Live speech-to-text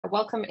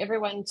Welcome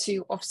everyone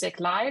to OffSec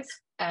Live.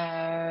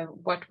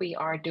 What we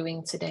are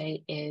doing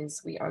today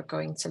is we are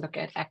going to look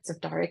at Active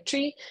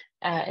Directory,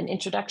 an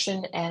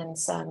introduction and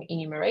some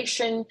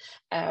enumeration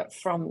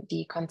from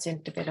the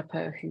content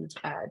developer who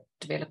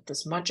developed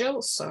this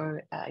module. So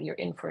you're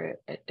in for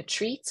a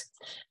treat.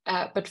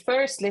 But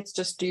first, let's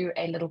just do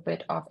a little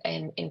bit of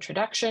an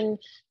introduction.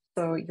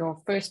 So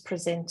your first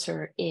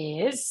presenter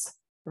is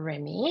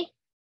Remy.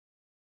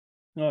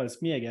 No,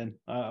 it's me again.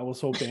 I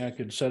was hoping I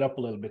could shut up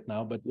a little bit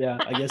now, but yeah,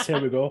 I guess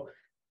here we go.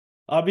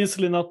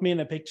 Obviously not me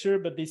in a picture,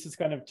 but this is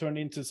kind of turned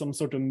into some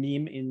sort of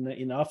meme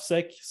in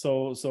OffSec.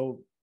 So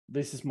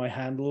this is my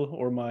handle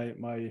or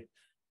my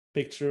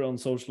picture on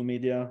social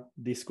media,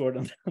 Discord,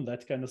 and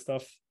that kind of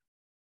stuff.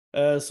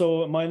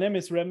 So my name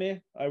is Remy.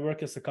 I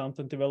work as a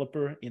content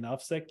developer in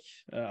OffSec.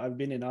 I've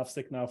been in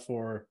OffSec now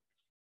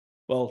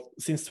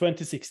since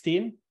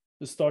 2016.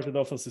 I started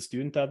off as a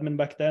student admin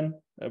back then.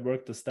 I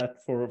worked as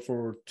that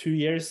for 2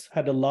 years,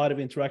 had a lot of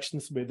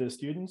interactions with the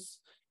students,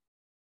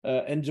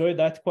 enjoyed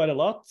that quite a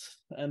lot.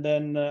 And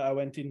then I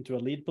went into a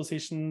lead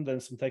position,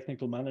 then some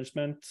technical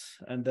management,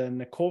 and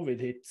then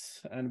COVID hit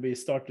and we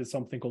started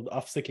something called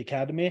OffSec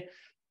Academy.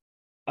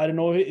 I don't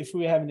know if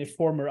we have any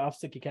former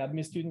OffSec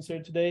Academy students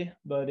here today,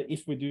 but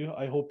if we do,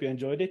 I hope you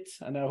enjoyed it.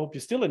 And I hope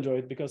you still enjoy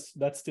it because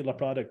that's still a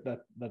product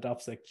that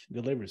OffSec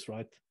delivers,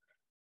 right?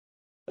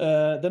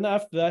 Then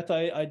after that,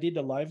 I did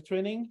a live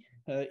training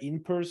in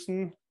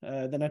person.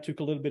 Then I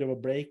took a little bit of a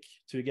break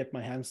to get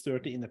my hands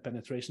dirty in the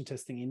penetration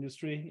testing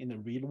industry in the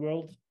real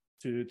world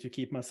to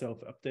keep myself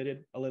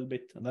updated a little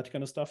bit and that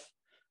kind of stuff.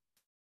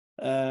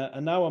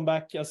 And now I'm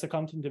back as a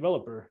content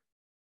developer.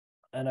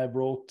 And I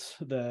wrote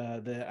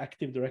the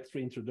Active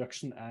Directory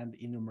introduction and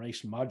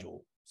enumeration module.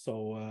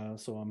 So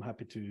I'm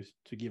happy to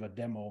give a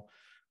demo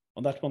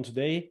on that one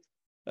today.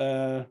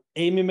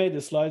 Amy made the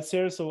slides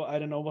here, so I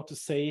don't know what to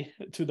say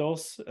to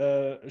those.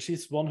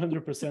 She's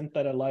 100%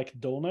 that I like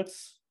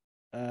donuts,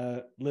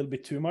 a little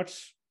bit too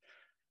much,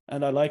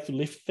 and I like to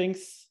lift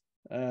things,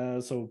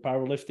 so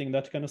powerlifting,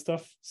 that kind of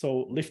stuff.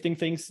 So lifting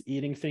things,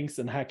 eating things,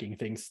 and hacking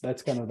things.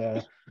 That's kind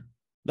of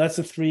that's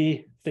the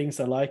three things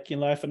I like in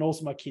life, and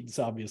also my kids,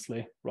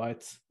 obviously,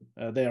 right?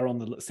 They are on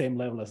the same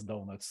level as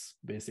donuts,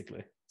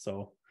 basically.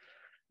 So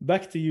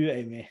back to you,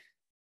 Amy.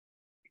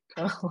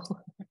 Oh.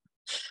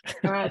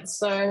 All right,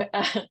 so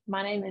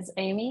my name is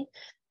Amy.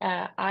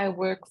 I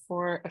work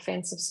for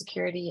Offensive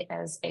Security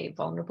as a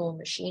vulnerable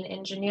machine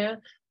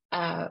engineer.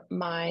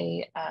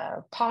 My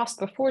past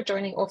before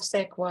joining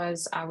OffSec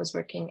was I was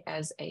working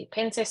as a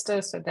pen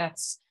tester, so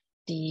that's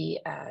the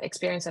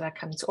experience that I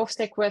come to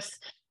OffSec with.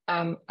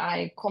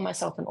 I call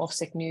myself an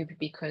OffSec noob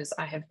because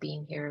I have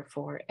been here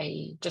for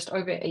just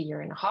over a year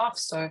and a half,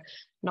 so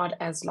not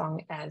as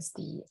long as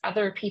the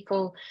other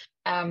people.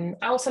 I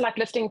also like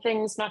lifting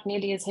things, not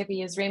nearly as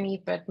heavy as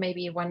Remy, but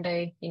maybe one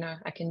day,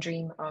 I can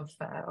dream of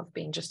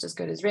being just as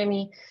good as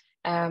Remy.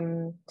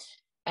 And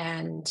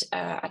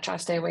I try to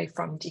stay away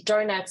from the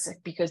donuts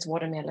because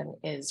watermelon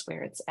is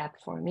where it's at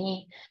for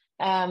me.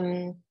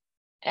 And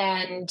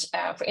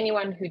for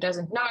anyone who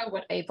doesn't know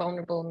what a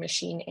vulnerable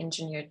machine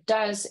engineer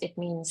does, it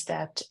means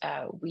that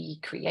we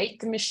create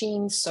the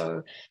machines.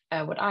 So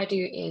what I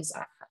do is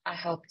I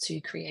help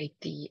to create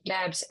the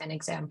labs and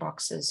exam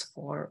boxes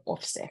for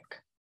OffSec.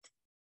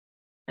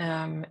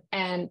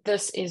 And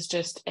this is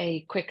just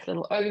a quick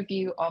little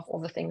overview of all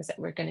the things that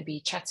we're going to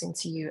be chatting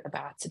to you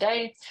about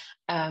today.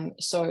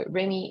 So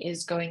Remy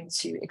is going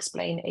to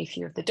explain a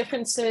few of the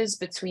differences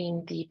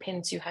between the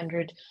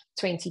PEN-200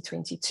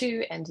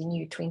 2022 and the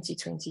new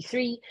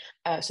 2023,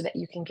 so that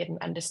you can get an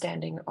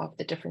understanding of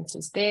the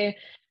differences there.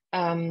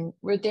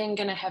 We're then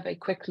going to have a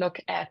quick look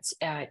at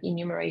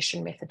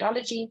enumeration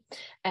methodology,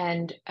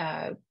 and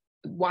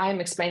why I'm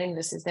explaining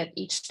this is that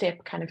each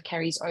step kind of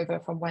carries over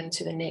from one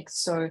to the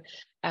next. So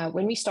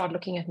when we start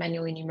looking at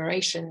manual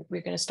enumeration,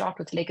 we're going to start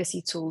with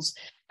legacy tools.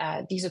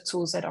 These are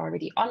tools that are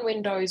already on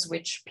Windows,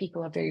 which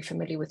people are very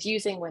familiar with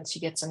using once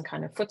you get some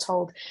kind of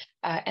foothold.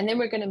 And then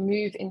we're going to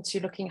move into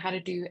looking how to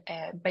do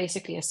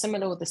basically a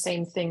similar or the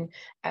same thing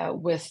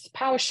with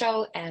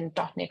PowerShell and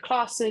 .NET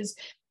classes.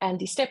 And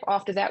the step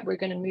after that, we're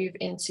going to move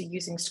into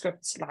using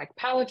scripts like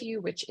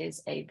PowerView, which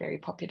is a very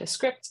popular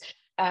script,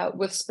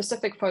 with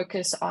specific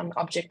focus on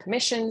object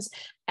permissions.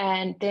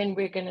 And then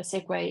we're going to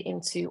segue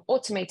into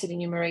automated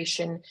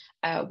enumeration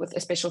with a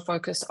special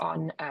focus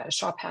on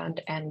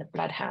Sharphound and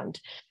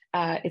Bloodhound.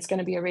 It's going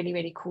to be a really,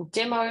 really cool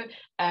demo.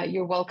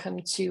 You're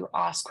welcome to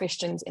ask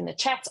questions in the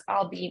chat.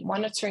 I'll be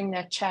monitoring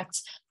that chat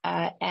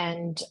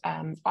and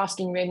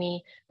asking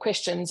Remy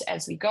questions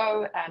as we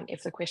go,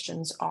 if the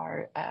questions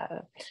are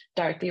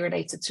directly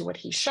related to what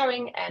he's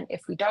showing. And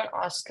if we don't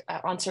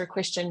answer a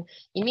question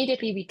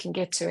immediately, we can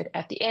get to it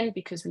at the end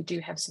because we do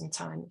have some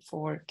time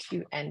for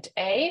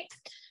Q&A.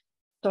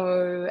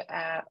 So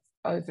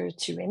over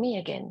to Remy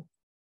again.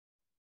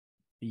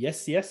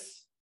 Yes.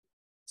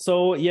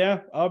 So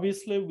yeah,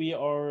 obviously we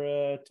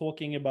are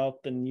talking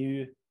about the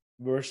new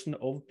version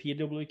of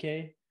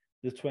PWK,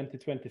 the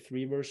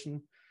 2023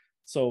 version.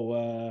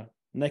 So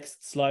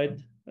next slide,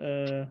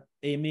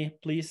 Amy,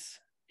 please.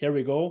 Here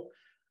we go.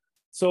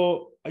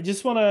 So I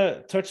just want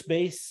to touch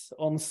base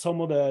on some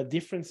of the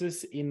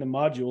differences in the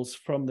modules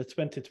from the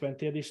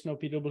 2020 edition of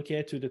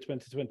PWK to the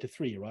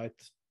 2023, right?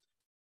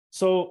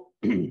 So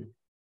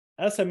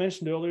as I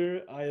mentioned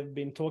earlier, I have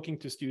been talking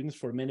to students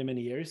for many,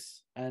 many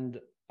years, and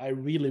I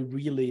really,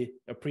 really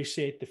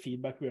appreciate the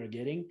feedback we are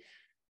getting.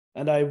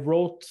 And I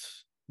wrote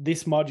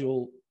this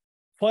module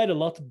quite a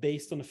lot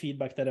based on the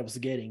feedback that I was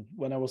getting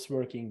when I was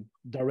working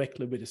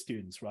directly with the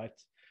students, right?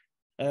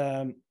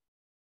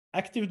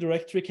 Active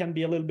Directory can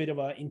be a little bit of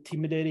an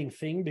intimidating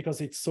thing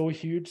because it's so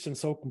huge and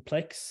so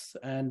complex,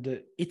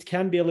 and it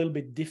can be a little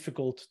bit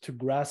difficult to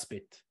grasp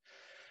it.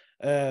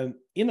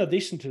 In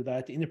addition to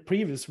that, in the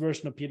previous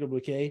version of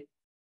PWK,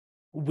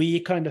 we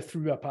kind of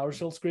threw a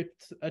PowerShell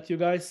script at you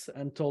guys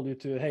and told you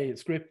to, hey,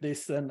 script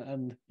this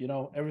and you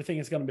know, everything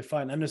is going to be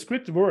fine. And the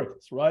script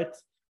worked, right?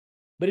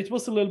 But it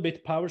was a little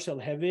bit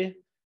PowerShell heavy.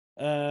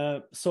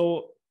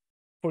 So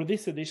for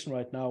this edition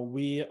right now,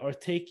 we are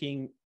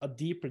taking a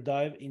deeper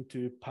dive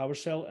into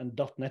PowerShell and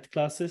 .NET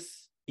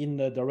classes in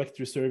the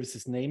directory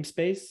services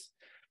namespace.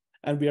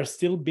 And we are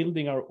still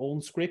building our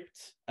own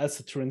script as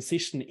a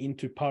transition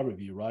into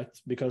PowerView, right?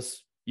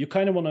 Because you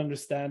kind of want to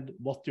understand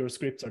what your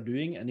scripts are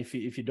doing. And if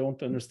you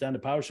don't understand the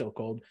PowerShell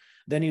code,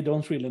 then you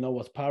don't really know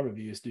what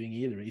PowerView is doing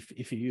either,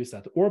 if you use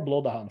that, or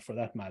Bloodhound for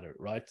that matter,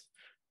 right?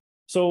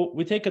 So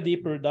we take a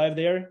deeper dive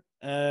there.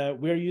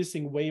 We're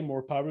using way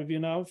more PowerView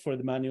now for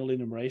the manual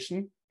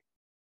enumeration.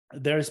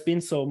 There's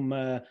been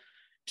some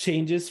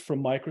changes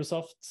from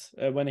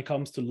Microsoft when it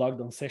comes to logged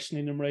on session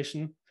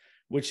enumeration,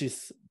 which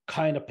is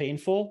kind of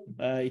painful.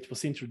 It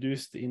was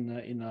introduced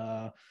in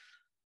a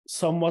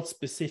somewhat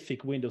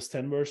specific Windows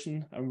 10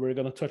 version, and we're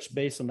going to touch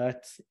base on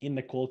that in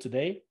the call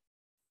today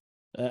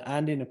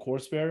and in the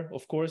courseware,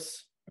 of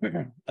course.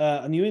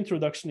 A new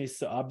introduction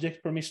is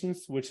object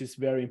permissions, which is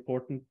very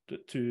important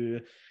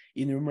to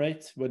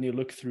enumerate when you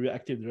look through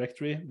Active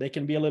Directory. They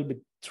can be a little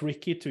bit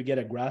tricky to get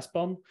a grasp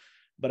on,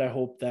 but I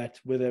hope that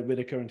with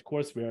the current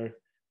courseware,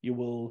 you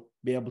will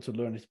be able to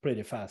learn it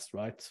pretty fast,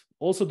 right?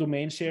 Also,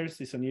 domain shares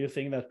is a new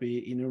thing that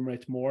we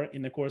enumerate more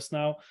in the course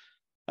now.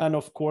 And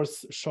of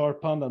course,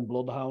 Sharphound and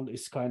Bloodhound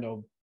is kind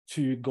of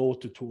two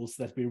go-to tools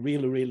that we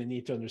really, really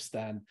need to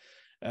understand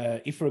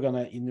if we're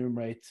going to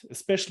enumerate,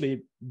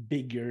 especially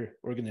bigger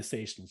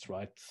organizations,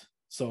 right?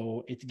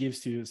 So it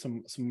gives you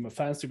some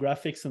fancy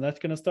graphics and that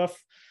kind of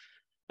stuff.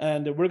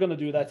 And we're going to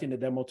do that in the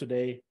demo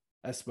today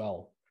as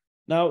well.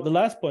 Now, the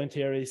last point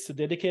here is a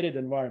dedicated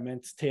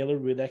environment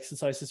tailored with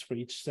exercises for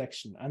each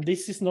section. And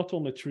this is not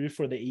only true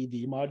for the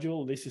ED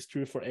module, this is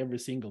true for every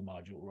single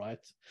module, right?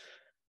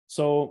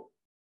 So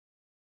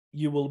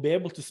you will be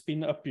able to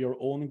spin up your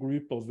own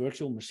group of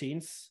virtual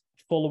machines,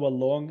 follow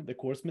along the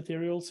course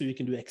material, so you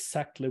can do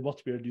exactly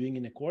what we are doing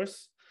in the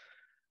course.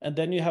 And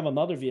then you have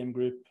another VM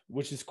group,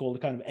 which is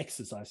called kind of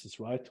exercises,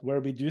 right?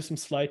 Where we do some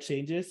slight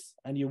changes,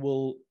 and you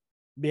will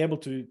be able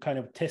to kind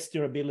of test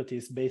your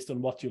abilities based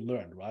on what you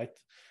learned, right?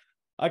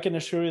 I can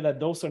assure you that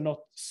those are not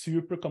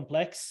super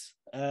complex,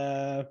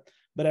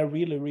 but I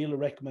really, really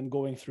recommend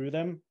going through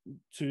them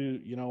to,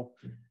 you know,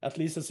 at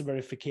least as a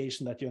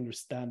verification that you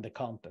understand the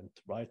content,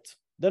 right?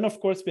 Then, of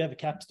course, we have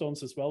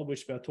capstones as well,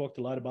 which we have talked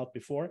a lot about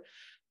before.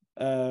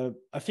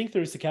 I think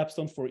there is a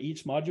capstone for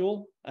each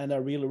module, and I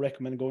really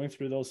recommend going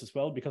through those as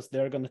well, because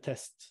they're going to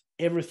test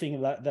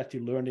everything that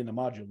you learned in a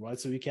module, right?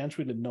 So you can't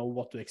really know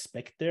what to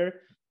expect there.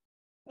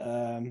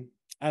 And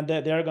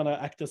they're going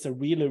to act as a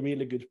really,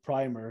 really good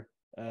primer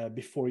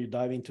before you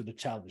dive into the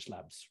challenge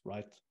labs,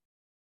 right?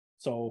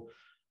 So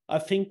I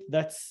think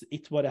that's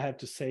it, what I have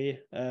to say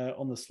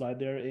on the slide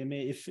there,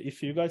 Amy.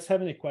 If you guys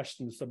have any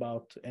questions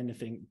about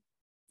anything,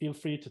 feel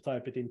free to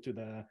type it into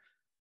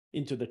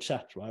the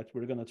chat, right?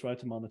 We're going to try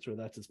to monitor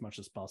that as much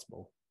as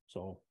possible.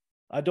 So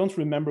I don't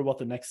remember what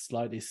the next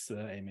slide is,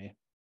 Amy.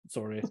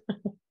 Sorry,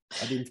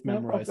 I didn't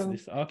memorize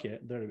this. Okay,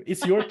 there we go.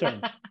 It's your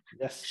turn.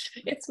 Yes.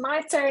 It's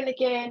my turn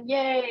again.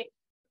 Yay.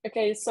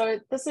 Okay, so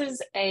this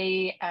is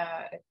a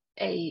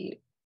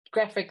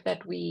graphic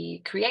that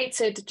we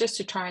created just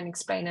to try and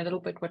explain a little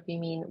bit what we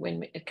mean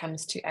when it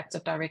comes to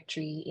Active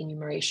Directory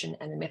enumeration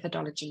and the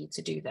methodology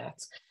to do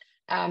that.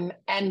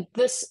 And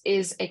this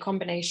is a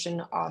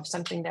combination of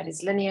something that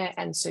is linear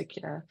and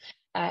circular.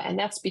 And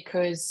that's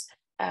because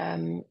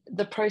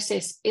the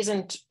process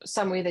isn't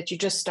somewhere that you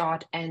just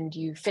start and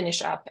you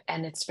finish up,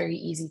 and it's very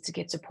easy to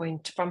get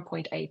to from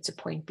point A to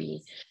point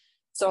B.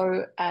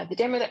 So the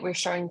demo that we're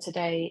showing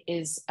today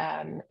is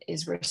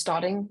we're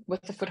starting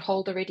with the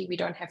foothold already. We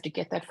don't have to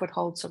get that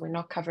foothold, so we're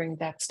not covering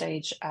that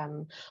stage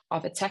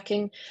of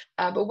attacking.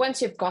 But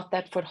once you've got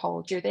that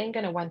foothold, you're then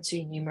going to want to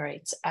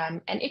enumerate.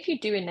 And if you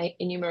do an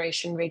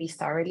enumeration really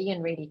thoroughly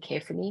and really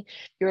carefully,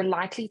 you're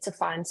likely to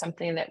find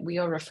something that we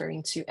are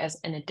referring to as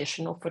an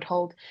additional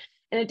foothold.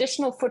 An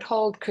additional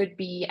foothold could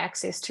be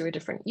access to a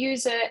different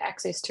user,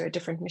 access to a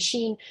different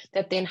machine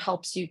that then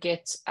helps you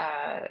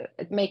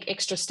make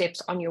extra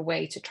steps on your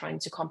way to trying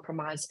to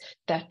compromise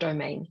that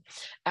domain.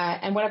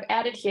 And what I've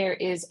added here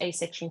is a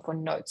section for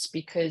notes,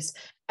 because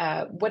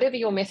whatever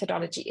your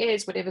methodology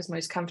is, whatever's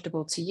most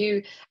comfortable to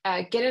you,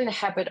 get in the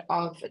habit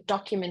of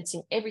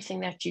documenting everything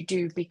that you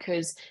do,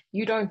 because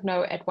you don't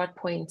know at what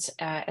point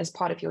as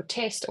part of your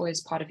test or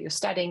as part of your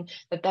studying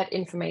that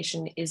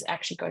information is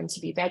actually going to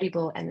be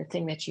valuable and the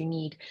thing that you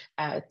need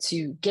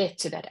to get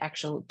to that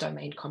actual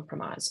domain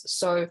compromise.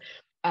 So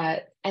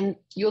and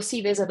you'll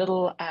see there's a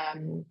little,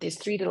 there's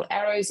 3 little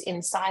arrows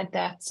inside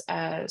that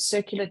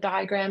circular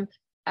diagram.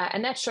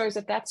 And that shows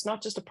that that's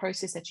not just a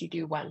process that you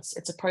do once.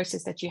 It's a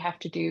process that you have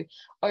to do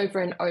over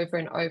and over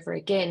and over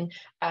again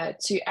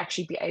to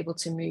actually be able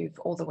to move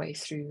all the way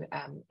through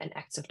an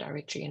Active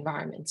Directory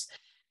environment.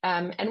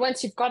 And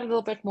once you've got a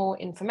little bit more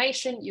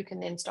information, you can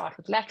then start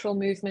with lateral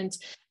movement.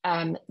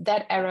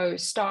 That arrow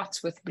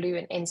starts with blue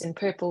and ends in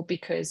purple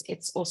because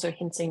it's also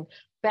hinting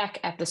back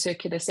at the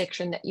circular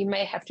section that you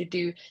may have to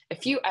do a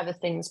few other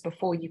things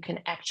before you can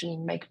actually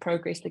make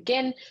progress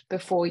again,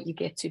 before you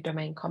get to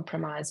domain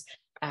compromise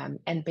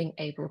and being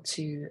able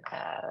to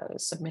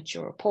submit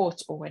your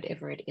report or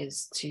whatever it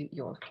is to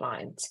your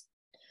client.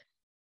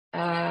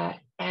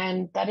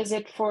 And that is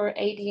it for AD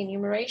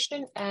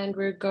enumeration. And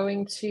we're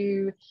going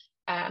to,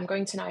 I'm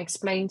going to now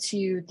explain to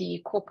you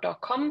the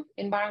corp.com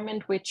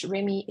environment, which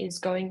Remy is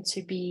going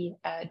to be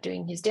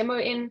doing his demo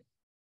in.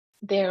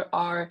 There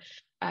are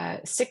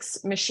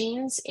 6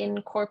 machines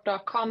in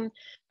corp.com,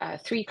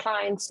 3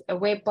 clients, a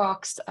web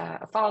box,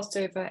 a file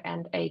server,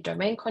 and a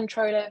domain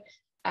controller.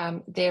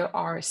 There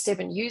are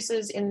 7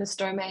 users in this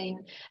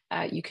domain.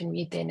 You can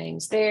read their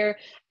names there.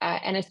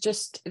 And it's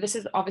just, this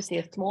is obviously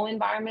a small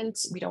environment.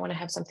 We don't want to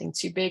have something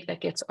too big that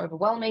gets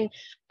overwhelming.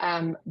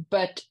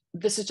 But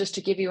this is just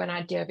to give you an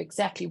idea of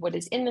exactly what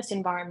is in this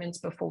environment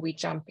before we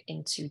jump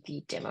into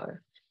the demo.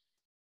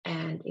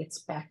 And it's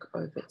back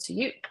over to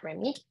you,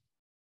 Remy.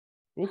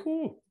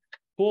 Woohoo!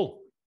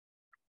 Cool.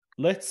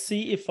 Let's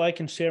see if I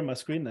can share my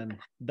screen then.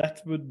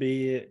 That would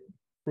be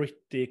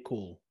pretty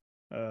cool.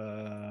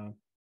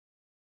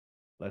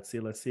 Let's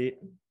see.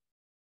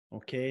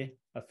 Okay,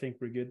 I think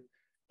we're good.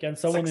 Can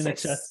someone in the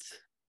chat?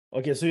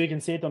 Okay, so you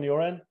can see it on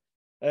your end.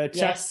 Chat.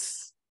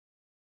 Yes.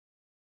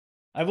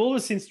 I've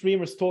always seen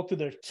streamers talk to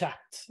their chat.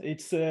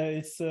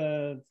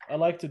 I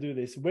like to do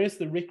this. Where's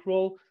the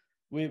Rickroll?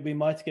 We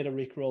might get a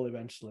Rickroll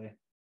eventually.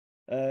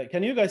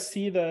 Can you guys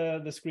see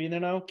the screen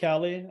here now,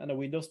 Callie, and a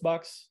Windows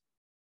box?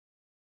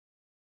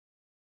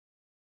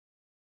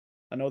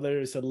 I know there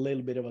is a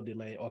little bit of a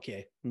delay.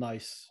 Okay,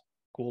 nice.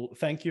 Cool.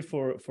 Thank you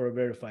for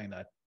verifying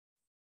that.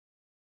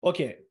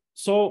 Okay,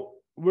 so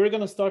we're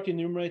going to start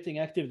enumerating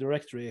Active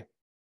Directory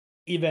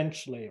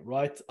eventually,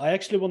 right? I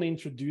actually want to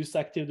introduce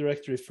Active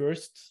Directory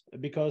first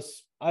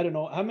because I don't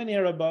know how many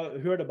are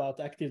heard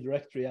about Active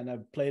Directory and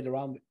have played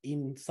around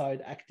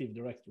inside Active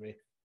Directory.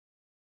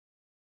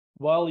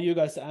 While you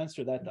guys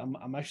answer that,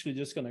 I'm actually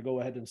just going to go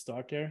ahead and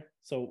start here.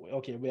 So,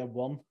 okay, we have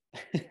 1.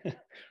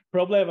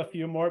 Probably have a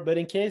few more, but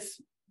in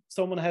case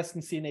someone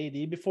hasn't seen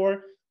AD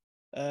before,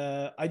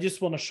 I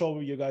just want to show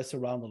you guys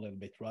around a little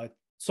bit, right?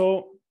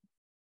 So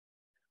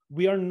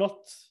we are not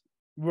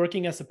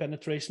working as a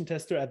penetration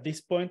tester at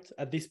this point.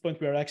 At this point,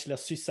 we are actually a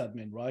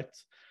sysadmin, right?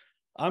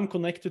 I'm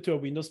connected to a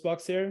Windows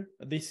box here.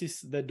 This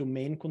is the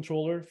domain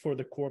controller for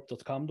the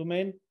corp.com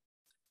domain.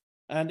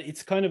 And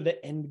it's kind of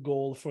the end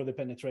goal for the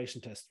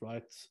penetration test,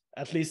 right?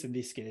 At least in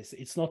this case.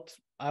 It's not,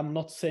 I'm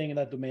not saying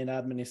that domain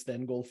admin is the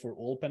end goal for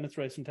all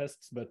penetration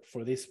tests, but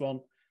for this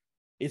one,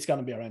 it's going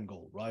to be our end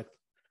goal, right?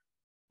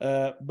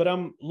 But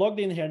I'm logged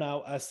in here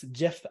now as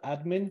Jeff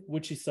admin,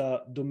 which is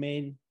a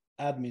domain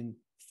admin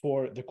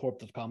for the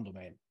corp.com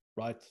domain,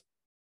 right?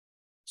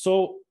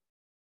 So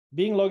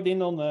being logged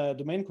in on the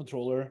domain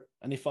controller,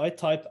 and if I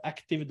type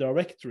Active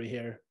Directory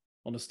here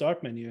on the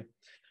start menu,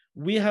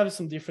 we have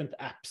some different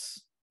apps,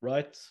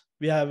 right?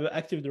 We have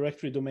Active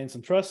Directory domains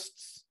and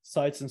trusts,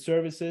 sites and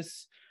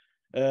services,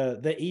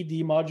 the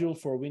AD module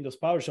for Windows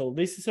PowerShell.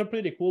 This is a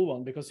pretty cool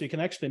one because you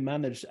can actually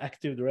manage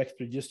Active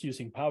Directory just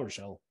using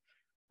PowerShell.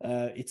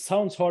 It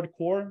sounds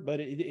hardcore, but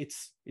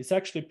it's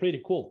actually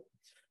pretty cool.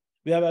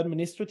 We have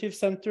Administrative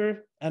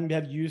Center, and we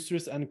have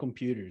Users and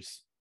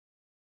Computers.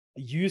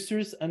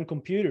 Users and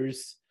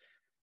Computers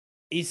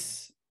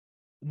is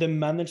the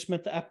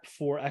management app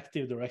for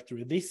Active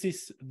Directory. This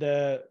is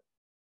the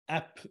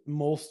app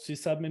most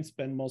sysadmins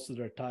spend most of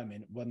their time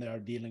in when they are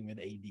dealing with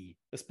AD,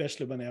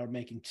 especially when they are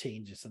making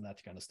changes and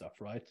that kind of stuff,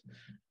 right?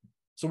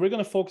 So we're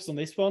going to focus on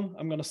this one.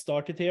 I'm going to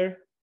start it here.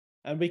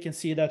 And we can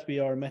see that we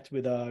are met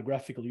with a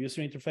graphical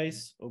user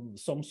interface of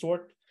some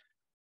sort.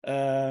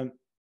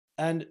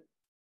 And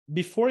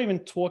before even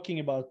talking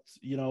about,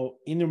 you know,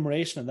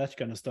 enumeration and that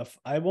kind of stuff,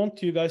 I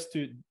want you guys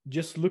to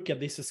just look at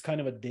this as kind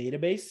of a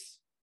database,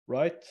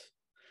 right?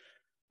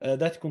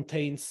 That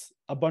contains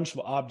a bunch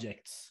of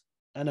objects.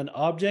 And an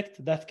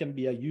object, that can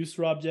be a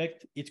user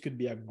object, it could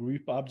be a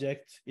group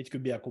object, it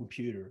could be a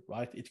computer,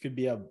 right? It could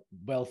be a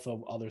wealth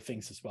of other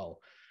things as well.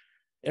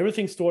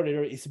 Everything stored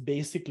there is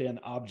basically an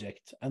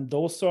object, and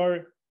those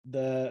are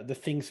the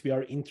things we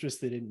are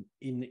interested in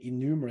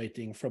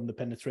enumerating from the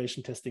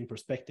penetration testing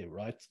perspective,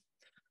 right?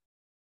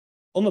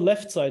 On the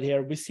left side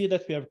here, we see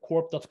that we have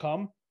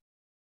corp.com.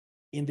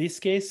 In this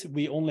case,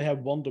 we only have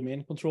one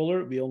domain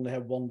controller. We only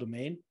have one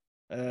domain.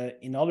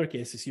 In other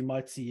cases, you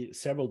might see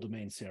several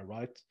domains here,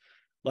 right?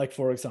 Like,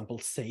 for example,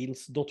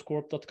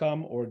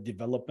 sales.corp.com or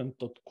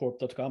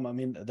development.corp.com. I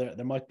mean,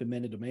 there might be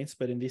many domains,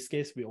 but in this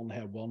case, we only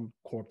have one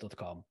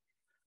corp.com.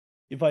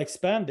 If I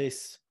expand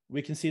this,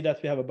 we can see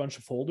that we have a bunch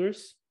of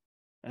folders.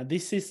 And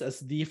this is as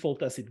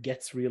default as it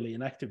gets really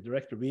in Active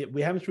Directory.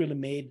 We haven't really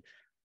made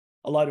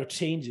a lot of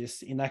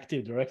changes in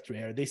Active Directory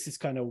here. This is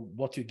kind of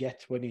what you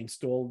get when you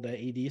install the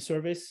AD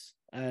service.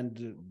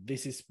 And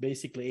this is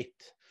basically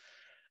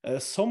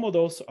it. Some of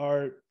those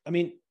are, I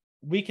mean,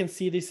 we can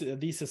see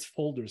these as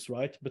folders,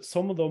 right? But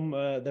some of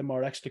them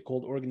are actually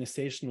called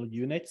organizational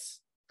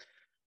units.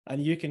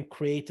 And you can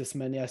create as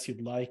many as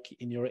you'd like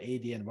in your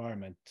AD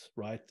environment,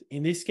 right?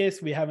 In this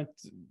case, we haven't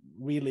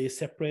really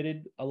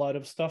separated a lot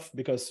of stuff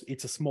because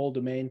it's a small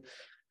domain.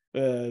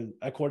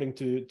 According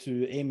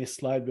to Amy's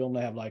slide, we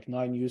only have like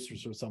 9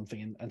 users or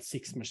something and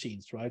 6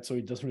 machines, right? So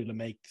it doesn't really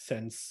make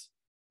sense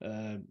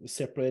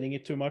separating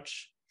it too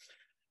much.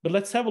 But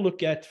let's have a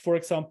look at, for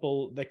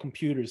example, the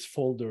computers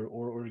folder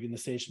or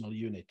organizational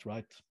unit,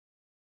 right?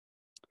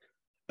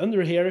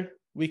 Under here,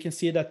 we can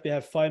see that we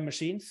have 5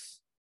 machines.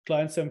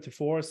 Client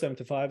 74,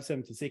 75,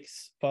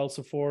 76,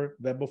 files04,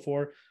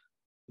 web04.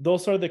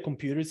 Those are the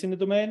computers in the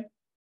domain,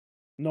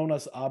 known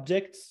as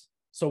objects.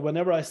 So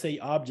whenever I say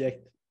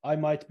object, I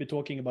might be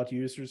talking about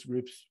users,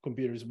 groups,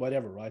 computers,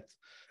 whatever, right?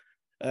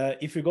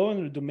 If you go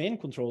under domain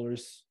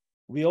controllers,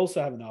 we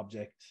also have an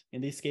object, in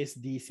this case,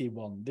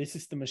 DC1. This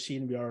is the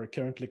machine we are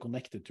currently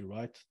connected to,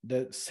 right?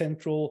 The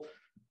central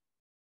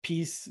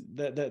piece,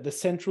 the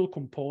central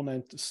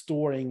component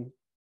storing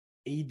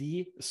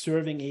AD,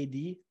 serving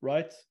AD,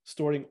 right?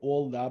 Storing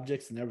all the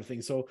objects and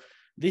everything. So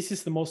this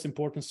is the most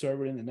important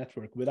server in the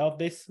network. Without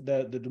this,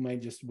 the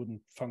domain just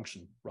wouldn't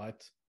function,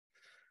 right?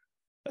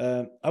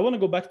 I want to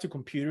go back to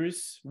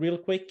computers real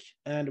quick,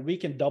 and we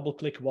can double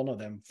click one of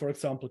them. For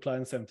example,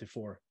 client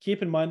 74.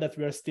 Keep in mind that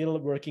we are still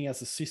working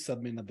as a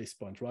sysadmin at this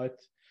point, right?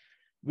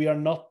 We are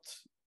not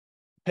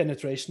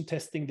penetration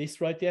testing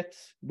this right yet.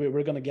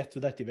 We're going to get to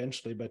that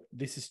eventually, but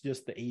this is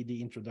just the AD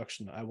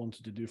introduction I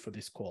wanted to do for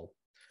this call.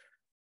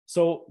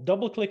 So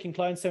double clicking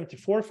client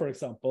 74, for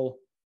example,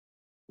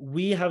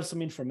 we have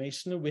some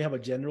information. We have a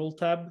general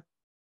tab.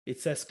 It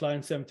says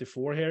client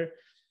 74 here.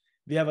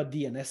 We have a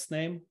DNS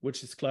name,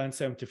 which is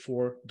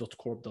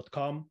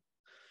client74.corp.com.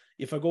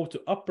 If I go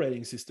to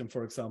operating system,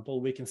 for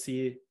example, we can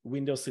see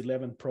Windows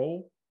 11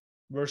 Pro,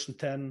 version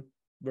 10,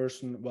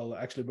 version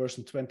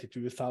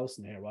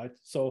 22,000 here, right?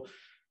 So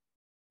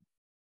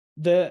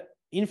the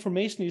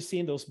information you see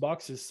in those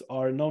boxes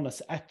are known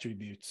as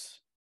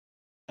attributes.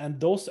 And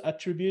those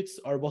attributes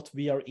are what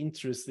we are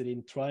interested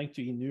in trying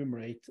to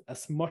enumerate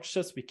as much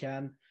as we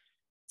can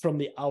from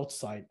the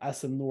outside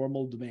as a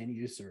normal domain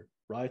user,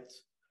 right?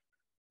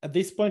 At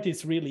this point,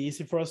 it's really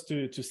easy for us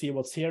to see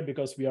what's here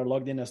because we are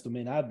logged in as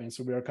domain admin.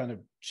 So we are kind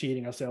of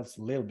cheating ourselves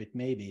a little bit,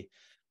 maybe.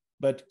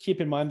 But keep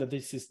in mind that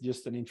this is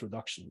just an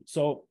introduction.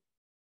 So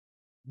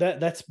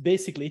that's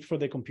basically it for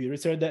the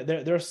computers here.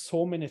 There are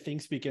so many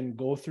things we can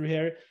go through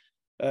here.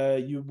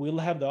 You will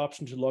have the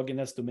option to log in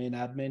as domain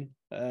admin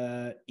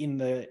in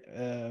the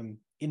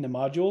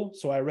module.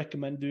 So I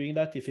recommend doing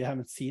that if you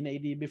haven't seen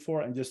AD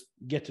before and just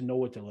get to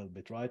know it a little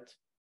bit, right?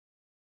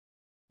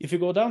 If you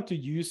go down to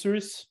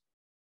users,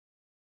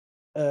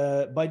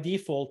 by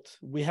default,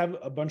 we have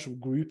a bunch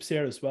of groups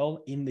here as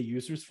well in the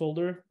users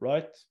folder,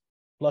 right?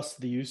 Plus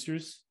the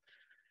users.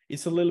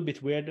 It's a little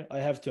bit weird, I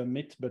have to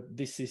admit, but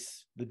this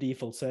is the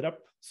default setup.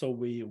 So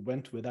we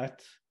went with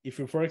that. If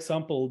you, for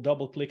example,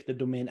 double click the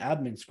domain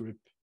admins group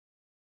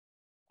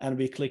and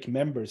we click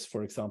members,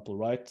 for example,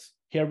 right?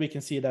 Here we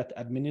can see that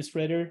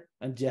administrator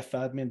and Jeff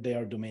admin, they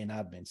are domain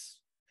admins.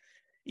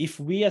 If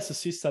we as a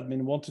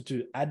sysadmin wanted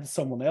to add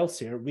someone else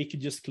here, we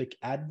could just click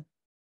add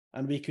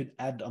and we could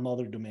add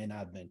another domain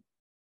admin.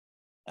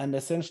 And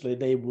essentially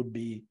they would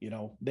be,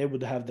 they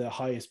would have the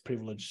highest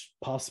privilege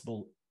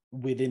possible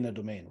within a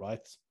domain,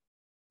 right?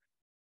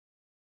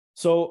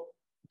 So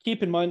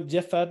keep in mind,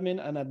 Jeff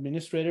admin and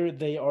administrator,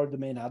 they are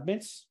domain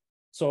admins.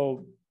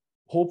 So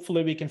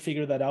hopefully we can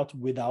figure that out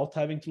without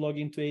having to log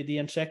into AD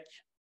and check.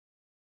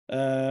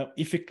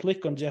 If you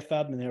click on Jeff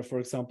admin here, for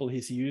example,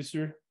 his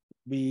user,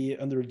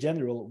 under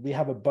general, we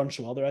have a bunch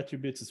of other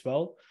attributes as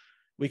well.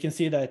 We can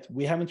see that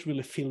we haven't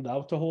really filled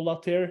out a whole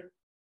lot here.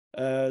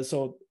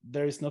 So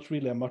there is not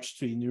really much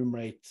to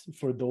enumerate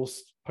for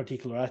those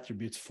particular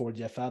attributes for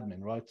Jeff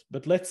admin, right?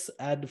 But let's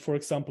add, for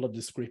example, a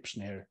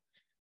description here.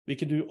 We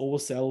can do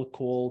OSL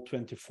call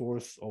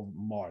 24th of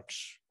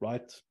March,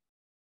 right?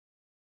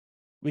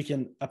 We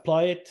can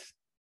apply it,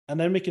 and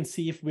then we can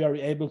see if we are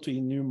able to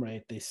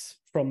enumerate this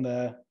from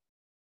the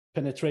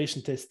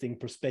penetration testing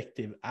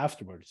perspective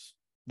afterwards.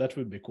 That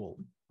would be cool,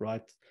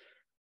 right?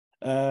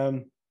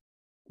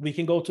 We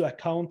can go to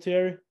account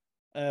here.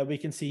 We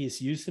can see his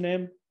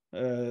username.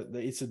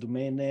 It's a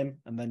domain name,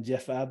 and then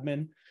Jeff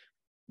admin.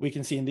 We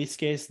can see in this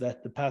case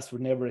that the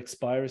password never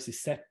expires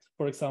is set,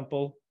 for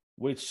example,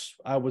 which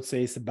I would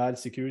say is a bad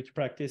security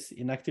practice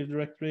in Active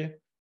Directory.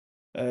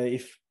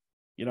 If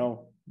you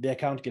know, the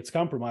account gets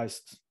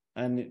compromised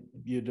and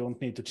you don't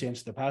need to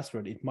change the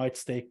password, it might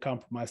stay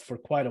compromised for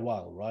quite a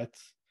while, right?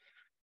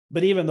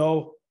 But even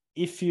though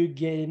if you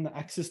gain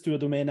access to a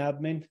domain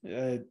admin,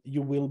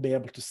 you will be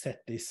able to set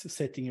this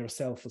setting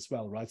yourself as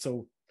well, right?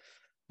 So,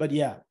 but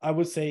yeah, I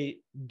would say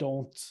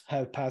don't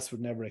have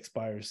password never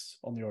expires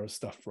on your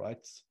stuff,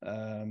 right?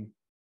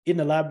 In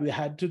the lab, we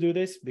had to do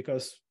this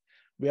because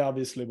we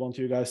obviously want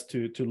you guys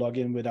to log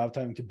in without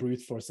having to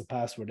brute force a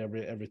password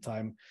every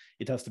time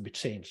it has to be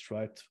changed,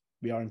 right?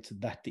 We aren't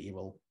that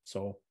evil.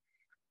 So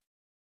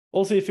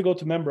also, if you go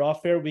to member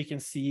affair, we can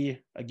see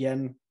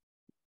again,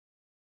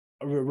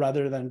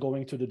 rather than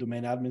going to the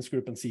domain admins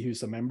group and see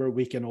who's a member,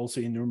 we can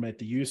also enumerate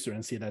the user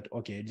and see that,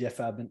 okay, Jeff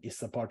admin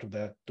is a part of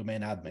the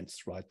domain admins,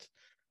 right?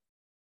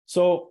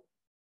 So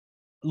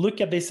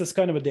look at this as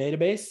kind of a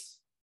database.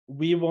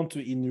 We want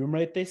to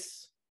enumerate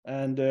this,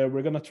 and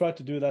we're going to try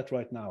to do that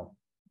right now.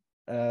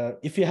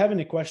 If you have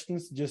any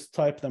questions, just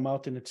type them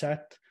out in the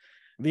chat.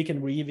 We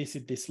can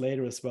revisit this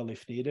later as well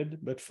if needed,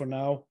 but for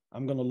now,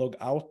 I'm going to log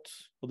out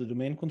of the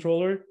domain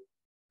controller,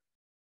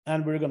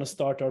 and we're going to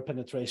start our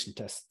penetration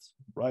test,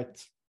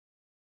 right?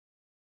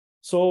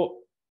 So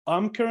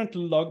I'm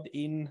currently logged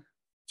in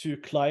to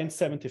client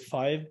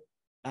 75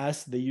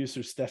 as the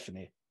user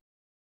Stephanie.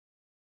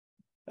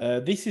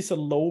 This is a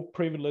low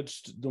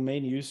privileged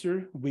domain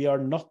user. We are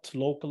not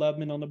local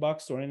admin on the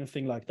box or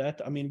anything like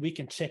that. I mean, we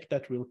can check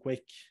that real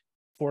quick.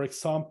 For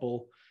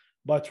example,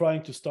 by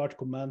trying to start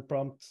command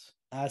prompt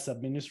as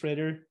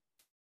administrator,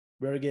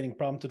 we're getting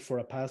prompted for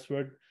a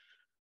password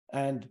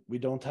and we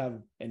don't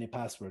have any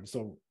password.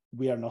 So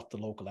we are not the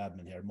local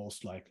admin here,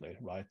 most likely,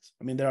 right?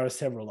 I mean, there are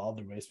several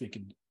other ways we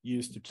could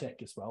use to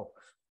check as well.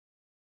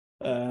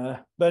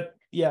 But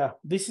yeah,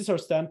 this is our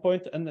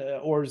standpoint and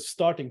or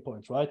starting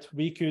point, right?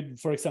 We could,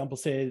 for example,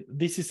 say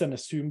this is an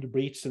assumed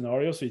breach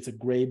scenario. So it's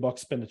a gray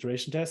box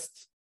penetration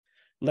test.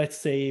 Let's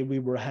say we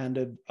were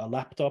handed a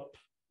laptop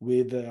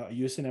with a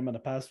username and a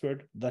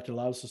password that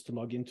allows us to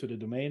log into the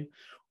domain.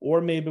 Or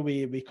maybe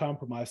we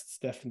compromised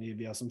Stephanie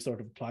via some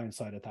sort of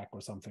client-side attack or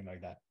something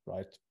like that,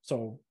 right?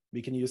 So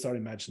we can use our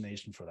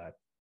imagination for that.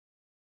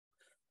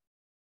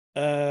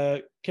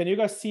 Can you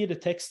guys see the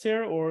text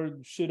here, or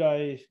should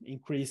I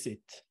increase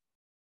it?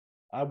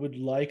 I would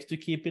like to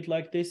keep it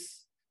like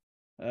this,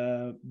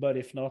 but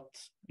if not,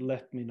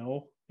 let me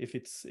know if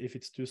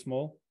it's too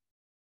small.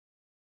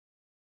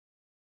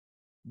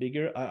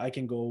 Bigger, I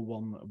can go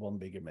one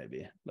bigger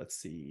maybe. Let's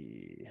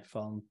see,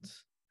 font.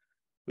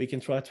 We can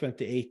try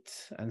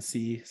 28 and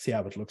see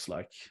how it looks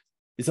like.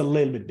 It's a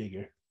little bit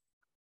bigger.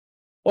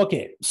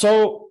 Okay,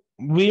 so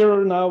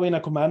we're now in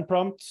a command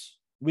prompt.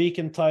 We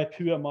can type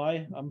who am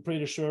I. I'm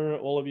pretty sure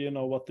all of you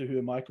know what the who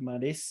am I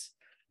command is,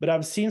 but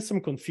I've seen some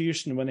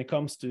confusion when it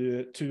comes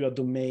to a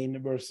domain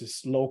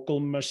versus local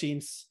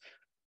machines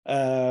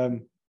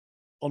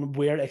on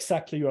where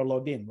exactly you are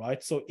logged in,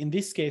 right? So in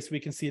this case, we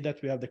can see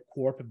that we have the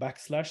corp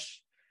 /.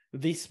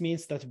 This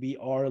means that we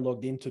are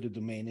logged into the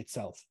domain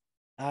itself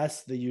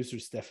as the user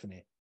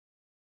Stephanie.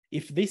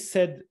 If this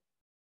said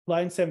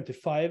client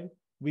 75,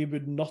 we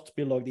would not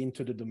be logged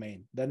into the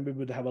domain. Then we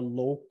would have a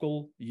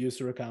local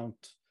user account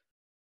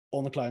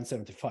on the client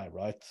 75,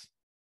 right?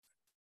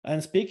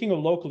 And speaking of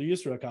local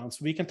user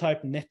accounts, we can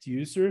type net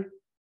user.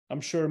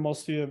 I'm sure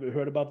most of you have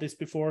heard about this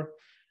before.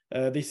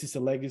 This is a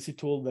legacy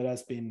tool that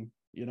has been,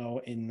 you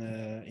know,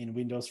 in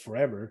Windows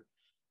forever,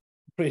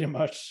 pretty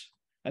much.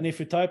 And if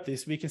we type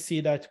this, we can see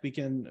that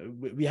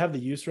we have the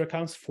user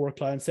accounts for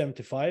client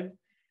 75,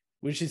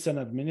 which is an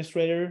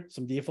administrator,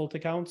 some default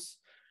accounts,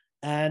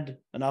 and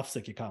an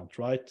OffSec account,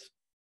 right?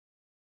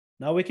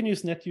 Now we can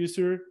use net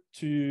user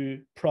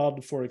to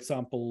prod, for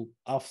example,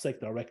 OffSec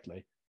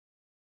directly.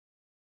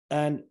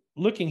 And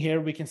looking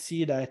here, we can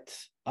see that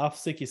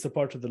OffSec is a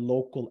part of the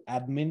local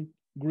admin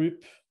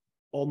group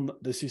on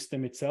the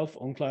system itself,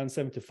 on client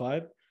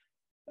 75.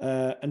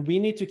 And we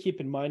need to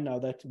keep in mind now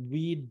that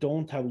we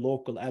don't have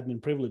local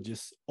admin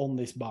privileges on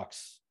this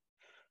box.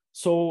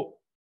 So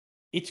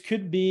it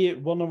could be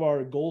one of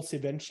our goals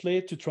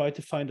eventually to try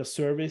to find a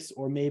service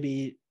or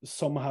maybe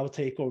somehow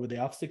take over the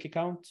OffSec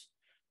account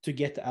to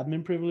get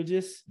admin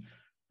privileges.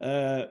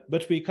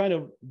 But we kind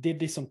of did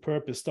this on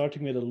purpose,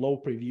 starting with a low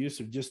priv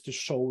user, just to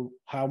show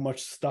how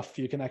much stuff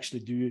you can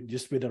actually do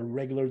just with a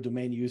regular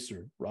domain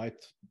user, right?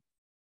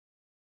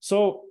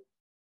 So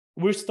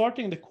we're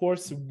starting the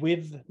course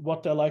with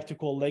what I like to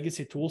call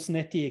legacy tools,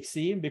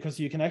 net.exe, because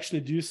you can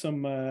actually do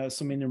some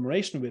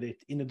enumeration with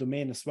it in the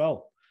domain as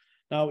well.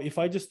 Now, if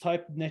I just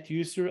type net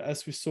user,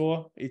 as we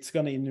saw, it's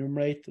going to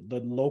enumerate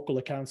the local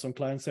accounts on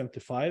client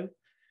 75.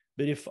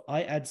 But if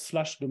I add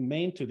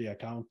 /domain to the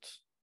account,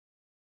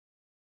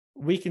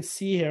 we can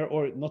see here,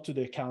 or not to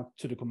the account,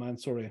 to the command,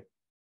 sorry.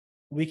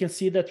 We can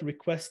see that the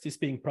request is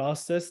being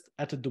processed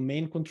at a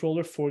domain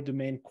controller for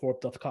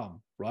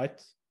domaincorp.com, right?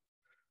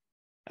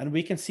 And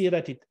we can see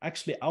that it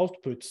actually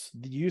outputs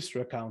the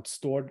user account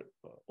stored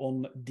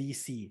on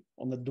DC,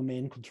 on the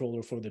domain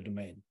controller for the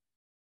domain.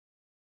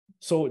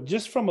 So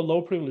just from a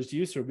low privileged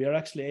user, we are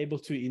actually able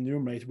to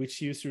enumerate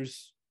which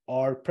users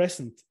are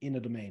present in a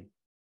domain.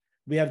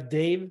 We have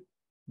Dave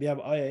we have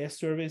IIS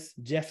service,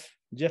 Jeff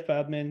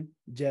admin,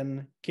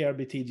 Jen,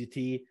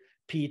 KRBTGT,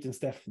 Pete, and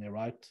Stephanie,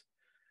 right?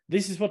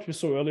 This is what we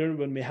saw earlier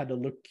when we had a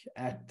look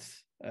at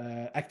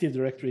Active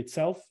Directory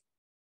itself.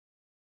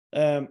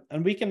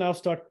 And we can now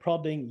start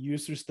prodding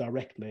users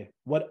directly.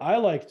 What I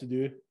like to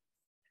do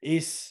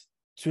is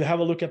to have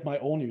a look at my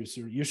own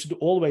user. You should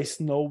always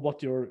know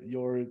what your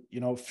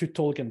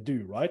foothold can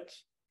do, right?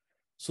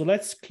 So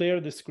let's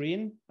clear the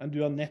screen and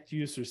do a net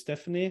user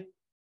Stephanie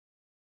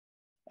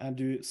and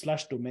do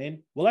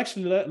 /domain. Well,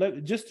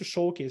 actually, just to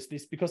showcase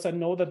this, because I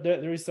know that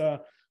there is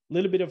a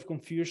little bit of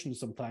confusion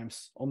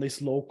sometimes on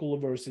this local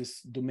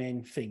versus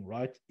domain thing,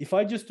 right? If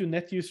I just do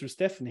net user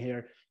Stephanie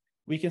here,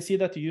 we can see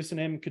that the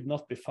username could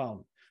not be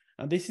found.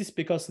 And this is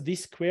because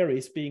this query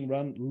is being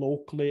run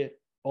locally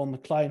on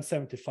client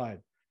 75.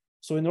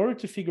 So in order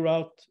to figure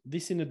out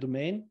this in a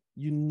domain,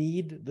 you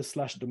need the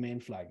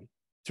 /domain flag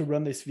to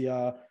run this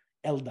via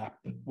LDAP,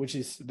 which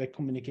is the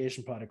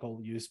communication protocol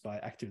used by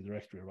Active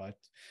Directory, right?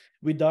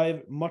 We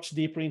dive much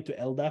deeper into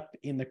LDAP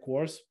in the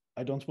course.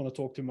 I don't want to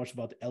talk too much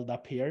about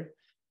LDAP here.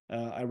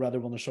 I rather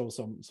want to show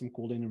some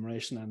cool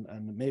enumeration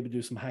and maybe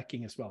do some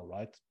hacking as well,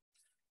 right?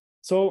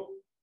 So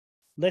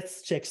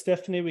let's check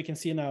Stephanie. We can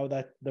see now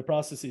that the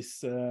process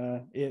is,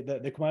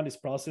 the command is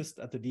processed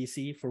at the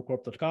DC for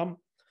corp.com.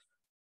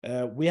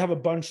 We have a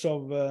bunch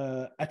of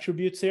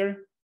attributes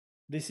here.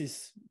 This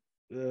is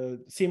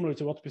similar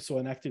to what we saw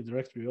in Active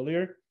Directory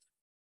earlier.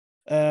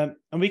 And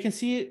we can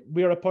see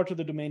we are a part of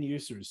the domain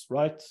users,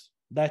 right?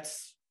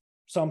 That's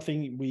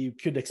something we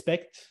could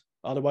expect.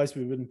 Otherwise,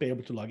 we wouldn't be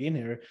able to log in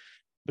here.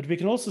 But we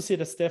can also see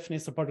that Stephanie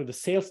is a part of the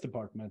sales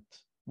department,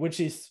 which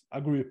is a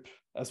group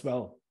as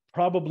well.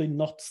 Probably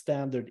not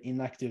standard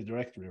in Active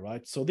Directory,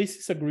 right? So this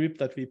is a group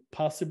that we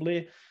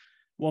possibly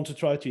want to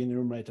try to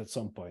enumerate at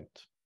some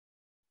point.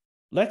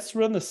 Let's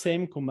run the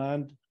same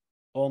command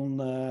on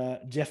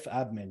Jeff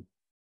admin,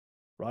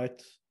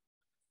 right?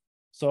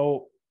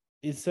 So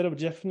instead of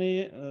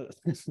Stephanie,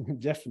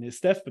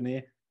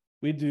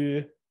 we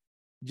do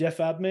Jeff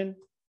admin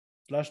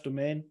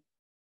 /domain,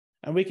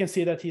 and we can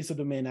see that he's a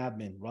domain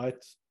admin,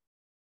 right?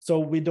 So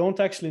we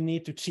don't actually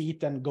need to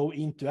cheat and go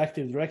into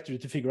Active Directory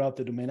to figure out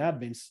the domain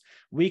admins.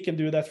 We can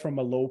do that from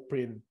a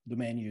low-priv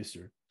domain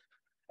user.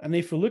 And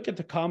if we look at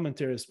the comment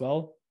here as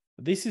well,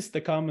 this is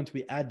the comment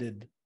we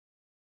added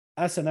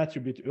as an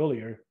attribute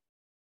earlier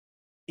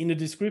in the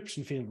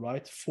description field,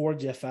 right, for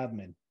Jeff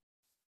admin.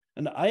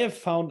 And I have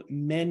found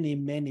many,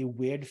 many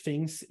weird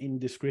things in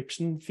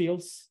description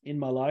fields in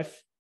my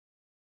life,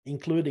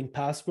 including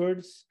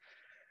passwords,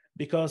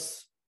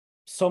 because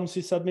some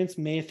sysadmins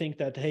may think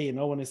that, hey,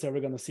 no one is ever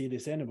going to see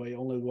this anyway,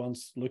 only the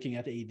ones looking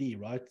at AD,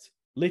 right?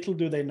 Little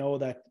do they know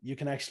that you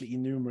can actually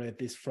enumerate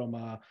this from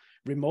a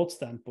remote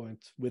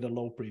standpoint with a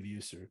low-priv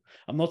user.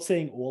 I'm not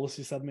saying all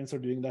sysadmins are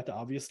doing that,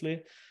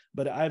 obviously,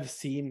 but I've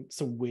seen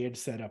some weird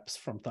setups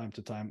from time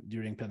to time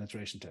during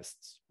penetration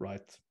tests,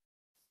 right?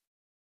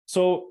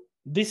 So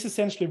this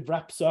essentially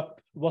wraps up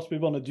what we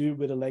want to do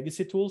with the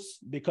legacy tools,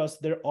 because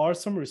there are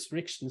some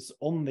restrictions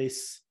on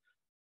this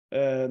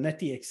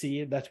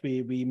NetExe that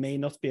we may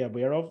not be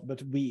aware of,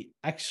 but we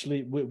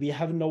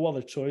have no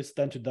other choice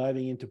than to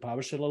diving into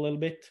PowerShell a little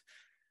bit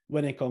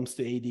when it comes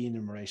to AD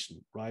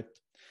enumeration, right?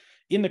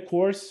 In the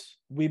course,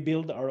 we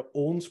build our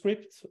own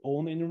script,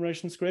 own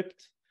enumeration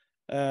script.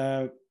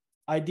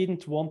 I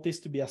didn't want this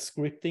to be a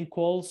scripting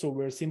call, so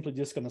we're simply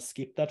just going to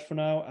skip that for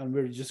now, and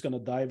we're just going to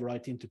dive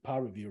right into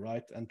Power Review,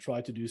 right, and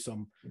try to do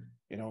some,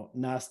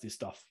 nasty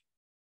stuff.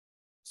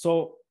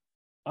 So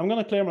I'm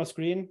going to clear my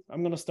screen.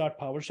 I'm going to start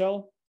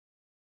PowerShell.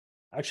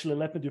 Actually,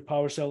 let me do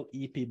PowerShell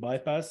EP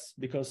bypass,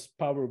 because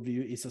Power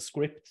Review is a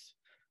script,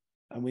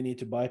 and we need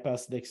to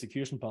bypass the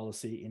execution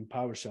policy in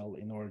PowerShell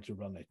in order to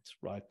run it,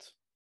 right?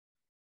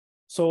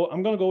 So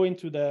I'm going to go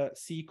into the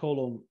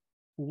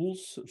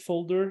C:/tools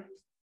folder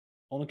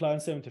on the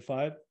client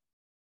 75.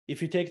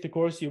 If you take the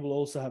course, you will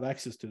also have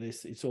access to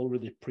this. It's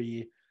already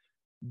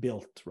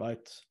pre-built,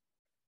 right?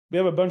 We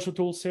have a bunch of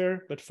tools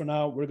here, but for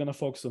now, we're going to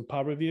focus on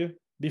Power Review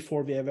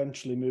before we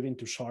eventually move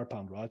into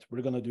Sharphound, right?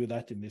 We're going to do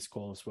that in this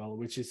call as well,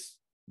 which is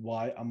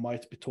why I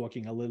might be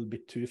talking a little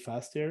bit too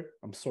fast here.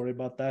 I'm sorry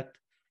about that.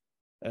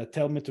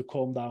 Tell me to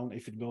calm down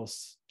if it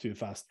goes too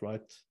fast,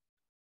 right?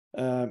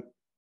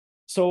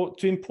 So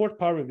to import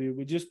Power Review,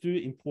 we just do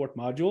import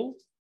module,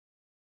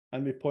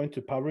 and we point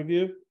to Power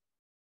Review.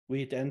 We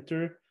hit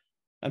enter,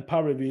 and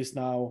Power Review is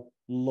now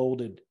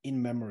loaded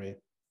in memory.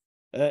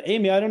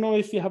 Amy, I don't know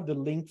if you have the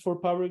link for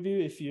Power Review,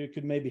 if you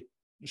could maybe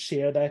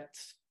share that.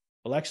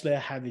 Well, actually, I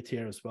have it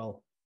here as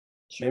well.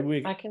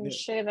 Sure, I can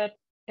share that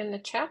in the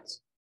chat.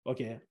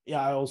 Okay,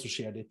 yeah, I also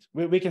shared it.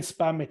 We can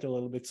spam it a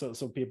little bit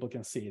so people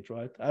can see it,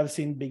 right? I've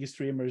seen big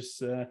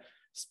streamers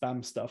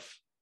spam stuff,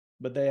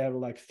 but they have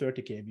like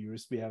 30K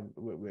viewers. We are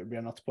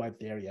not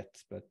quite there yet,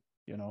 but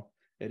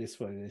it is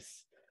what it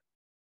is.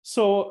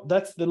 So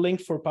that's the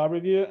link for Power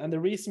Review. And the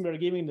reason we're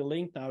giving the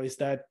link now is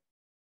that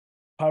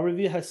Power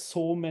Review has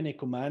so many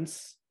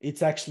commands.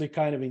 It's actually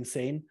kind of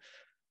insane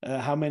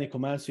how many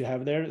commands you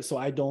have there. So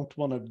I don't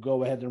want to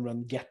go ahead and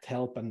run get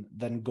help and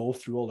then go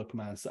through all the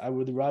commands. I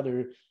would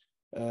rather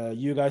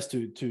you guys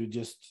to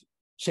just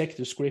check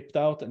the script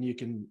out, and you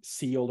can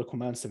see all the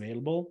commands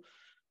available.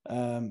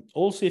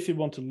 Also, if you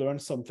want to learn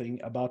something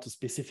about a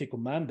specific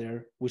command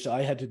there, which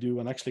I had to do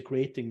when actually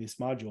creating this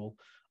module,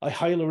 I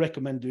highly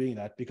recommend doing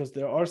that because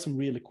there are some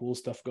really cool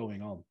stuff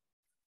going on.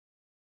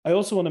 I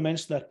also want to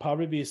mention that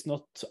PowerView is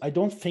not, I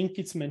don't think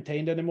it's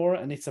maintained anymore,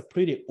 and it's a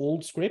pretty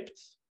old script,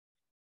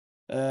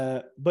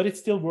 but it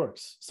still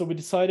works. So we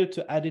decided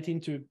to add it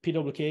into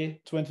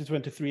PWK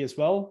 2023 as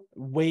well,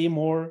 way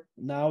more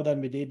now than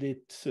we did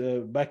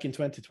it back in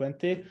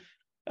 2020.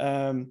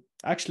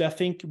 Actually, I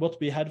think what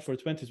we had for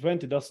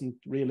 2020 doesn't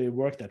really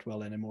work that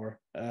well anymore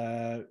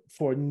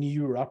for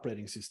newer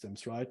operating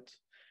systems, right?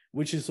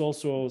 Which is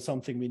also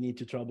something we need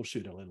to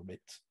troubleshoot a little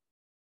bit.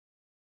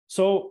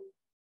 So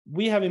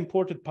we have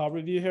imported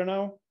PowerView here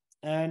now,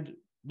 and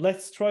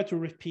let's try to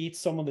repeat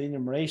some of the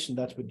enumeration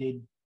that we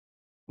did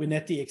with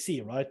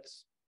NetExe, right?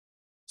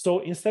 So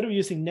instead of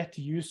using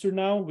NetUser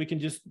now, we can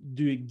just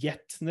do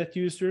get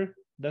NetUser.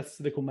 That's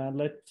the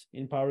commandlet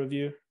in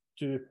PowerView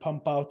to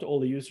pump out all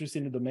the users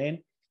in the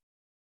domain.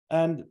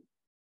 And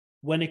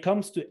when it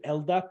comes to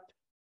LDAP,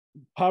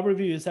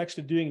 PowerView is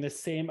actually doing the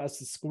same as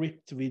the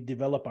script we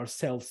develop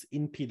ourselves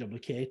in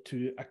PWK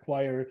to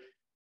acquire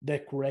the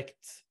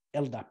correct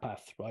LDAP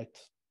path, right?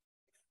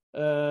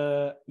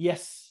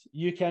 Yes,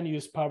 you can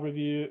use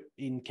PowerView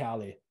in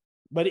Kali,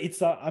 but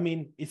it's a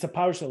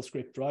PowerShell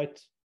script, right?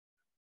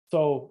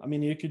 So, I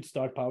mean, you could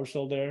start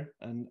PowerShell there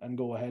and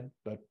go ahead,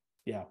 but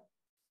yeah,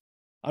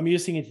 I'm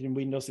using it in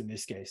Windows in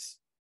this case.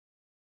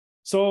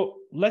 So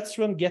let's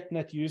run get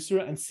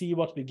NetUser and see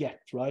what we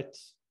get, right?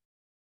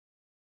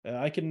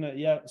 I can,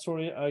 yes,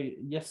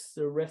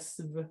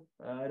 Resv.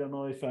 I don't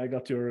know if I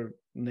got your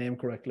name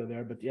correctly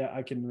there, but yeah,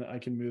 I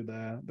can move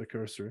the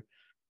cursor.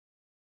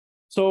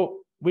 So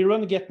we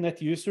run get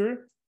NetUser,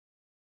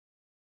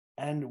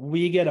 and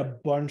we get a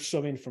bunch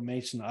of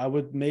information. I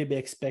would maybe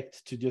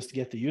expect to just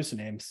get the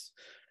usernames,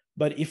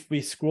 but if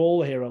we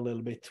scroll here a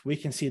little bit, we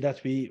can see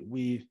that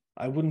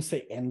I wouldn't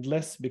say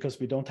endless because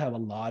we don't have a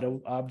lot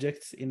of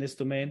objects in this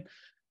domain,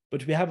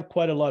 but we have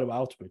quite a lot of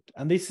output.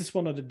 And this is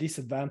one of the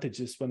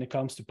disadvantages when it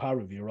comes to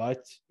PowerView,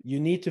 right? You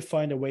need to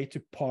find a way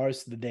to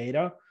parse the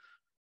data,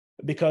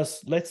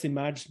 because let's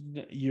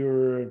imagine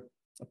you're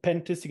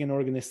pen testing an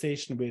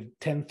organization with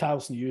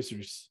 10,000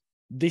 users.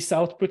 This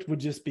output would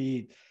just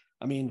be,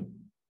 I mean,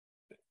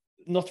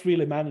 not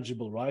really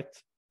manageable, right?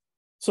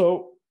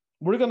 So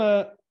we're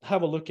gonna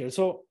have a look here.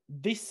 So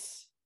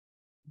this,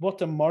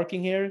 what I'm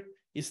marking here,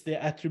 is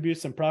the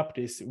attributes and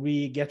properties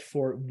we get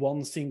for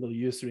one single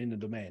user in the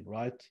domain,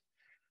 right?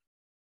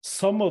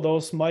 Some of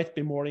those might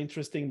be more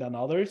interesting than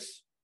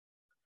others.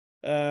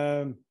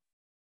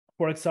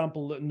 For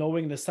example,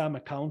 knowing the SAM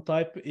account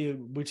type,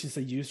 which is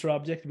a user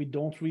object, we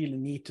don't really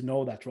need to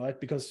know that, right?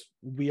 Because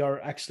we are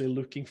actually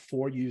looking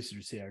for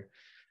users here.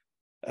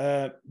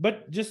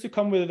 But just to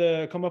come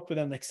up with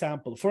an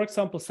example, for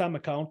example, SAM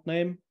account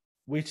name,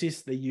 which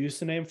is the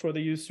username for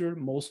the user,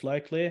 most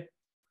likely.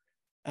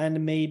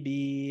 And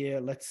maybe,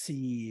 let's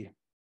see,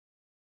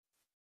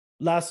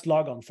 last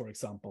logon, for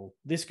example.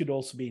 This could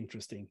also be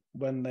interesting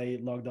when they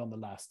logged on the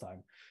last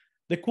time.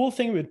 The cool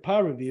thing with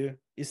PowerView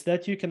is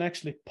that you can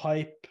actually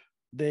pipe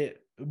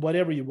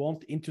whatever you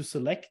want into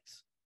select.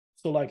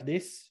 So like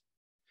this.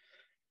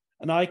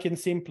 And I can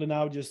simply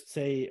now just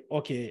say,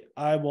 okay,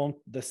 I want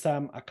the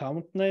SAM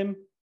account name.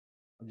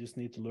 I just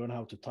need to learn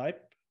how to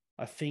type.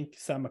 I think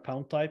SAM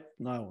account type,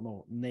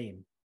 no,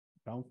 name,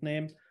 account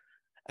name.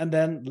 And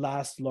then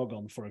last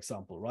logon, for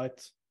example, right?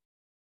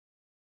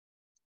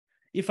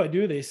 If I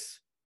do this,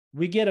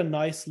 we get a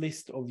nice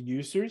list of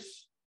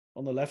users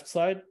on the left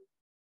side.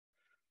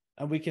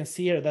 And we can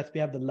see here that we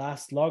have the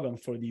last logon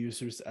for the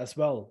users as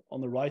well on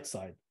the right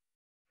side.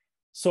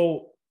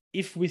 So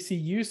if we see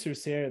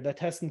users here that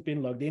hasn't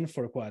been logged in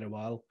for quite a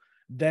while,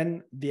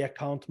 then the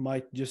account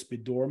might just be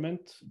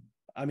dormant.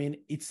 I mean,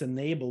 it's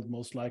enabled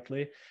most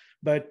likely,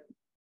 but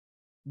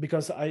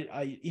because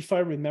if I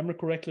remember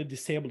correctly,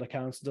 disabled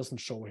accounts doesn't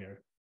show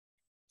here.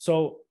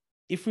 So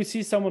if we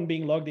see someone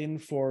being logged in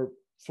for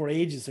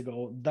ages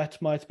ago,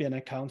 that might be an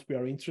account we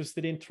are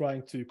interested in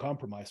trying to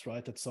compromise,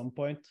 right, at some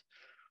point.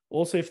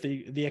 Also, if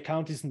the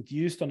account isn't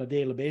used on a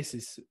daily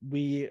basis,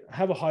 we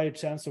have a higher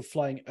chance of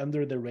flying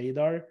under the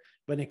radar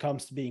when it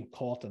comes to being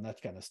caught and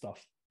that kind of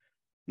stuff.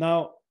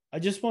 Now, I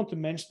just want to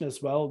mention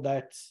as well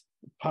that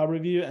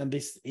PowerView and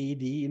this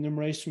AD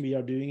enumeration we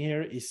are doing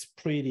here is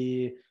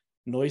pretty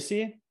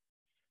noisy.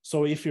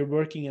 So if you're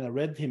working in a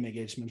red team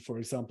engagement, for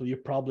example, you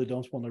probably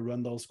don't want to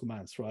run those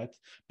commands, right?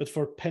 But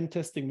for pen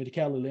testing with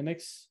Kali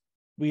Linux,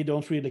 we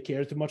don't really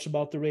care too much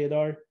about the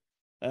radar,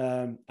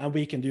 and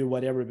we can do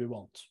whatever we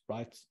want,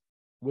 right?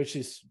 Which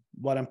is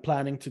what I'm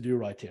planning to do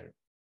right here.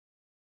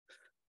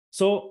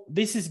 So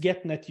this is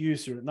get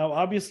NetUser. Now,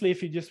 obviously,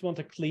 if you just want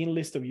a clean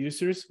list of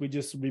users, we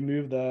just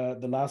remove the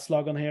last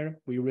logon here,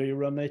 we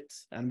rerun it,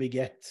 and we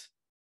get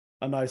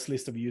a nice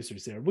list of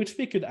users here, which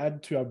we could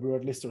add to our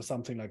word list or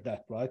something like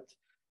that, right?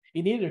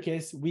 In either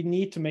case, we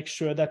need to make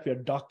sure that we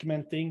are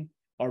documenting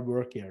our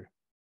work here.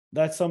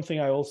 That's something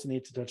I also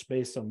need to touch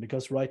base on,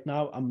 because right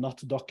now I'm not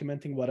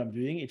documenting what I'm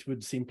doing. It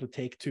would simply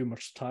take too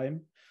much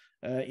time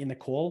in a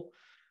call.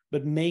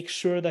 But make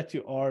sure that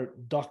you are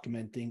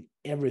documenting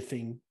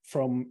everything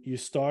from you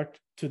start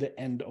to the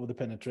end of the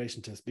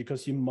penetration test,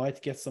 because you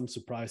might get some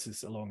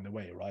surprises along the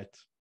way, right?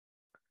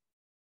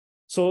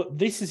 So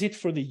this is it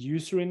for the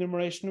user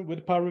enumeration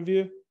with Power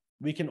Review.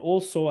 We can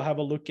also have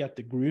a look at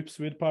the groups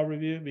with Power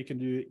Review. We can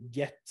do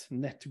get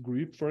net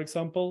group, for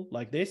example,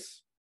 like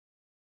this.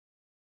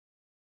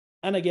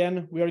 And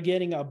again, we are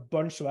getting a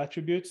bunch of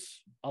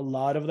attributes, a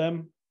lot of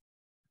them.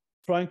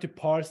 Trying to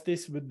parse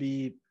this would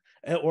be,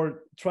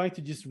 or trying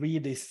to just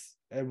read this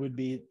would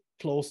be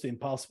close to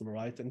impossible,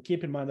 right? And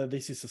keep in mind that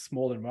this is a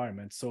small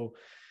environment, so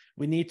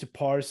we need to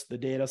parse the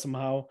data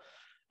somehow.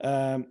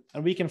 And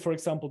we can, for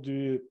example,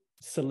 do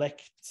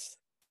select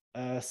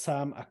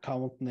SAM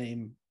account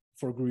name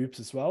for groups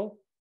as well.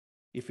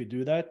 If we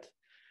do that,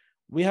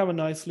 we have a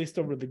nice list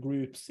over the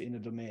groups in the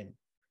domain.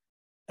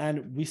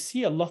 And we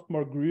see a lot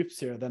more groups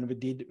here than we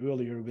did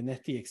earlier with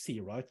net.exe,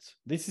 right?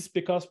 This is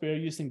because we are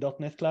using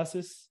 .NET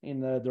classes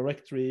in the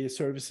directory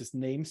services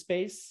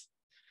namespace,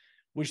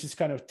 which is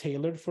kind of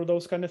tailored for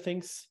those kind of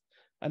things.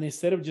 And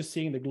instead of just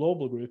seeing the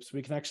global groups,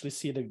 we can actually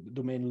see the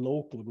domain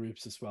local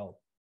groups as well,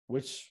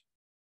 which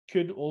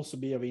could also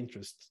be of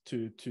interest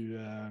to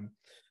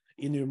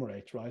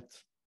enumerate, right?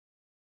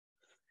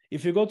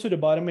 If you go to the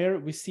bottom here,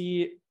 we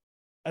see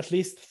at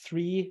least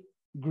 3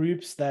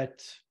 groups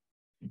that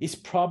is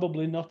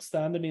probably not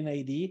standard in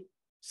AD: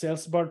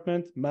 sales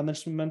department,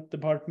 management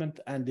department,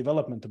 and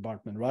development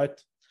department, right?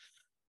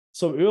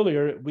 So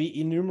earlier we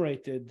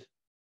enumerated,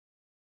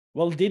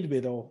 well, did we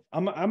though?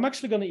 I'm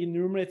actually going to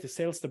enumerate the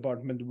sales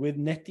department with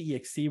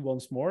net.exe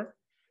once more,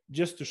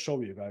 just to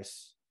show you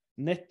guys.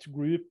 Net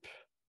group,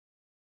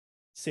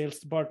 sales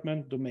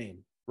department, domain,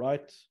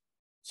 right?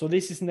 So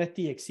this is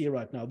net.exe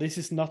right now. This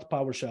is not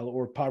PowerShell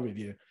or Power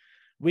Review.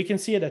 We can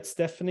see that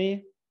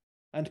Stephanie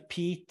and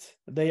Pete,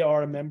 they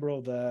are a member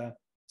of the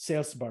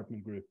sales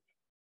department group,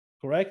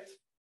 correct?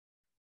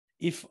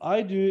 If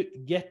I do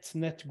get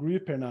net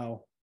group here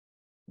now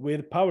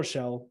with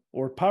PowerShell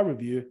or Power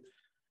Review,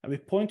 and we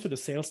point to the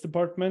sales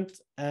department,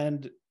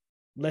 and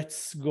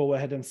let's go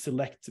ahead and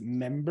select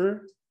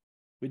member.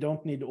 We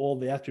don't need all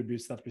the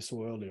attributes that we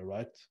saw earlier,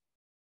 right?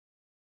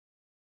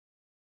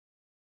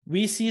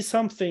 We see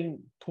something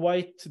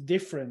quite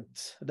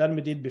different than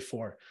we did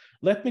before.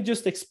 Let me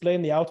just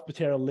explain the output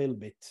here a little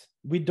bit.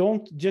 We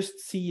don't just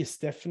see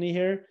Stephanie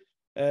here.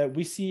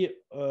 We see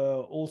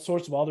all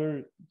sorts of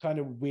other kind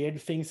of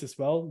weird things as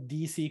well.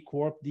 DC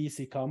Corp,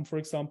 DC Com, for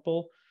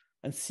example,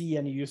 and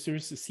CN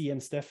users,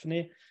 CN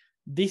Stephanie.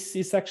 This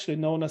is actually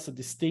known as a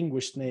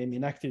distinguished name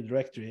in Active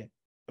Directory,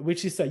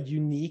 which is a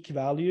unique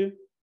value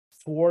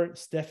for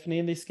Stephanie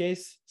in this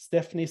case.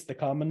 Stephanie is the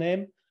common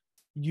name.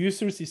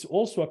 Users is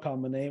also a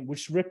common name,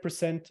 which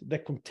represent the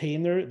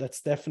container that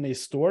Stephanie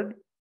is stored.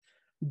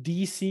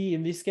 DC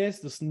in this case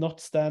does not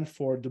stand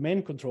for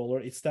domain controller,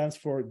 it stands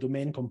for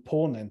domain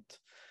component.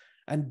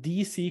 And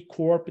DC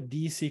Corp,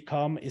 DC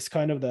Com is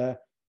kind of the,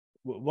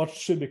 what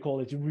should we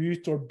call it,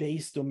 root or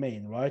base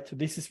domain, right?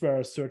 This is where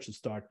our search will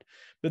start.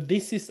 But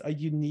this is a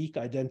unique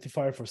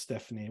identifier for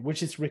Stephanie,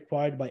 which is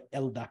required by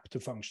LDAP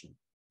to function.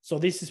 So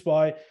this is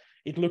why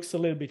it looks a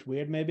little bit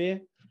weird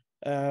maybe.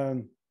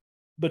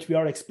 But we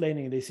are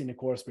explaining this in the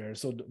course here,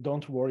 so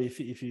don't worry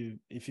if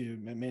you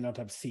may not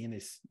have seen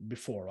this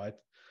before, right?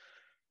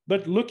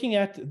 But looking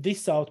at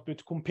this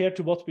output compared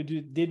to what we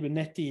did with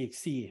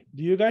net.exe,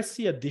 do you guys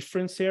see a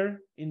difference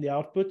here in the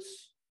outputs?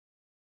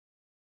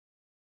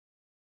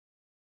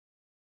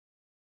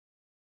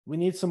 We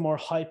need some more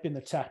hype in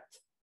the chat.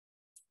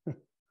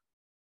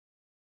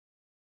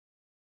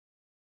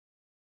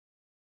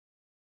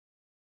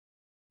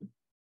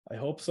 I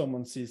hope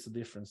someone sees the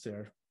difference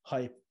there.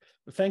 Hype.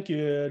 Thank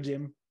you,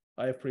 Jim.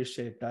 I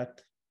appreciate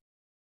that.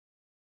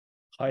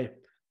 Hype.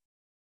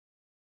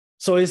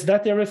 So is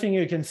that everything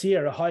you can see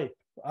here, a hype?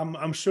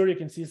 I'm sure you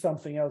can see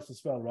something else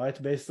as well,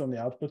 right? Based on the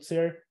outputs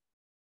here.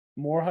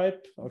 More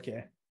hype?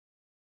 Okay.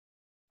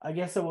 I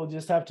guess I will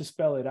just have to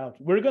spell it out.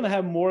 We're going to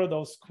have more of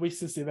those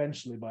quizzes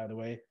eventually, by the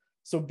way.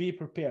 So be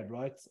prepared,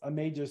 right? I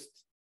may just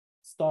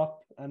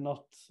stop and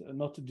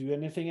not do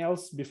anything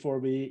else before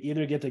we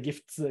either get a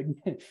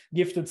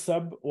gifted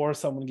sub or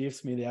someone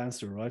gives me the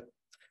answer, right?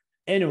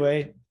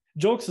 Anyway,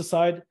 jokes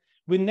aside,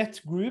 with net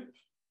group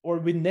or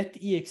with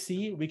net.exe,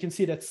 we can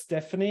see that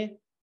Stephanie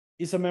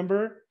is a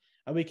member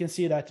and we can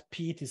see that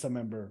Pete is a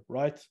member,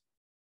 right?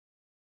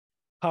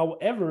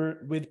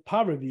 However, with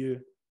Power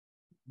Review,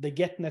 the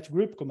get net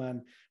group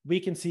command,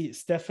 we can see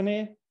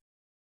Stephanie,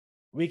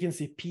 we can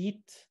see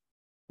Pete,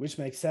 which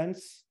makes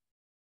sense.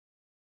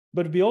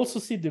 But we also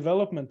see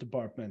development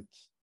department,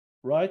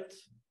 right?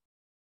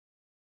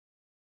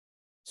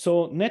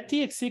 So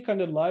net.exe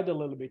kind of lied a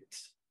little bit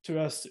to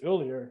us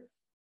earlier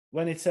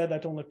when it said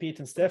that only Pete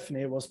and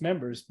Stephanie was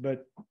members,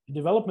 but the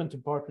development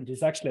department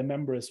is actually a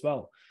member as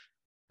well.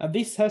 And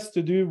this has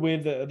to do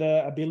with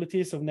the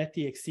abilities of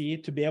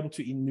net.exe to be able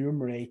to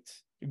enumerate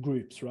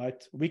groups,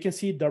 right? We can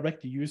see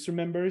direct user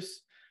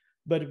members.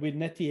 But with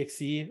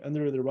NetExe,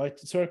 under the right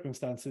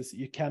circumstances,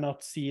 you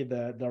cannot see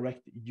the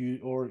direct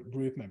or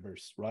group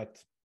members, right?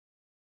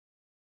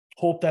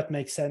 Hope that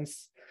makes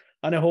sense.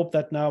 And I hope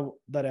that now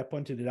that I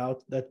pointed it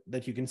out,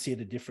 that you can see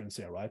the difference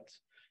here, right?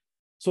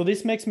 So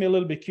this makes me a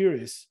little bit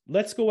curious.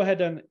 Let's go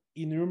ahead and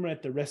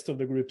enumerate the rest of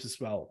the groups as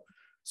well.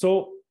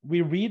 So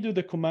we redo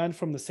the command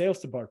from the sales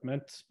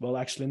department. Well,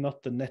 actually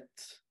not the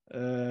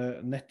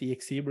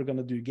NetExe. We're going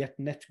to do get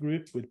net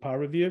group with power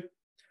review.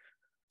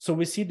 So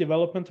we see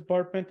development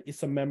department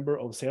is a member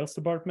of sales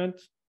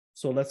department.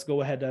 So let's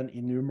go ahead and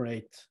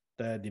enumerate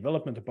the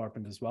development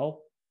department as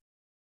well.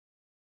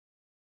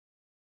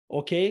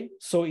 Okay,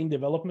 so in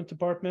development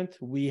department,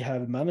 we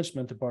have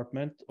management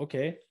department.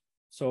 Okay,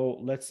 so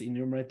let's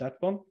enumerate that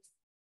one.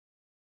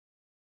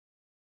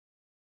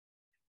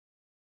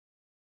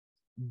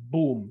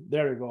 Boom,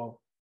 there you go.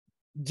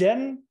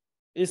 Jen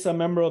is a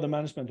member of the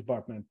management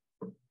department.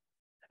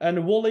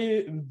 And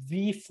Wally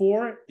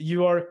V4,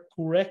 you are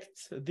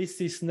correct. This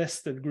is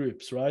nested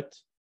groups, right?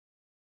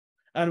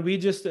 And we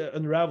just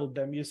unraveled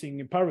them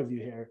using power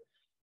review here.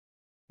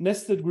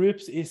 Nested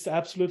groups is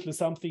absolutely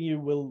something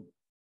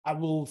I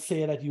will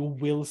say that you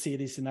will see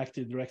this in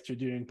Active Directory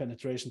during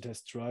penetration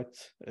tests, right?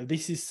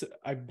 This is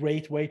a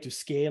great way to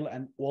scale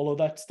and all of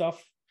that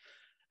stuff.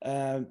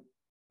 And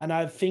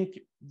I think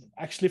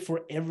actually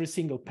for every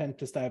single pen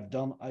test I've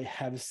done, I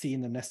have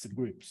seen the nested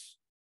groups.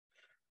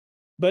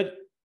 But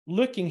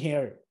looking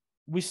here,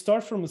 we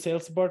start from the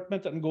sales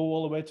department and go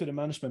all the way to the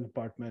management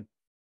department.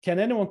 Can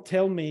anyone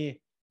tell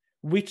me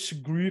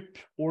which group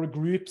or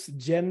groups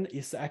Jen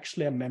is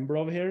actually a member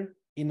of here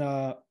in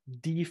a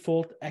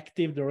default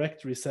Active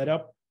Directory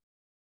setup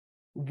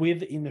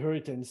with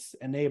inheritance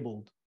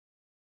enabled?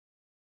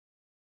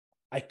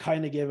 I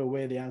kind of gave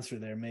away the answer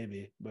there,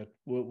 maybe, but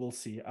we'll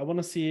see. I want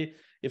to see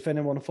if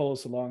anyone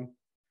follows along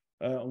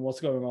on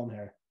what's going on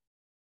here.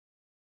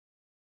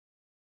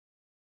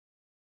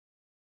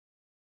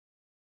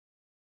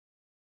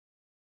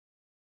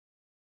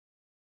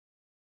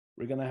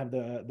 We're going to have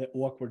the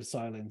awkward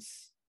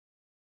silence.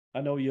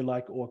 I know you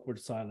like awkward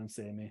silence,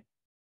 Amy.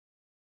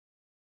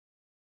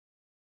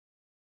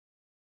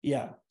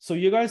 Yeah, so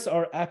you guys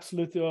are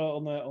absolutely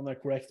on a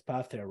correct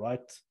path here, right?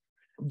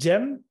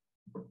 Jen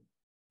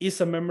is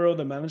a member of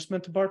the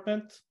management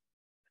department.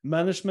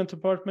 Management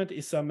department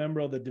is a member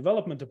of the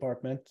development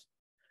department.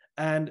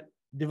 And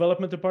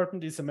development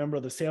department is a member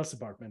of the sales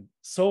department.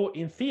 So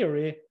in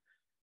theory,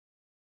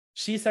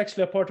 she's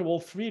actually a part of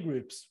all three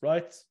groups,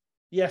 right?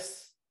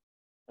 Yes.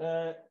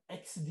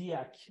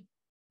 XDAC,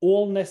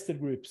 all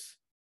nested groups.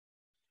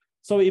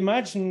 So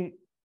imagine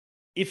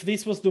if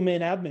this was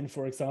domain admin,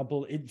 for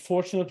example.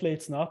 Fortunately,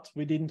 it's not.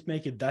 We didn't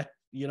make it that,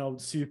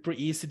 super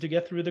easy to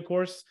get through the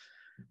course.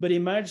 But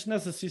imagine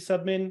as a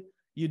sysadmin,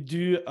 you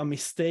do a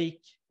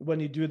mistake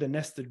when you do the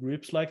nested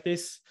groups like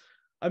this.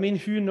 I mean,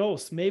 who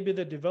knows? Maybe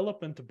the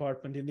development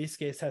department in this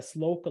case has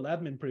local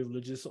admin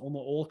privileges on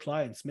all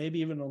clients,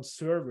 maybe even on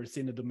servers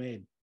in the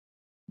domain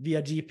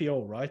via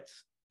GPO, right?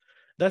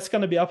 That's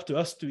going to be up to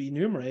us to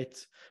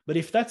enumerate. But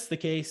if that's the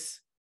case,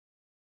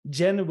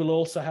 Jen will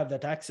also have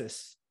that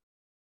access.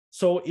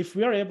 So if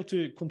we are able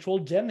to control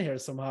Jen here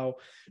somehow,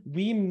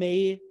 we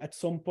may at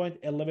some point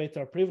elevate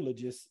our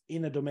privileges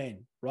in a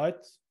domain, right?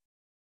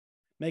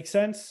 Make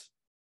sense?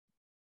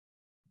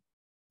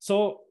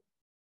 So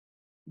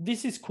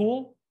this is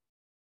cool.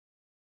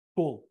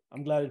 Cool.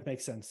 I'm glad it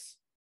makes sense.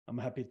 I'm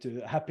happy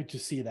to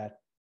see that.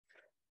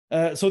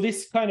 So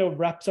this kind of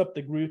wraps up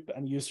the group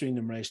and user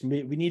enumeration.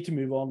 We need to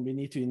move on. We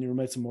need to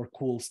enumerate some more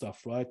cool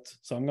stuff, right?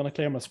 So I'm going to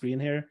clear my screen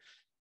here.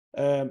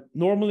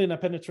 Normally in a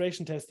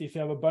penetration test, if you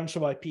have a bunch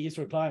of IPs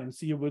or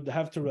clients, you would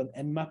have to run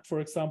Nmap,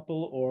 for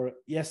example, or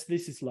yes,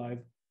 this is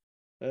live,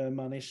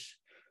 Manish.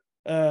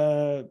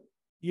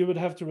 You would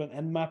have to run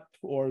Nmap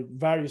or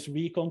various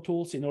recon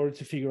tools in order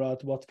to figure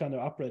out what kind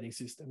of operating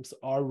systems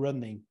are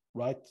running,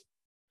 right?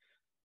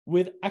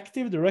 With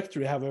Active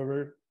Directory,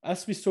 however,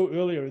 as we saw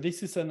earlier,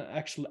 this is an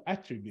actual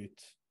attribute,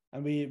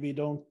 and we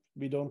don't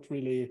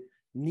really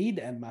need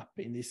Nmap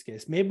in this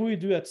case. Maybe we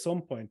do at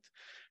some point,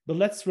 but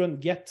let's run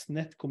get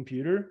net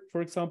computer,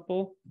 for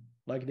example,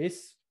 like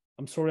this.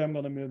 I'm sorry, I'm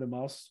going to move the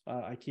mouse.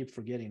 I keep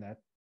forgetting that.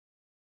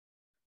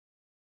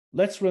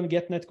 Let's run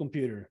get net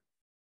computer.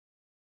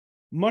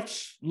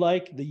 Much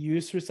like the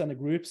users and the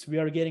groups, we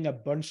are getting a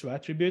bunch of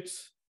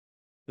attributes.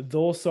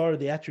 Those are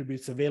the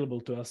attributes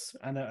available to us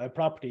and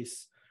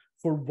properties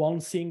for one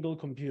single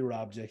computer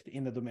object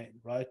in the domain,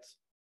 right?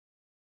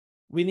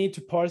 We need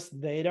to parse the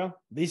data.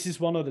 This is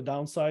one of the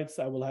downsides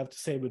I will have to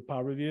say with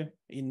power review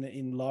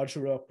in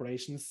larger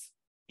operations.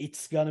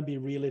 It's going to be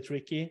really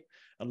tricky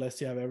unless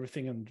you have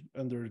everything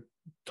under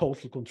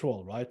total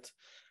control, right?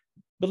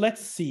 But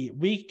let's see.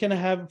 We can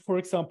have, for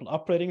example,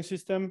 operating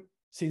system,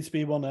 since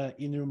we want to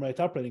enumerate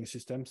operating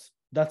systems.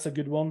 That's a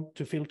good one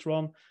to filter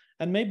on.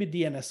 And maybe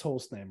DNS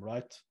hostname,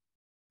 right?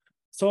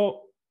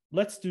 So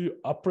let's do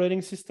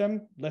operating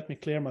system. Let me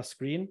clear my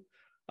screen.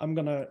 I'm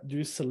going to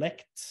do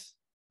select,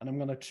 and I'm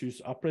going to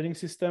choose operating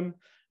system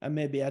and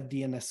maybe add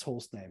DNS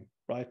hostname,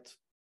 right?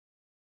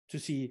 To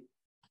see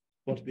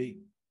what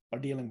we are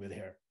dealing with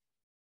here.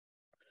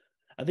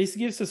 And this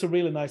gives us a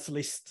really nice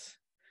list.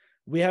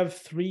 We have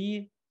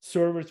 3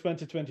 server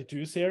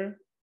 2022s here.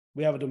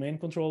 We have a domain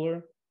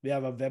controller. We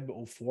have a web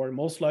 04,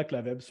 most likely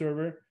a web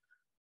server.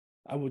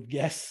 I would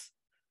guess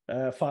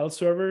file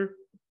server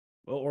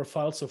or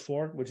files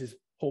 04, which is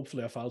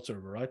hopefully a file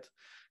server, right?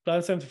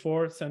 Client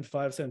 74,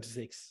 75,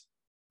 76.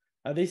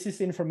 And this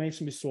is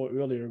information we saw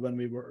earlier when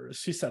we were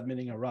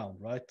sysadmining around,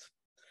 right?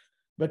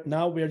 But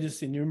now we are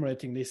just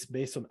enumerating this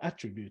based on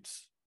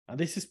attributes. And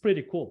this is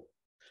pretty cool.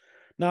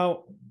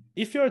 Now,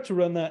 if you are to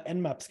run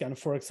an Nmap scan,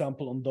 for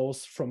example, on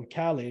those from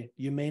Cali,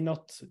 you may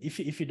not,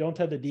 if you don't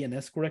have the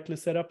DNS correctly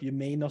set up, you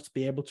may not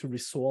be able to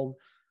resolve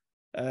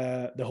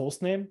the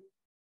host name.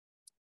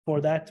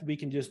 For that, we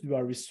can just do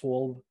our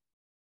resolve.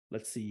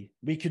 Let's see,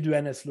 we could do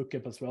NS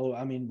lookup as well.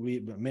 I mean,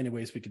 many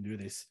ways we can do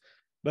this,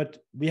 but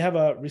we have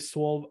a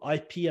resolve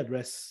IP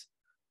address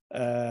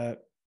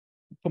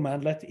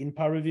commandlet in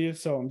PowerView.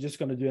 So I'm just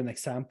going to do an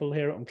example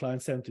here on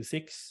client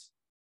 76.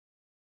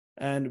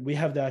 And we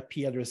have the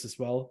IP address as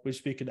well,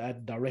 which we could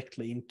add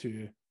directly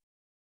into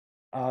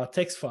a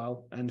text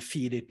file and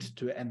feed it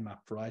to Nmap,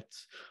 right?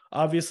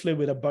 Obviously,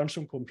 with a bunch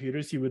of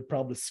computers, you would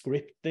probably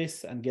script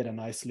this and get a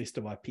nice list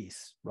of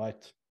IPs,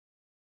 right?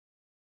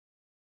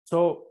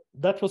 So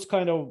that was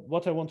kind of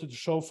what I wanted to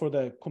show for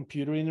the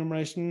computer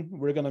enumeration.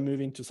 We're going to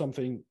move into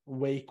something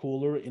way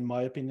cooler, in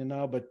my opinion,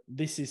 now, but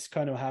this is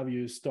kind of how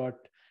you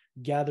start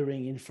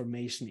gathering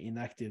information in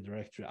Active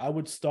Directory. I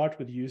would start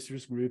with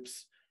users,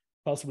 groups,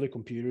 possibly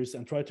computers,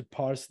 and try to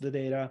parse the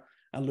data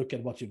and look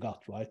at what you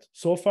got, right?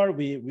 So far,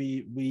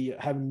 we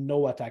have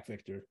no attack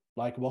vector,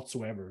 like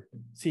whatsoever.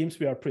 Seems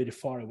we are pretty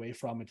far away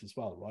from it as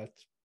well, right?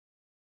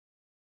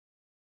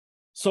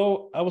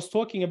 So I was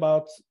talking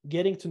about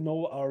getting to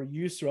know our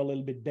user a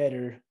little bit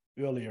better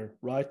earlier,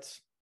 right?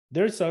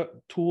 There's a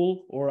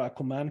tool or a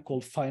command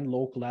called find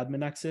local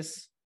admin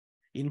access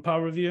in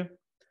PowerView.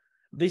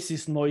 This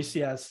is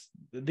noisy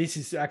this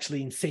is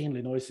actually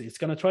insanely noisy. It's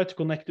going to try to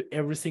connect to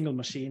every single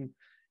machine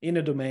in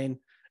a domain,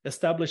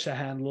 establish a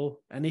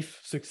handle, and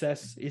if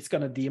success, it's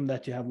going to deem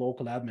that you have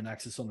local admin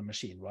access on the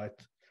machine, right?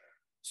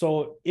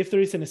 So if there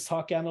is any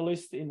SOC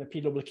analyst in the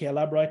PWK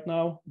lab right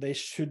now, they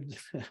should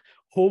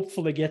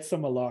hopefully get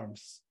some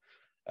alarms.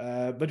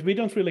 But we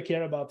don't really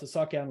care about the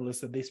SOC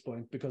analyst at this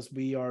point because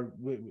we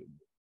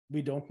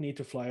don't need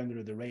to fly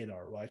under the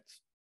radar, right?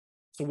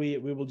 So we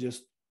will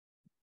just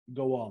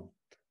go on.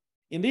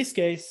 In this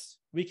case,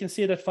 we can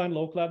see that find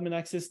local admin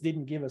access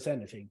didn't give us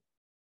anything,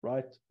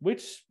 right?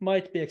 Which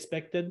might be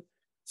expected.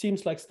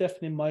 Seems like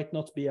Stephanie might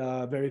not be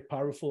a very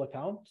powerful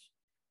account.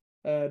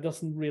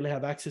 Doesn't really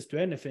have access to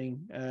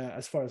anything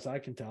as far as I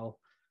can tell.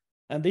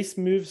 And this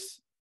moves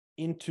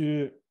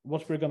into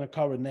what we're going to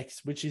cover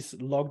next, which is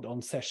logged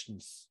on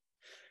sessions.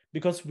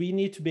 Because we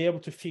need to be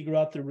able to figure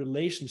out the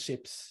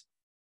relationships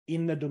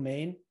in the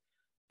domain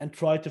and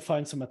try to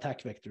find some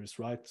attack vectors,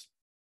 right?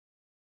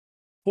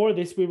 For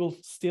this, we will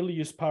still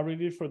use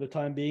PowerView for the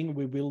time being.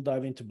 We will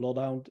dive into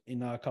Bloodhound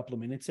in a couple of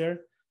minutes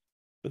here.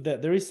 But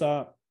there is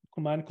a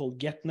command called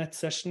getNet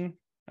session,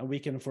 and we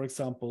can, for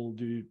example,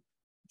 do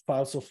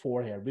files of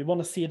 4 here. We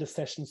want to see the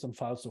sessions on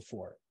files of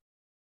 4.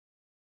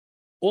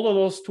 All of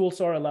those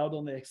tools are allowed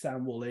on the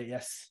exam wall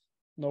AS.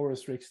 No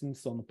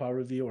restrictions on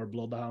PowerView or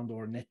Bloodhound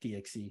or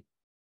NetExe.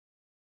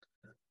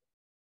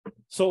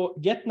 So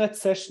getNet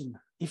session,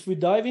 if we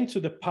dive into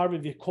the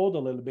PowerView code a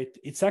little bit,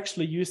 it's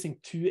actually using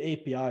 2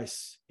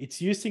 APIs.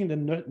 It's using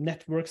the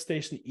network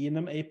station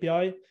enum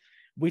API,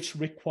 which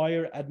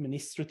require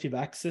administrative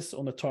access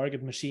on a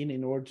target machine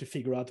in order to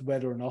figure out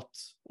whether or not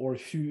or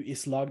who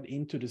is logged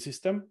into the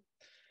system.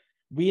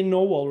 We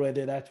know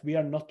already that we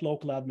are not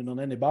local admin on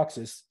any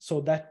boxes, so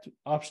that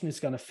option is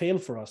going to fail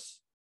for us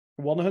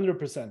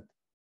 100%.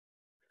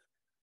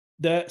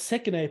 The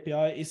second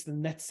API is the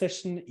net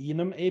session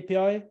enum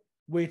API,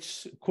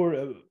 which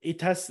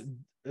it has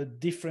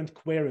different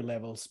query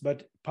levels,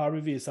 but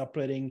PowerView is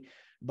operating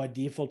by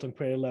default on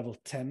query level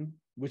 10,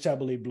 which I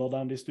believe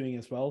Bloodhound is doing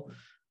as well.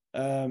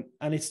 And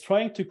it's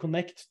trying to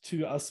connect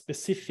to a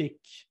specific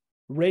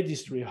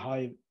registry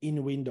hive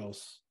in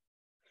Windows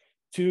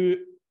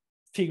to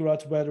figure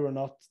out whether or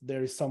not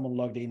there is someone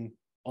logged in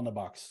on a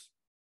box.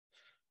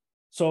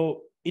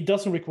 So it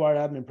doesn't require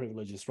admin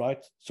privileges,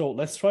 right? So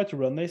let's try to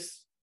run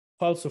this.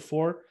 Files of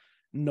 4,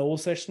 no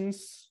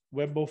sessions.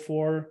 Web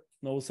 04,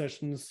 no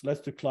sessions.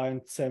 Let's do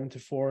client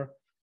 74.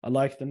 I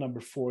like the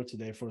number 4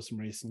 today for some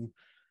reason.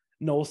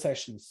 No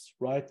sessions,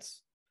 right?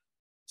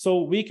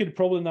 So we could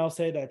probably now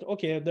say that,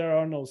 okay, there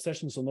are no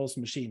sessions on those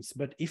machines.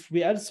 But if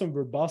we add some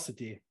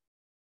verbosity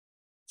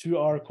to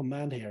our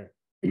command here,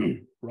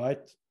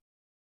 right?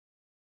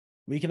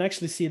 We can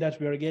actually see that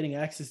we are getting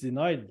access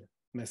denied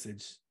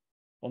message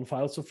on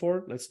files of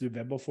 4. Let's do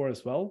web 04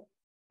 as well.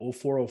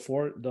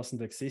 0404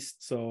 doesn't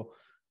exist. So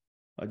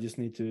I just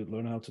need to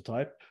learn how to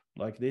type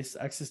like this.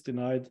 Access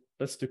denied.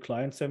 Let's do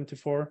client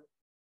 74.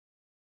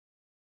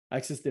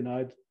 Access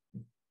denied.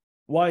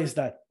 Why is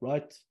that,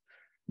 right?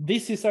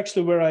 This is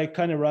actually where I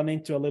kind of run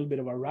into a little bit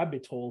of a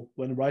rabbit hole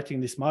when writing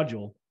this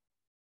module.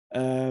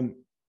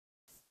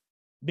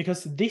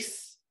 Because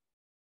this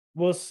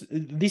was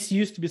this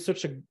used to be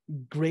such a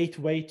great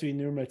way to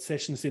enumerate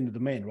sessions in the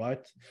domain,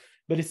 right?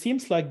 But it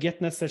seems like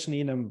getNet session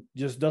enum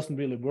just doesn't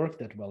really work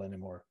that well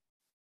anymore.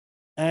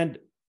 And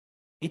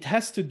it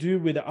has to do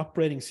with the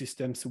operating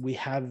systems we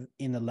have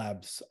in the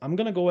labs. I'm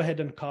going to go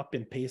ahead and copy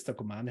and paste a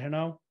command here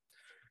now.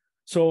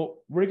 So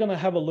we're going to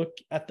have a look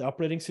at the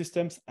operating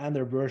systems and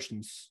their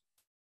versions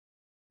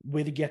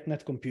with the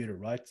getNet computer,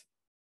 right?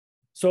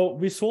 So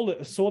we saw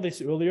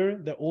this earlier.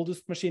 The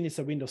oldest machine is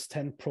a Windows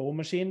 10 Pro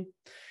machine.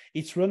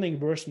 It's running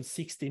version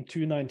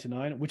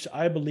 16.299, which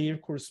I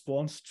believe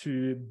corresponds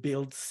to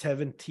build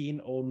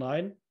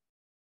 1709.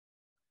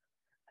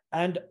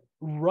 And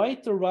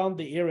right around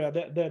the area,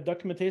 the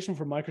documentation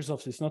for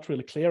Microsoft is not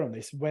really clear on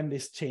this, when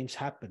this change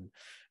happened.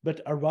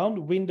 But around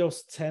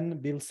Windows 10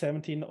 build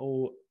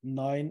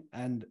 1709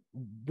 and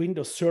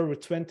Windows Server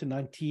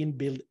 2019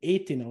 build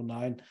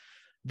 1809,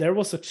 there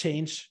was a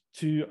change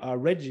to our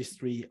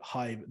registry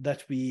hive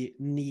that we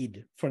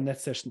need for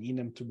NetSession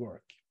enum to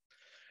work.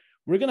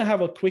 We're going to have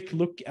a quick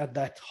look at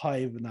that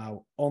hive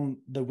now on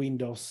the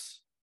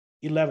Windows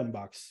 11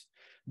 box.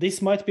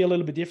 This might be a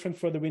little bit different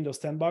for the Windows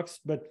 10 box,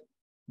 but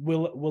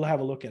we'll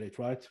have a look at it,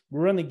 right?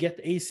 We're running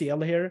get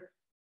ACL here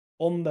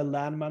on the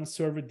LANman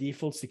server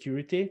default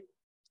security.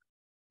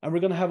 And we're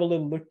going to have a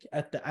little look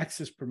at the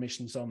access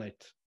permissions on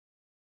it.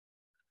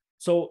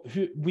 So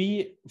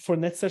for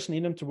NetSession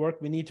enum to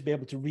work, we need to be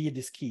able to read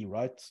this key,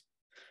 right?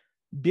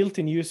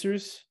 Built-in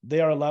users, they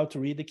are allowed to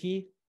read the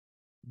key.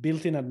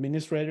 Built-in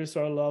administrators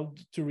are allowed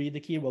to read the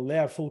key. Well, they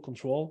have full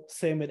control.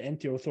 Same with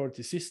entity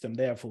authority system,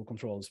 they have full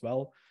control as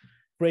well.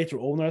 Creator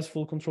owner has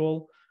full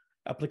control.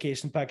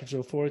 Application package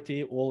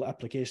authority, all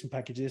application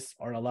packages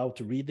are allowed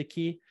to read the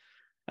key.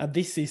 And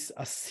this is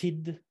a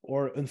SID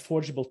or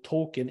unforgeable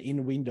token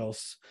in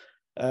Windows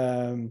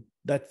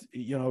that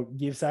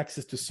gives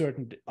access to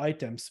certain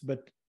items.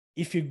 But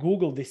if you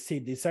Google this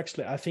SID, it's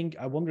actually,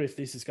 I wonder if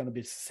this is going to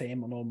be the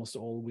same on almost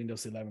all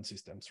Windows 11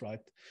 systems,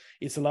 right?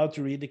 It's allowed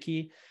to read the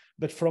key,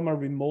 but from a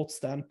remote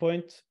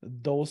standpoint,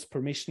 those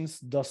permissions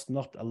does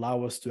not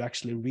allow us to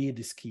actually read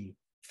this key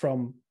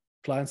from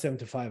client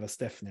 75 as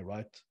Stephanie,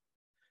 right?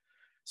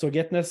 So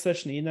getNet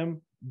session enum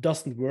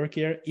doesn't work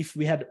here. If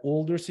we had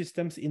older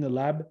systems in a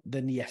lab,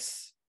 then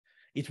yes,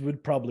 it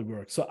would probably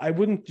work. So I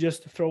wouldn't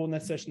just throw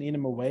NetSession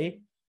enum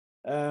away.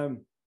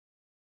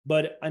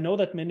 But I know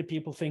that many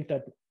people think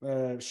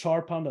that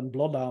Sharphound and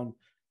Bloodhound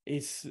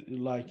is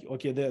like,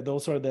 okay,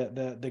 those are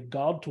the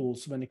god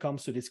tools when it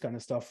comes to this kind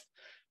of stuff.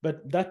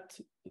 But that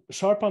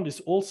Sharphound is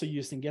also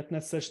using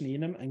getNet session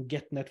enum and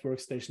getNet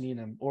workstation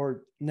enum,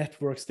 or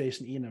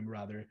networkstation enum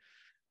rather.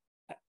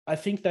 I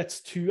think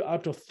that's 2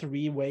 out of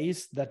 3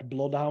 ways that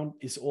Bloodhound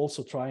is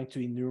also trying to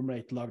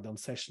enumerate logged on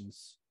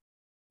sessions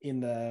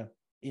in the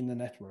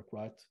network,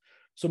 right?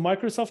 So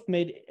Microsoft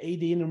made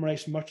AD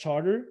enumeration much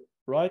harder,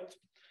 right?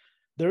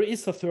 There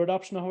is a third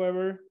option,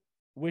 however,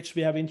 which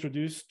we have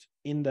introduced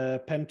in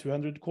the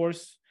PEN-200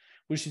 course,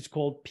 which is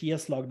called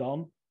PS logged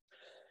on.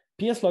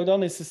 PS logged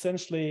on is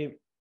essentially,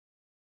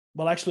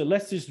 well, actually,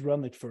 let's just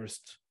run it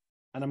first,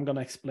 and I'm going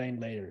to explain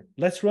later.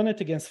 Let's run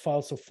it against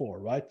files of 4,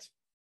 right?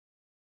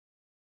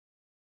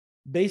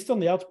 Based on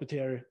the output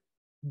here,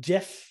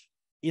 Jeff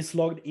is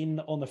logged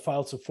in on the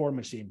files of 4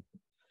 machine.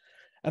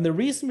 And the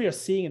reason we are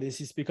seeing this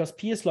is because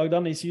PS logged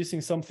on is using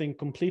something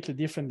completely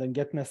different than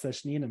getNet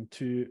session enum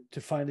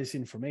to find this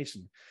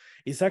information.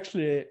 It's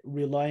actually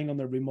relying on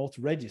a remote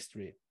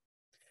registry,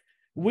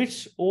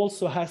 which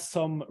also has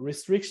some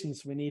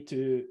restrictions we need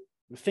to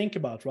think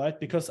about, right?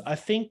 Because I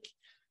think,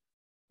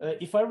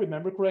 if I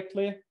remember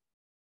correctly,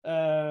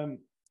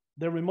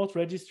 the remote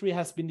registry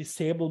has been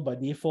disabled by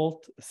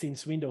default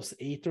since Windows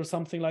 8 or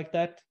something like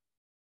that.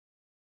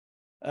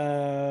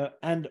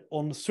 And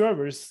on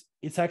servers,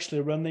 it's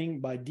actually running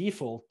by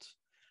default.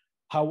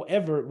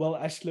 However, well,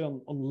 actually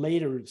on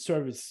later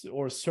service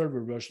or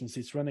server versions,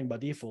 it's running by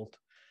default.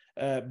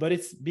 But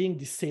it's being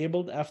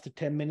disabled after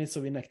 10 minutes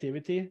of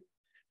inactivity.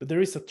 But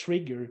there is a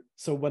trigger.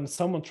 So when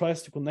someone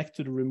tries to connect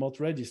to the remote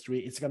registry,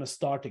 it's going to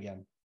start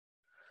again.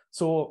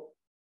 So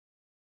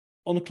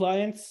on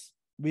clients,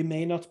 we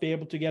may not be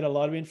able to get a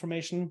lot of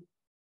information,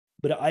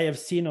 but I have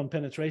seen on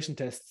penetration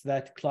tests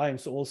that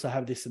clients also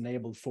have this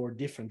enabled for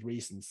different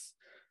reasons.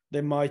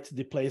 They might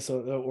deploy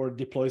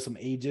some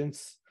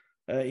agents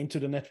into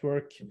the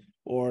network,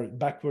 or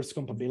backwards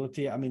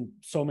compatibility. I mean,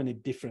 so many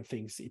different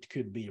things it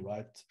could be,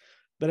 right?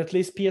 But at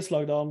least PS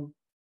logged on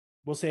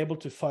was able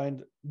to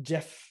find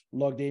Jeff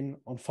logged in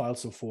on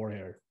files of 4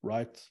 here,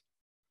 right?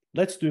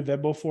 Let's do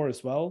Web04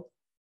 as well.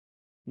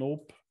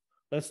 Nope.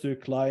 Let's do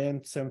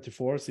client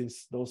 74,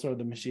 since those are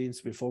the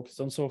machines we focused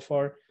on so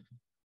far.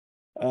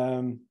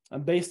 And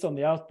based on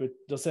the output,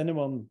 does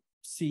anyone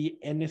see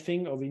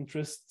anything of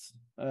interest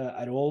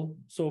at all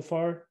so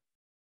far?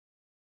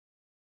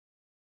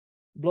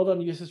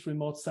 Bloodhound uses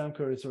remote SAM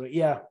queries.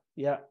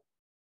 Yeah.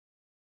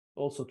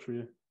 Also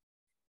true.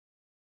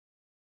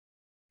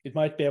 It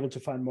might be able to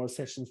find more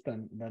sessions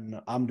than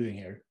I'm doing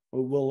here.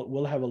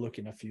 We'll have a look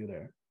in a few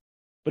there.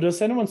 But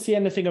does anyone see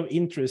anything of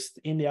interest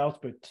in the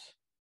output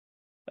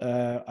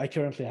I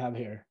currently have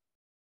here?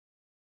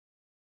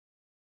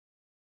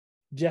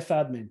 Jeff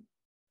admin.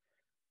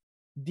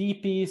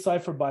 DP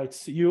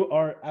Cypherbytes, you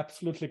are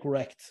absolutely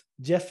correct.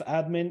 Jeff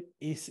admin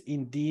is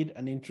indeed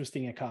an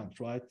interesting account,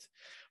 right?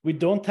 We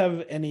don't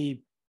have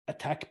any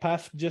attack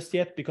path just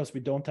yet because we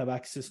don't have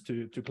access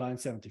to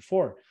client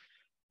 74.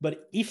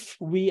 But if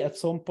we at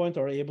some point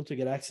are able to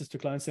get access to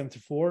client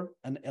 74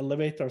 and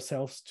elevate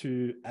ourselves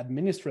to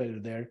administrator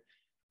there,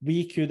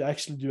 we could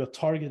actually do a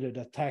targeted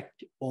attack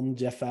on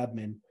Jeff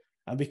admin,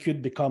 and we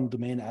could become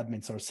domain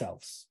admins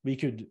ourselves. We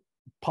could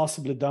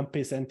possibly dump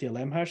his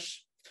NTLM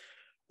hash,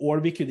 or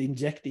we could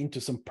inject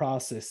into some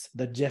process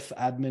that Jeff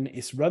admin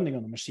is running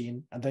on the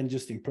machine and then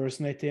just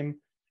impersonate him,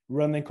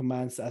 running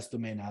commands as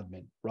domain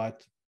admin,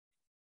 right?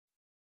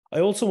 I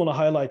also want to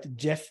highlight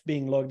Jeff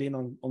being logged in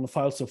on the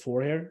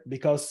file04 here,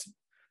 because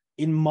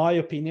in my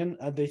opinion,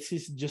 and this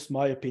is just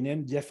my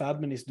opinion, Jeff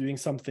admin is doing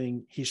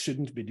something he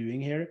shouldn't be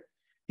doing here.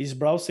 He's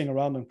browsing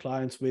around on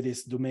clients with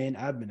his domain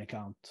admin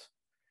account.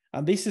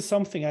 And this is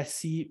something I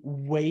see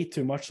way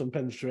too much on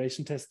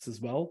penetration tests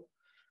as well.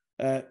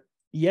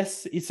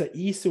 Yes, it's an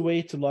easy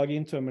way to log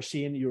into a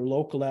machine. You're a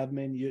local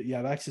admin, you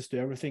have access to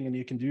everything and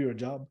you can do your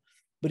job.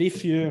 But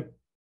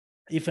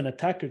if an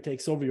attacker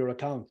takes over your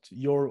account,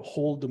 your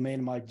whole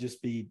domain might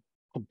just be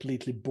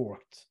completely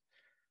borked.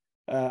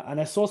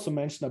 And I saw some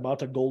mention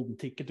about a golden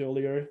ticket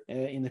earlier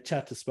in the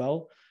chat as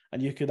well.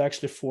 And you could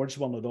actually forge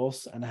one of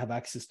those and have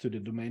access to the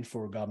domain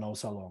for God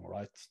knows how long,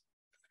 right?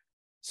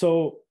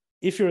 So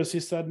if you're a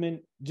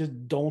sysadmin,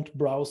 just don't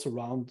browse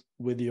around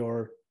with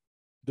your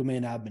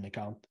domain admin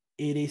account.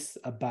 It is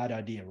a bad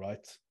idea,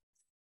 right?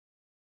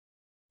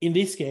 In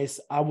this case,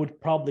 I would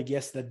probably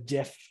guess that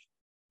Jeff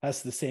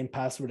has the same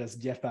password as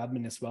Jeff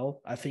admin as well.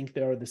 I think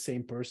they are the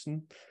same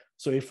person.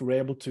 So if we're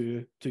able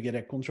to get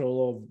a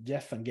control of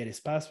Jeff and get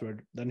his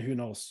password, then who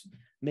knows?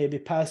 Maybe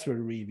password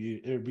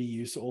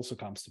reuse also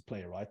comes to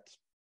play, right?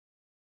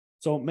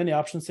 So many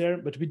options here,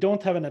 but we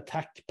don't have an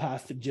attack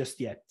path just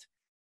yet.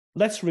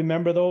 Let's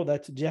remember though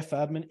that Jeff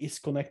admin is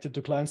connected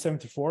to client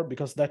 74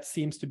 because that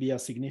seems to be a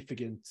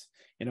significant,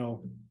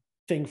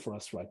 thing for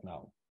us right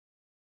now.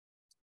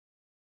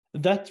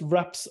 That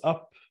wraps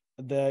up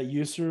the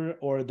user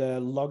or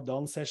the logged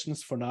on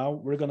sessions for now.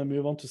 We're going to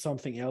move on to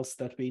something else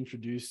that we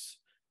introduce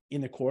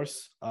in the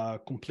course, a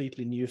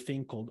completely new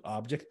thing called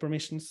object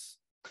permissions.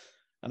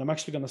 And I'm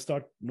actually going to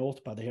start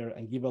Notepad here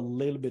and give a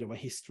little bit of a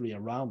history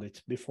around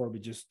it before we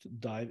just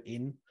dive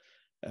in.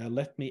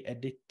 Let me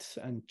edit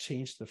and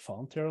change the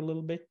font here a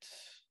little bit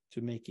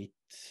to make it,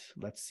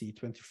 let's see,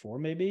 24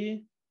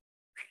 maybe.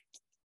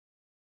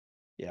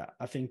 Yeah,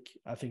 I think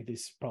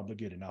this is probably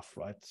good enough,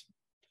 right?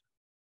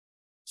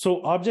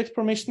 So object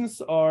permissions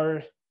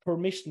are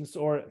permissions,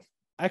 or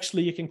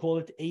actually you can call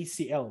it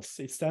ACLs.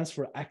 It stands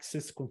for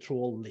access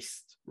control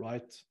list,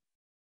 right?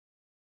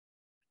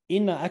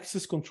 In an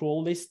access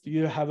control list,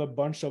 you have a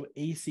bunch of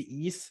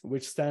ACEs,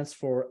 which stands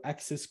for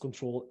access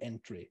control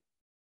entry.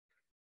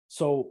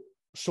 So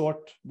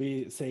short,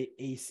 we say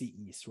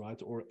ACEs, right?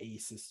 Or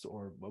ACEs,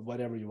 or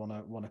whatever you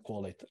wanna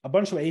call it. A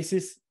bunch of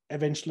ACEs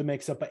eventually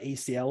makes up an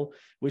ACL,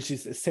 which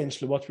is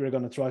essentially what we're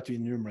going to try to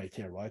enumerate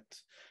here, right?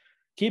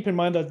 Keep in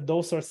mind that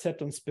those are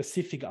set on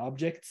specific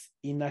objects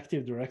in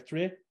Active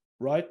Directory,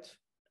 right?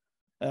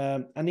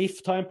 And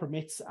if time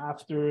permits,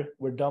 after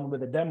we're done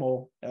with the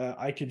demo,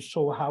 I could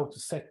show how to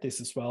set this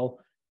as well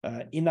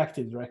in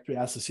Active Directory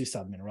as a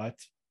sysadmin, right?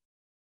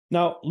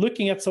 Now,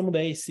 looking at some of the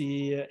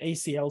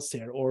ACLs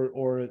here,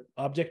 or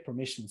object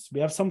permissions,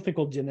 we have something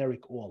called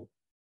generic all.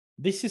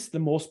 This is the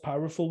most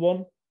powerful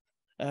one.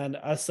 And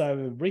as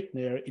I've written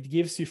here, it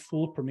gives you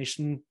full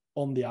permission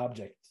on the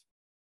object.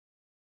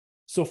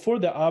 So for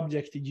the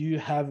object you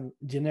have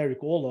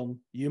generic all on,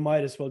 you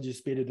might as well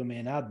just be the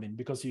domain admin,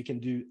 because you can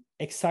do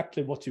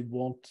exactly what you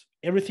want,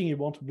 everything you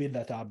want with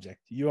that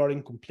object. You are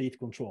in complete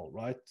control,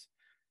 right?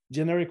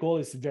 Generic all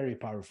is very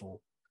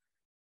powerful.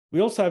 We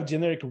also have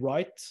generic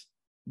write,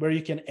 where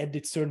you can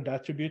edit certain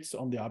attributes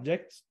on the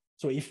object.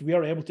 So if we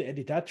are able to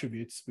edit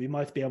attributes, we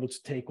might be able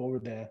to take over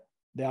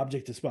the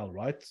object as well,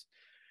 right?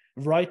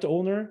 Write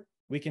owner,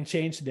 we can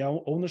change the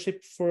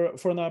ownership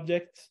for an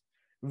object.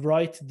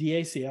 Write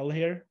DACL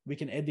here, we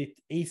can edit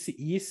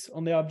ACEs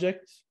on the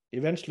object.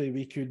 Eventually,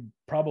 we could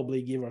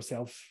probably give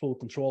ourselves full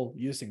control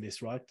using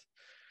this, right?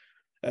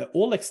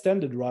 All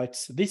extended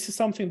writes, this is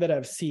something that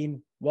I've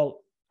seen,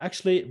 well,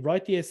 actually,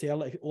 write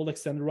DACL, all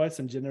extended writes,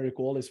 and generic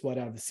all is what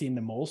I've seen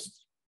the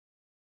most.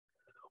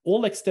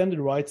 All extended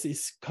writes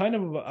is kind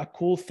of a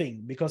cool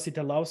thing because it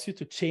allows you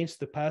to change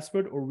the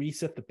password or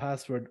reset the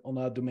password on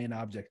a domain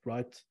object,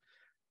 right?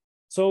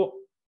 So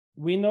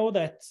we know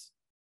that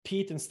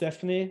Pete and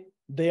Stephanie,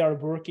 they are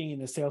working in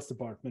the sales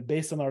department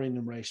based on our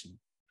enumeration.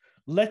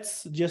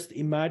 Let's just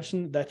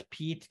imagine that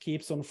Pete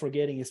keeps on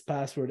forgetting his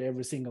password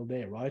every single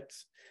day, right?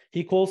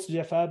 He calls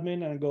Jeff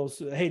admin and goes,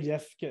 hey,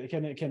 Jeff,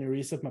 can you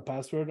reset my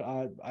password?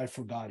 I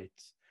forgot it.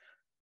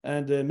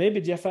 And maybe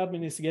Jeff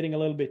admin is getting a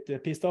little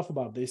bit pissed off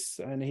about this,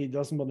 and he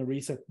doesn't want to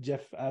reset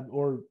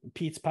or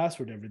Pete's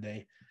password every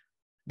day.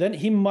 Then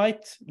he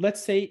might,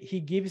 let's say he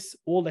gives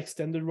all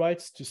extended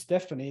rights to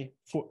Stephanie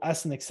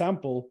as an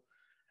example,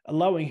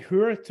 allowing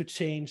her to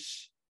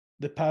change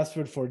the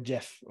password for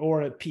Jeff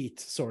or Pete,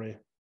 sorry,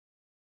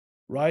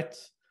 right?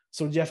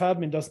 So Jeff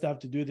admin doesn't have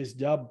to do this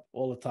job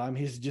all the time.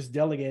 He's just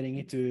delegating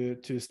it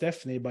to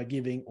Stephanie by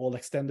giving all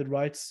extended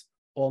rights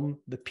on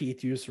the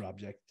Pete user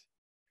object.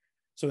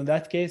 So in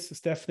that case,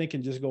 Stephanie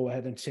can just go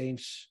ahead and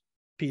change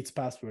Pete's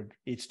password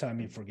each time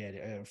he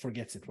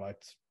forgets it,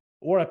 right?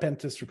 Or a pen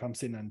tester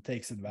comes in and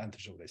takes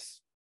advantage of this.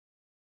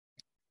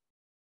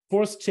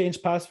 Forced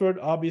change password,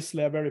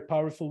 obviously a very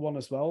powerful one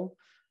as well.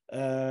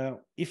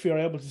 If we are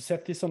able to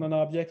set this on an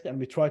object and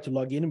we try to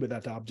log in with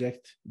that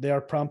object, they are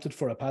prompted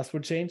for a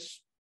password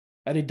change.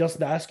 And it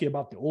doesn't ask you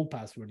about the old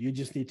password. You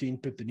just need to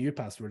input the new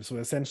password. So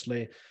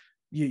essentially,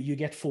 you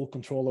get full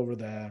control over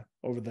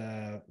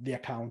the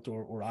account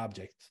or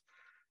object.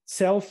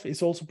 Self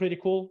is also pretty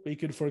cool. We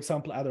could, for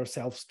example, add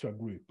ourselves to a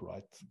group,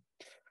 right?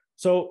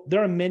 So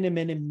there are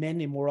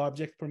many more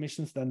object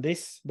permissions than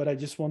this, but I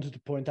just wanted to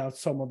point out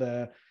some of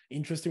the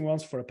interesting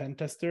ones for a pen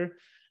tester.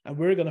 And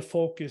we're going to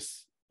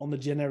focus on the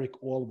generic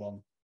all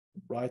one,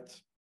 right?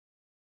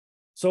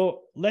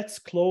 So let's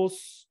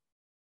close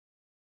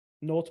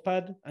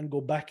Notepad and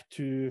go back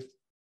to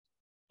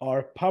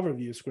our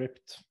PowerView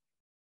script.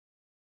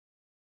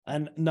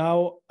 And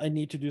now I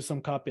need to do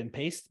some copy and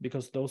paste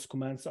because those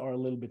commands are a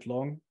little bit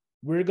long.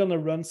 We're going to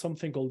run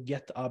something called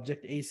get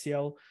object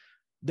ACL.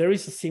 There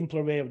is a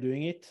simpler way of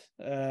doing it,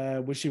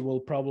 which you will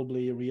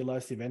probably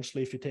realize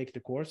eventually if you take the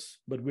course,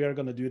 but we are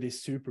going to do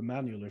this super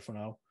manually for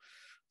now.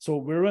 So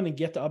we're running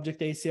get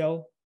object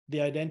ACL.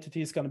 The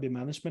identity is going to be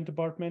management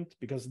department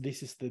because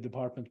this is the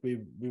department we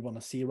want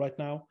to see right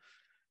now.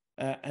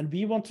 And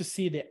we want to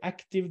see the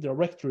active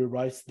directory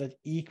rights that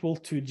equal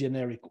to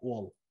generic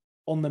all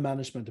on the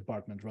management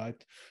department,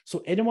 right?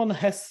 So anyone that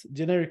has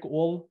generic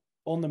all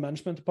on the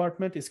management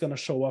department is going to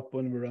show up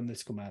when we run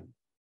this command.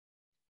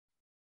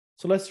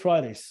 So let's try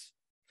this.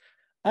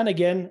 And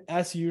again,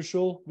 as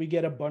usual, we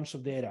get a bunch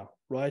of data,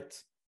 right?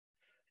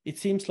 It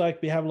seems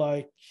like we have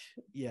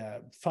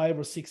 5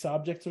 or 6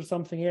 objects or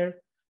something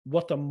here.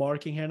 What I'm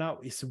marking here now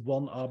is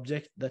one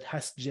object that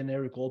has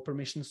generic all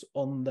permissions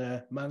on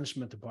the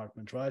management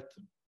department, right?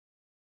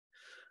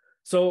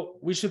 So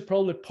we should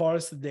probably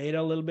parse the data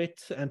a little bit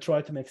and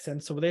try to make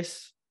sense of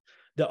this.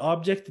 The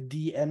object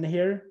DN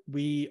here,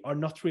 we are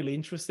not really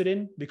interested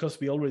in because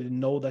we already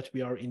know that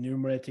we are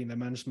enumerating the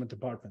management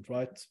department,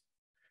 right?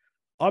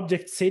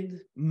 Object SID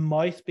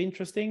might be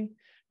interesting,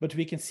 but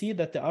we can see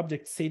that the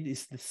object SID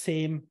is the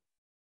same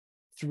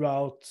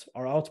throughout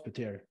our output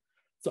here.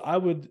 So I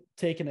would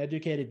take an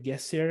educated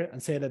guess here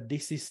and say that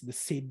this is the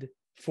SID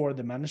for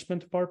the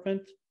management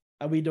department,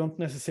 and we don't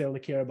necessarily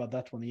care about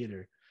that one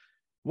either.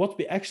 What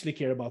we actually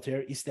care about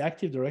here is the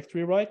Active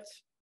Directory right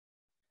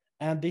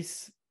and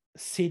this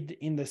SID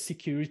in the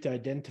security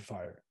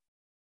identifier.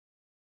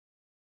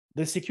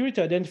 The security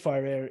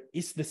identifier here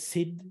is the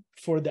SID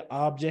for the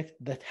object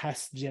that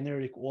has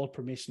generic all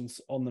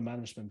permissions on the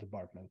management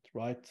department,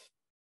 right?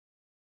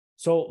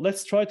 So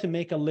let's try to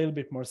make a little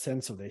bit more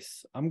sense of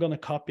this. I'm going to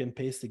copy and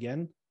paste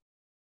again.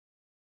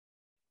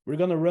 We're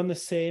going to run the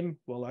same.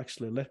 Well,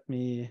 actually,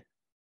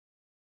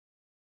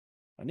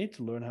 I need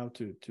to learn how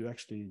to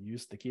actually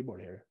use the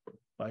keyboard here,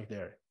 like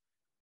there.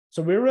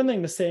 So we're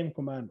running the same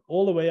command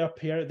all the way up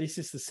here. This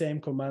is the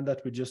same command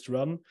that we just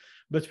run,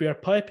 but we are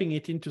piping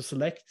it into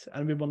select,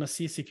 and we want to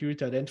see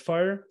security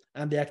identifier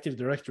and the Active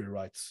Directory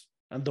rights,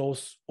 and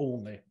those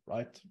only,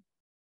 right?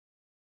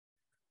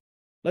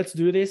 Let's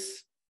do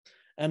this.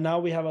 And now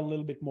we have a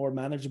little bit more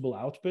manageable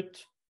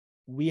output.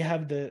 We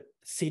have the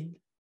SID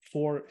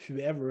for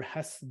whoever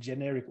has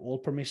generic all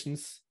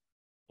permissions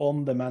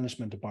on the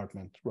management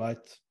department, right?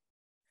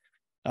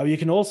 Now you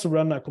can also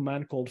run a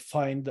command called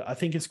find, I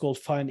think it's called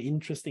find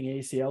interesting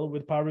ACL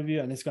with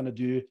PowerView, and it's going to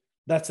do,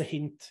 that's a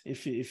hint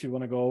if you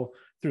want to go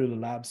through the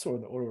labs or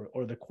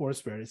the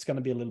courseware, it's going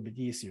to be a little bit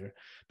easier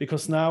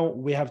because now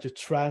we have to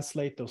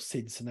translate those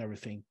SIDs and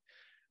everything.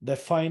 The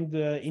find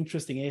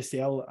interesting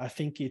ACL, I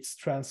think it's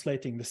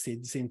translating the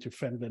SIDs into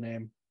friendly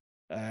name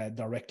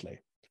directly.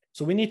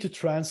 So we need to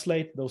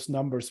translate those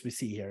numbers we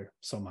see here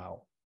somehow.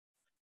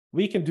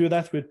 We can do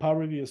that with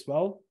PowerView as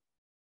well.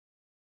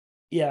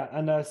 Yeah,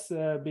 and as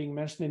being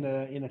mentioned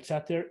in a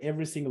chat here,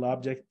 every single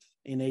object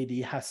in AD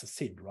has a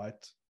SID,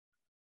 right?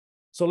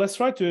 So let's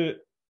try to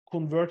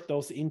convert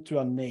those into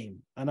a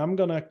name. And I'm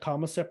going to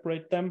comma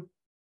separate them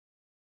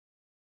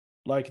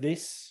like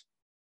this.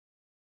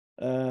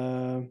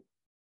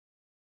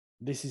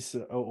 This is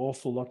an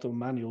awful lot of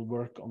manual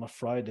work on a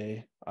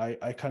Friday.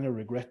 I kind of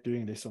regret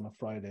doing this on a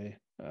Friday.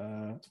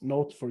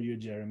 Note for you,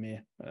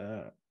 Jeremy,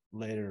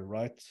 later,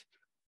 right?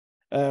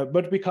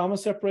 But we comma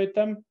separate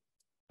them,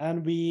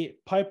 and we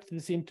pipe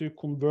this into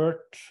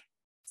convert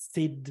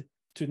SID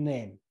to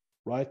name,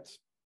 right?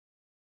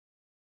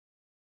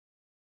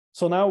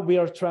 So now we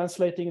are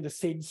translating the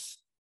SIDs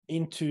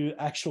into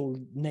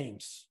actual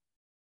names.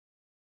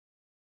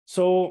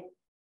 So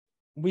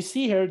we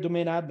see here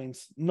domain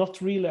admins,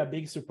 not really a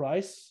big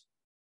surprise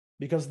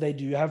because they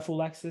do have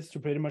full access to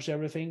pretty much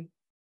everything.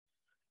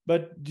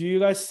 But do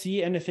you guys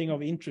see anything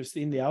of interest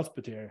in the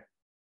output here?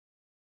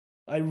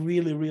 I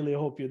really, really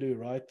hope you do,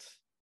 right?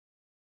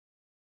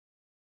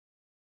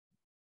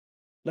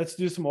 let's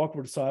do some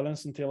awkward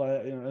silence until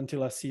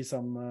I see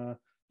some,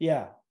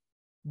 yeah.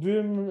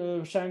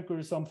 Boom, Shank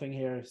or something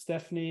here.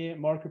 Stephanie,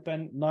 marker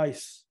pen,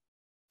 nice.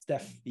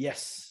 Steph,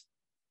 yes.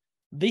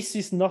 This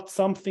is not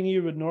something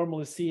you would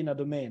normally see in a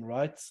domain,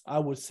 right? I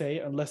would say,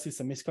 unless it's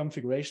a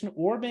misconfiguration,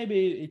 or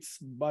maybe it's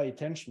by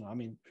intention. I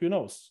mean, who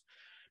knows?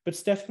 But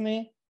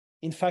Stephanie,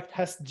 in fact,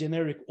 has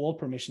generic all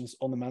permissions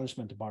on the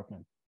management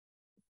department.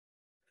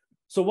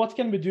 So what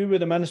can we do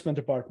with the management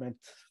department?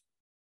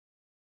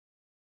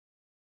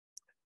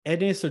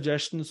 Any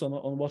suggestions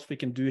on what we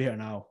can do here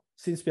now,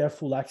 since we have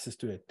full access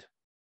to it?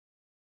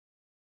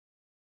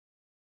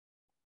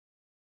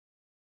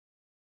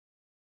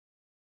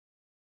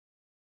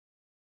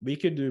 We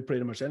could do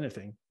pretty much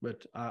anything,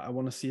 but I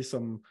want to see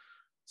some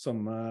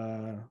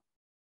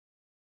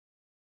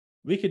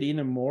we could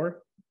even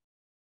more.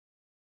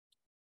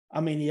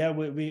 I mean, yeah,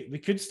 we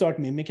could start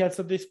Mimikatz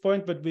at this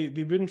point, but we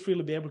wouldn't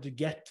really be able to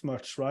get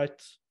much, right?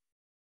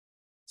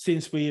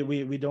 Since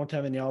we don't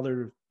have any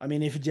other, I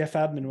mean, if Jeff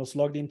admin was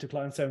logged into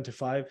client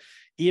 75,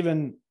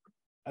 even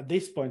at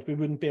this point, we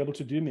wouldn't be able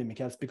to do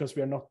Mimikatz because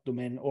we are not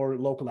domain or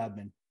local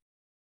admin.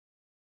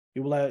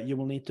 You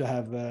will need to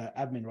have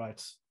admin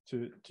rights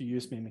to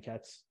use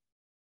Mimikatz.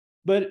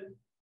 But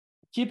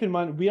keep in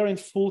mind, we are in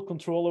full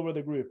control over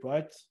the group,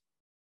 right?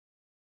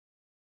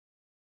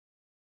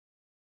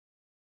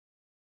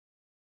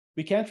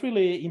 We can't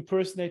really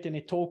impersonate any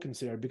tokens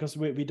here because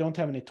we don't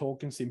have any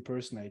tokens to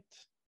impersonate.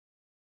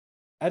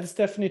 Add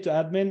Stephanie to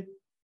admin.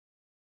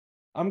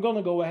 I'm going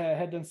to go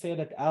ahead and say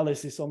that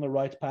Alice is on the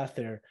right path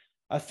there.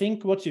 I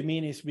think what you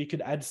mean is we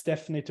could add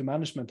Stephanie to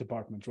management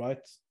department,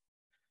 right?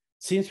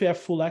 Since we have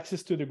full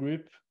access to the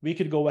group, we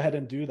could go ahead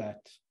and do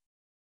that.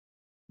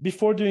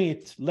 Before doing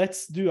it,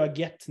 let's do a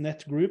get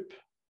net group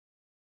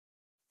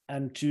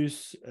and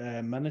choose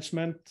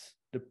management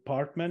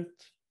department,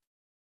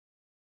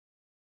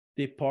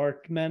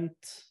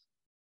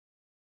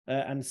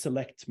 and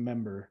select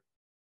member.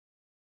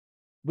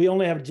 We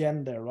only have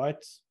Jen there,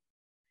 right?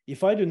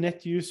 If I do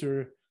net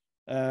user,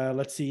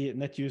 let's see,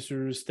 net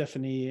user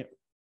Stephanie,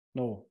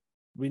 no,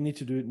 we need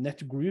to do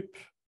net group,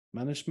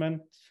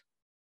 management,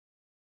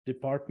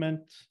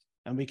 department,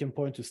 and we can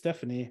point to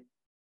Stephanie,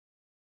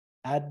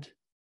 add.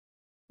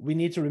 We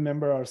need to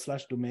remember our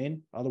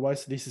 /domain,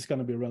 otherwise this is going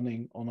to be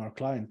running on our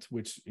client,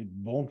 which it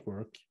won't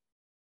work.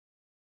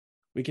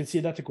 We can see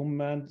that the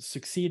command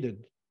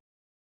succeeded.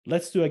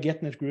 Let's do a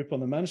getnet group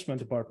on the management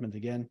department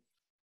again.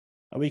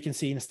 And we can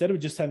see instead of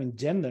just having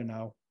Jen there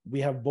now,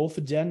 we have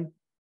both Jen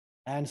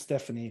and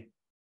Stephanie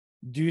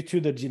due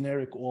to the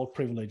generic all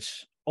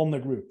privilege on the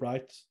group,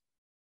 right?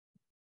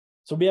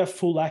 So we have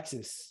full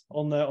access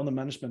on the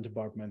management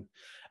department.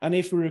 And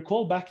if we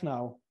recall back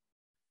now,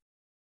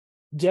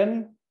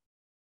 Jen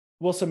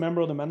was a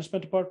member of the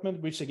management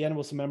department, which again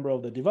was a member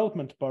of the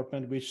development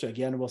department, which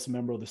again was a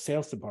member of the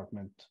sales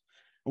department.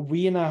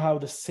 We now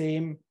have the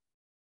same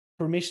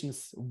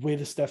permissions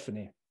with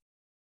Stephanie.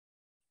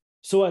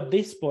 So at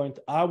this point,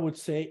 I would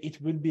say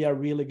it would be a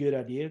really good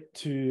idea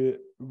to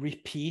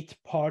repeat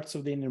parts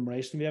of the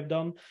enumeration we have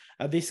done.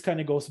 And this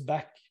kind of goes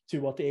back to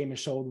what Amy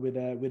showed with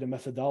the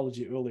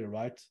methodology earlier,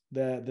 right?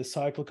 The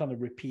cycle kind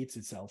of repeats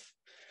itself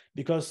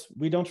because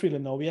we don't really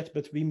know yet,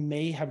 but we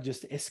may have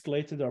just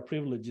escalated our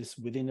privileges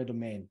within a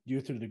domain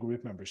due to the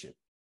group membership,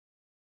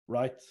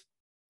 right?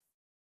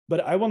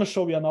 But I want to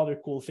show you another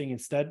cool thing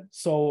instead.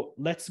 So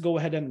let's go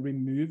ahead and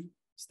remove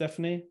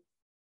Stephanie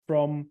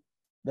from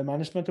the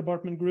management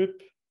department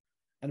group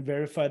and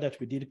verify that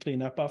we did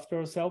clean up after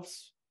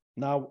ourselves.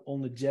 Now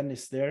only Jen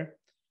is there.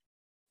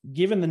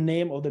 Given the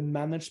name of the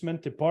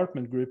management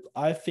department group,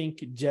 I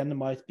think Jen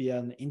might be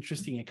an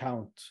interesting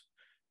account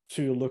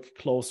to look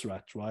closer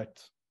at,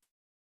 right?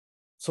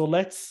 So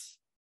let's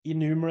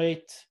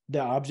enumerate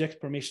the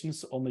object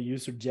permissions on the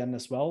user Jen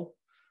as well.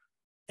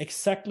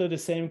 Exactly the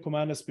same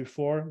command as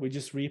before. We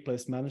just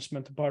replaced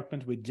management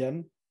department with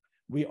Jen.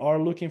 We are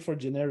looking for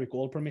generic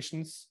all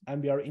permissions,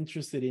 and we are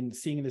interested in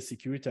seeing the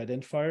security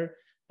identifier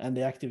and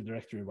the Active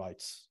Directory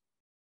rights.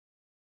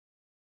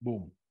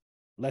 Boom.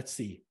 Let's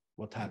see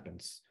what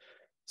happens.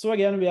 So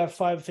again, we have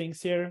 5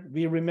 things here.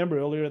 We remember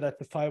earlier that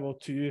the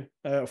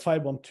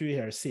 512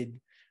 here, SID,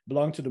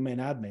 belong to domain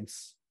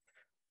admins.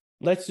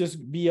 Let's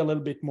just be a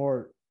little bit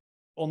more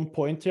on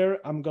point here.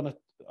 I'm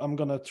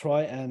gonna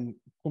try and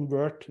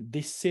convert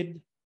this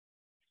SID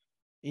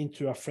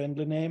into a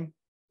friendly name.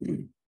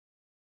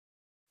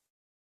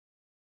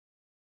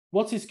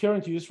 What's his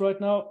current use right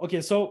now?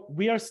 Okay, so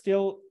we are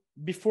still,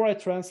 before I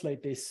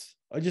translate this,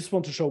 I just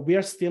want to show we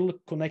are still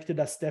connected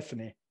as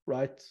Stephanie,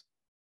 right?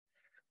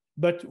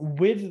 But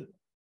with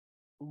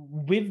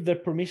the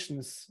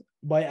permissions,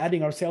 by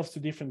adding ourselves to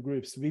different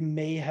groups, we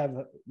may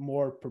have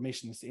more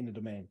permissions in the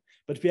domain.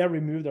 But we have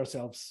removed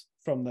ourselves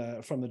from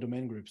the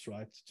domain groups,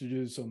 right, to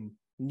do some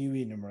new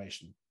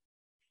enumeration.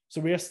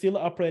 So we are still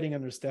operating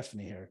under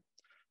Stephanie here.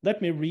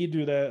 Let me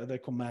redo the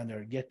command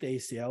there, get the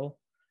ACL,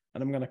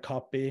 and I'm going to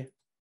copy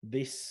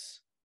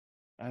this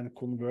and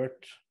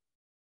convert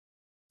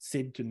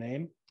SID to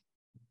name.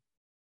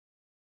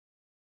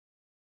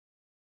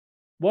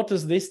 What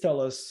does this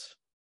tell us?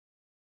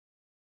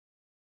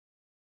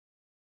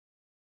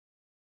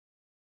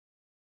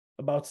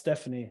 about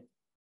Stephanie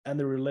and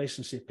the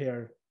relationship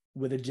here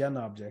with a gen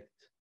object.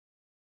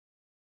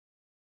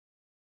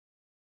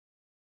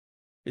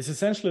 It's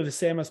essentially the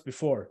same as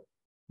before.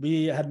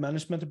 We had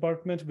management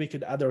department, we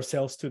could add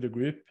ourselves to the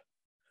group.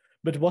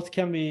 But what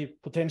can we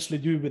potentially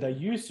do with a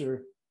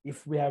user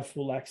if we have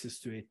full access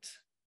to it?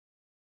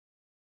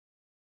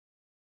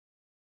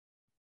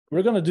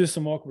 We're gonna do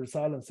some awkward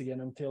silence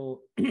again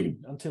until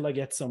until I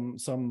get some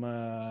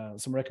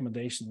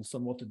recommendations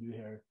on what to do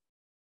here.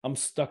 I'm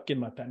stuck in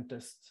my pen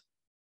test.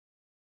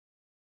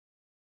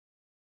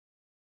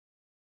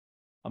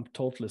 I'm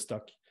totally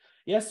stuck.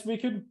 Yes, we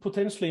could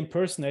potentially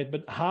impersonate,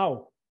 but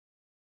how?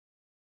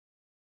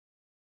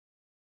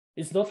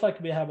 It's not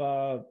like we have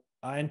a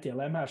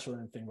NTLM hash or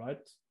anything, right?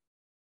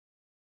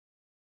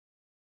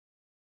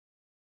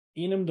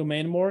 Enum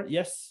domain more,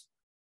 yes,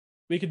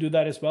 we could do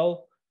that as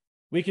well.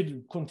 We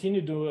could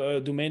continue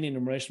to domain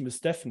enumeration with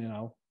Stephanie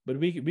now, but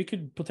we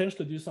could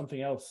potentially do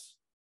something else.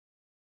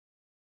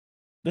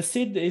 The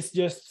SID is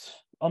just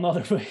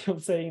another way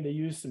of saying the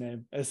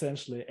username,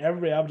 essentially.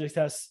 Every object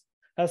has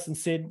a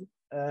SID,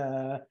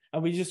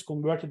 and we just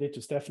converted it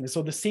to Stephanie.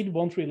 So the SID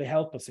won't really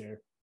help us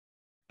here.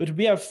 But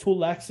we have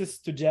full access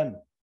to gen.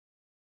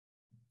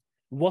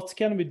 What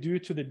can we do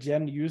to the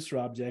gen user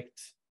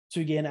object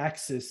to gain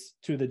access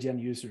to the gen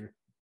user?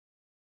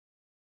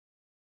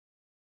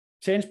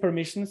 Change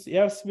permissions.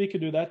 Yes, we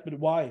could do that, but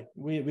why?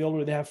 We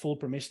already have full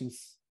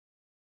permissions.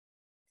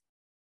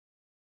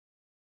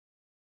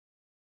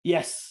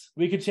 Yes,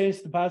 we could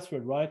change the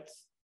password, right?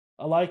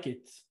 I like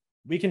it.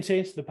 We can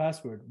change the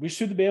password. We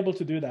should be able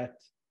to do that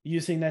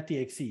using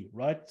netexe,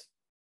 right?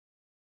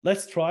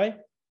 Let's try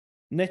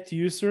net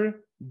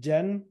user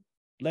gen.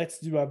 Let's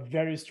do a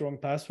very strong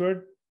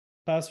password.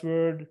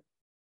 Password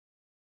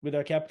with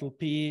a capital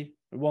P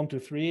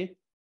 123.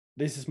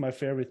 This is my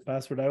favorite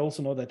password. I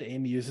also know that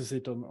Amy uses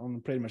it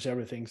on pretty much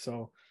everything,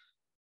 so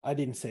I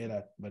didn't say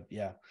that, but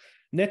yeah.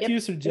 Net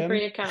user gen.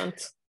 Free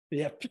account.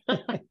 Yep.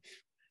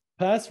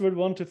 Password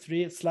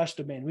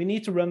 123/domain. We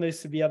need to run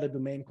this via the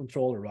domain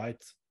controller,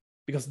 right?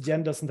 Because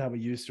gen doesn't have a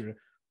user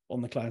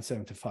on the client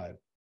 75.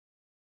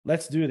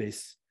 Let's do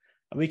this.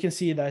 And we can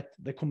see that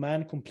the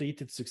command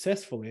completed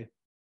successfully,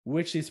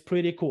 which is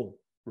pretty cool,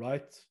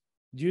 right?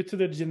 Due to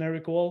the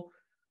generic call,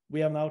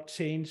 we have now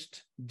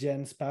changed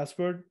gen's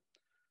password.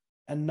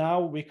 And now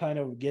we kind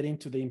of get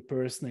into the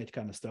impersonate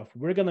kind of stuff.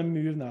 We're going to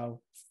move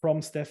now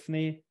from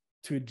Stephanie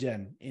to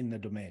gen in the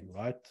domain,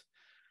 right?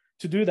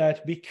 To do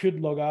that, we could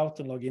log out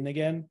and log in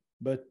again,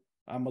 but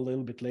I'm a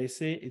little bit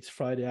lazy. It's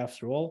Friday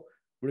after all.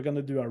 We're going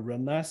to do a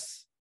run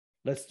as.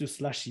 Let's do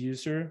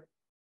 /user,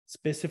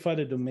 specify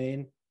the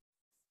domain,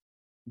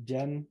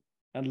 gen,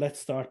 and let's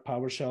start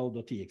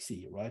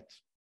PowerShell.exe, right?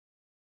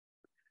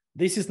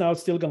 This is now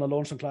still going to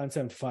launch on client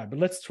 75, but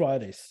let's try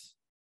this.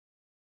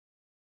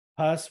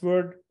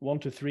 Password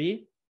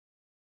 123.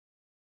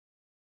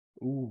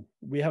 Ooh,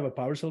 we have a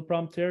PowerShell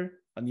prompt here,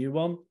 a new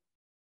one.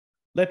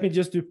 Let me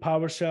just do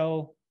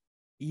PowerShell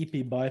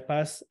EP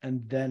bypass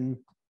and then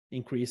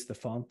increase the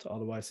font.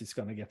 Otherwise, it's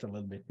going to get a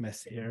little bit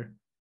messy here.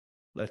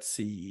 Let's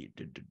see,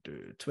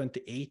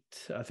 28.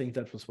 I think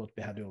that was what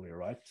we had earlier,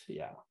 right?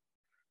 Yeah.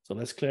 So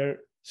let's clear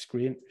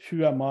screen.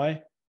 Who am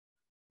I?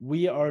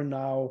 We are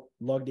now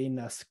logged in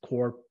as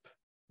Corp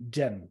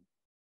Gen,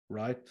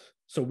 right?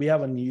 So we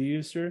have a new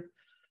user.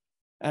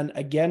 And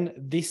again,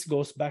 this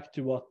goes back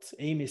to what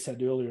Amy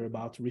said earlier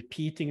about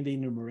repeating the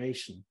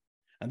enumeration.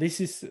 And this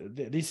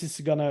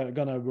is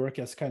gonna work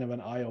as kind of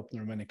an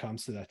eye-opener when it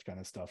comes to that kind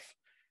of stuff.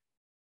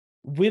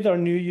 With our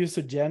new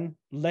user gen,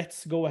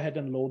 let's go ahead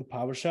and load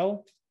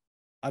PowerShell.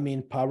 I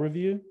mean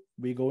PowerView.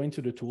 We go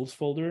into the tools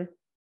folder,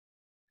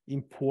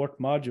 import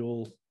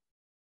module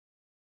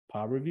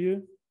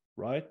PowerView,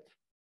 right?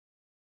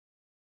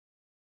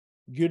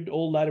 Good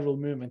old lateral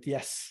movement.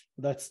 Yes,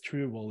 that's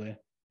true, Wally.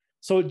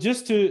 So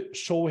just to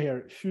show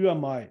here, who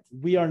am I?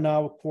 We are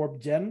now Corp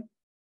Gen,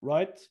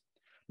 right?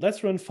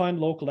 Let's run find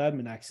local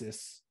admin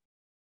access.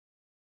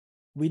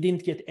 We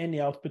didn't get any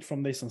output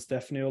from this on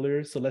Stephanie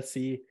earlier, so let's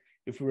see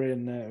if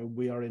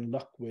we are in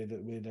luck with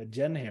a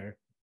gen here.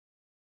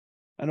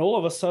 And all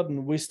of a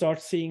sudden, we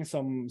start seeing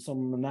some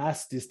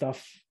nasty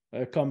stuff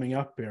coming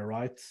up here,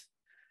 right?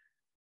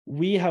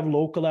 We have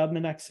local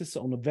admin access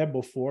on the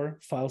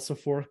web04,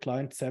 files04,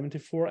 client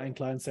 74, and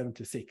client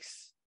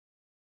 76.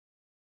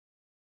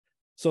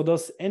 So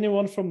does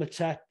anyone from the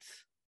chat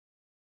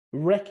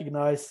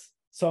recognize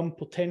some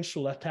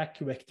potential attack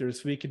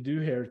vectors we could do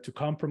here to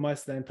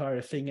compromise the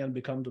entire thing and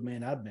become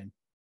domain admin?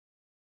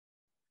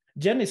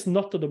 Jen is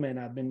not a domain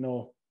admin,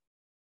 no.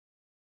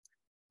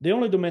 The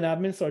only domain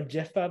admins are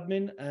Jeff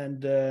admin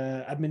and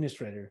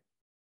administrator.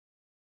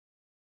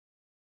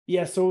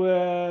 Yeah,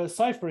 so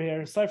Cypher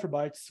here, Cypher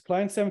bytes,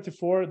 client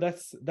 74,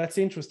 that's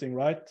interesting,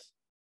 right?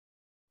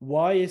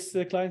 Why is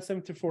the client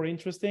 74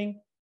 interesting?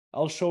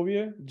 I'll show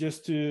you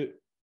just to,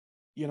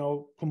 you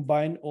know,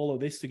 combine all of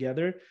this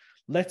together.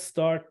 Let's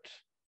start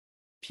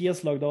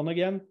PS logged on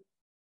again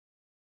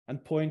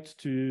and point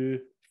to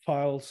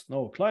files.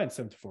 No, client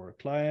 74,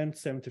 client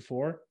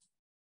 74.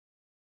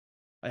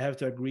 I have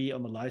to agree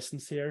on the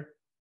license here.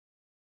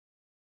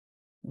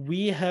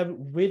 we have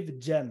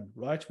with Gen,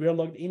 right? We are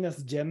logged in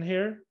as Gen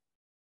here.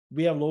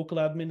 We have local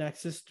admin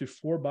access to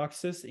 4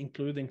 boxes,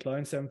 including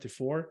client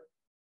 74,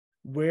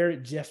 where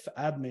Jeff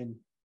admin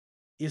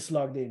is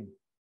logged in.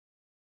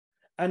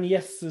 And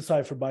yes,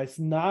 Cypherbytes,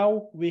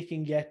 now we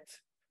can get,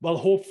 well,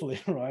 hopefully,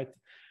 right?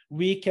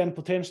 We can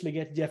potentially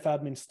get Jeff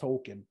admin's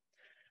token.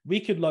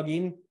 We could log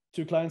in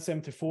to client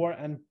 74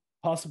 and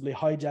possibly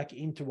hijack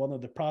into one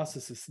of the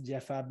processes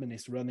Jeff admin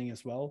is running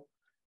as well,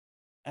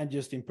 and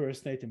just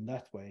impersonate him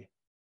that way.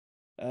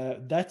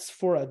 That's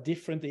for a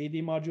different AD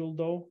module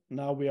though.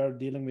 Now we are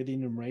dealing with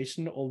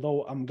enumeration,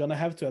 although I'm gonna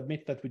have to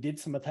admit that we did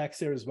some attacks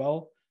here as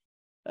well.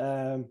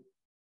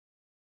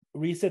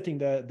 Resetting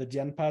the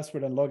Gen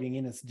password and logging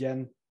in as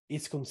Gen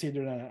is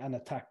considered an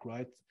attack,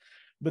 right?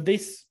 But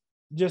this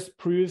just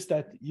proves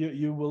that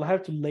you will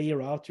have to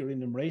layer out your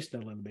enumeration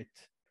a little bit.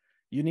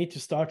 You need to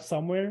start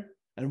somewhere,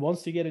 and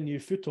once you get a new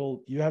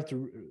foothold, you have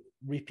to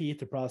repeat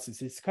the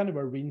process. It's kind of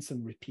a rinse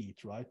and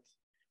repeat, right?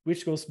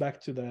 Which goes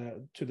back to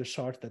the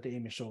chart that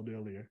Amy showed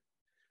earlier.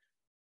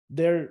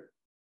 There's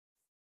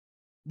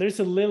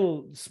a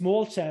little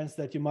small chance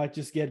that you might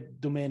just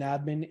get domain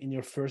admin in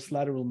your first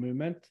lateral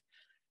movement,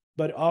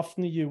 but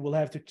often you will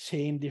have to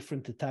chain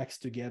different attacks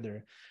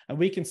together. And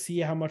we can see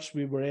how much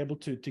we were able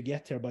to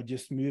get here by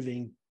just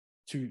moving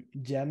to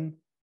Gen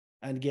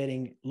and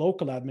getting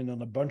local admin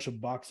on a bunch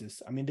of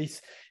boxes. I mean,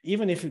 this,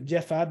 even if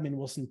Jeff admin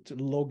wasn't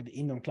logged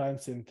in on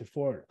client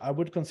 74, I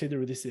would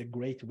consider this a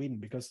great win,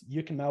 because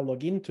you can now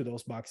log into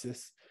those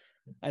boxes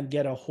and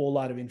get a whole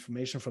lot of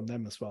information from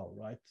them as well,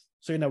 right?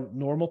 So in a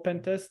normal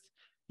pen test,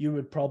 you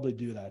would probably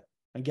do that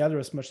and gather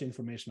as much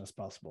information as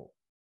possible.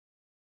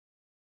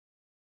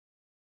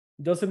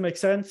 Does it make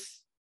sense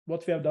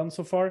what we have done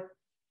so far?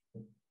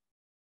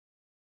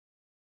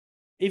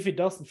 If it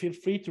doesn't, feel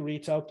free to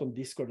reach out on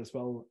Discord as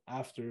well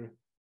after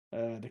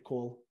the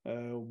call.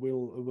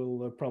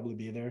 We'll probably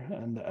be there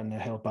and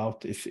help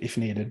out if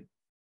needed.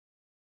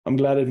 I'm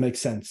glad it makes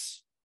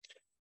sense.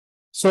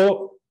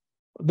 So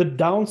the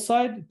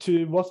downside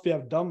to what we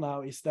have done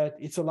now is that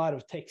it's a lot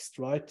of text,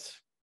 right?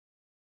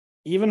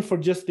 Even for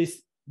just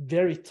this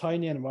very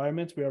tiny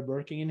environment we are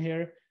working in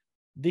here,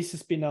 this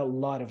has been a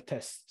lot of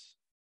tests.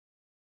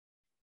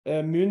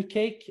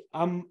 Mooncake,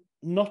 I'm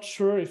not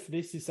sure if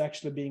this is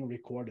actually being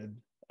recorded.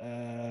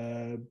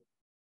 I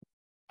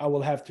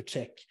will have to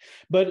check,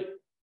 but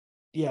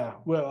yeah,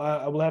 well,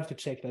 I will have to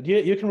check that.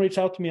 You can reach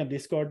out to me on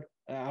Discord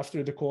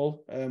after the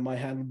call. My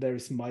handle there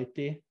is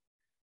Mighty,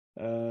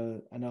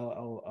 and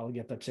I'll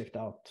get that checked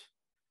out.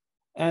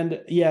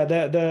 And yeah,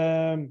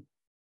 the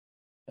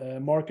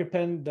marker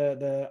pen,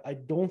 I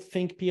don't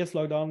think PS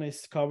Lockdown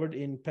is covered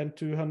in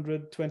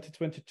PEN-200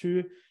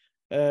 2022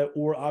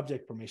 or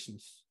object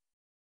permissions.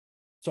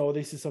 So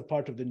this is a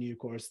part of the new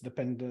course, the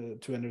PEN-200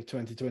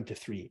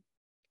 2023.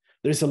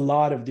 There's a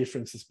lot of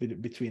differences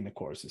between the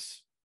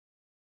courses.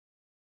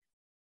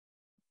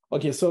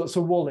 Okay, so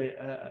Wally,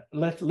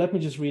 let me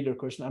just read your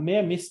question. I may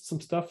have missed some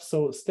stuff.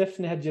 So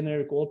Stephanie had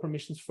generic all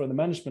permissions for the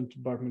management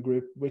department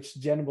group, which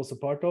Jen was a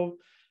part of.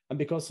 And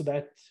because of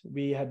that,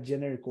 we had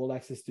generic all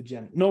access to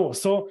Jen. No,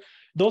 so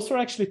those are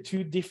actually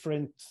two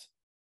different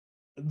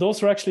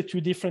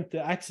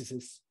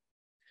accesses.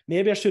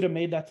 Maybe I should have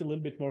made that a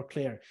little bit more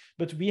clear.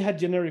 But we had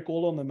generic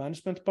all on the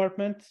management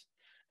department,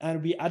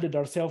 and we added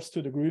ourselves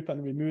to the group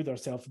and removed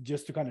ourselves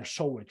just to kind of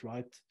show it,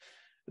 right?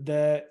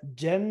 The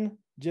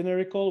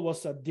generic all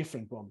was a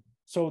different one.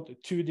 So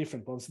two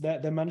different ones.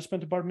 The management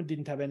department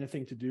didn't have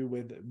anything to do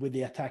with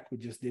the attack we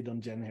just did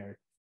on Jen here.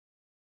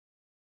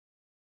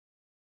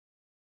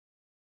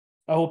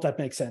 I hope that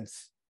makes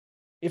sense.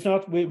 If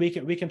not,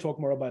 we can talk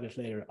more about it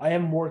later. I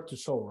have more to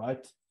show,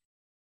 right?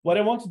 What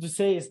I wanted to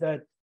say is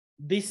that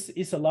this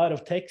is a lot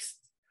of text,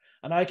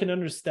 and I can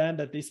understand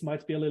that this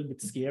might be a little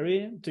bit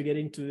scary to get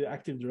into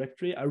Active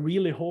Directory. I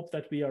really hope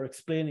that we are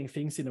explaining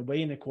things in a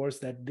way in a course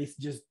that this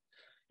just,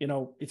 you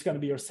know, it's going to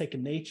be your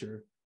second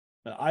nature.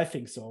 I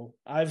think so.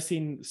 I've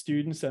seen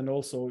students and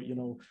also, you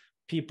know,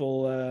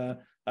 people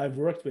I've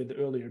worked with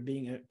earlier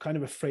being kind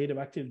of afraid of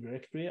Active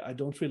Directory. I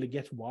don't really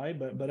get why,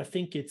 but I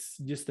think it's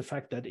just the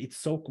fact that it's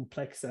so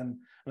complex and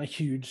a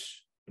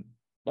huge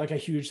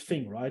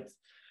thing, right?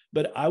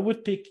 But I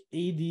would pick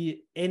AD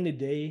any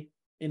day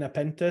in a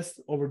pen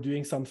test over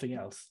doing something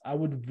else. I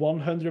would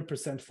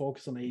 100%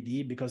 focus on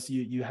AD because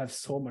you have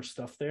so much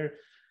stuff there,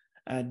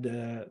 and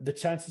the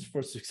chances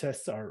for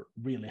success are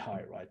really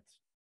high, right?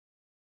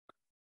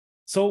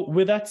 So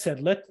with that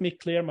said, let me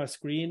clear my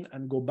screen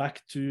and go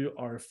back to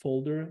our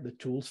folder, the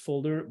tools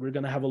folder. We're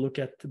going to have a look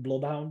at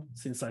Bloodhound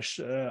since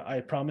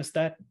I promised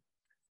that.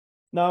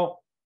 Now,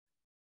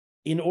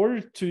 in order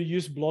to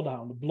use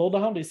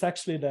Bloodhound is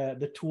actually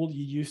the tool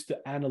you use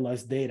to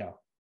analyze data.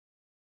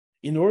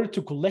 In order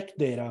to collect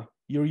data,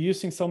 you're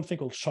using something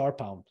called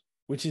Sharphound,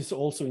 which is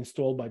also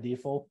installed by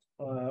default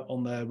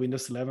on the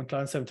Windows 11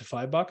 Client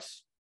 75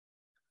 box.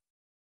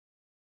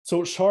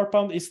 So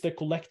Sharphound is the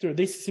collector.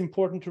 This is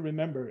important to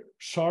remember.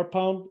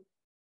 Sharphound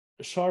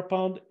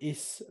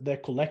is the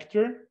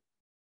collector.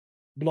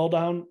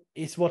 Bloodhound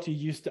is what you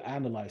use to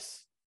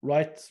analyze,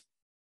 right?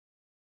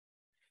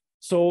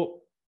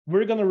 So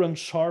we're going to run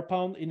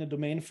Sharpound in the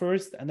domain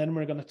first, and then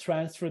we're going to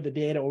transfer the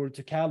data over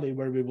to Kali,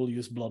 where we will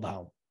use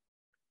Bloodhound.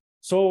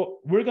 So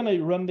we're going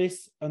to run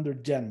this under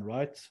Jen,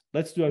 right?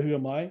 Let's do a who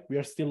am I. We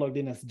are still logged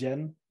in as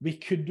Jen. We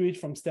could do it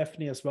from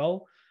Stephanie as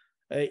well.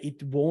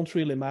 It won't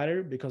really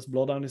matter because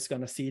Bloodhound is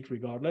going to see it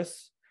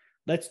regardless.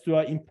 Let's do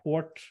an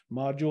import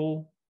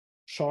module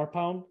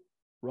Sharpound,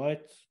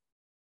 right?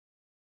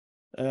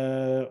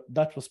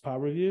 That was Power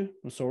Review.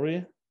 I'm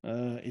sorry.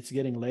 It's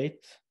getting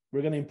late.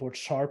 We're going to import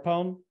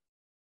Sharpound.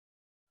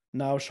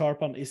 Now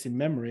Sharpound is in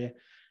memory.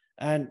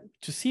 And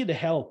to see the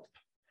help,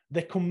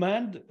 the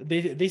command,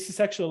 this is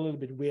actually a little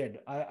bit weird.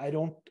 I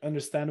don't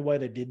understand why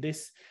they did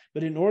this,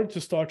 but in order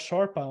to start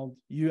Sharpound,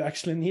 you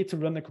actually need to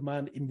run the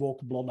command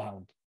invoke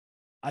Bloodhound.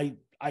 I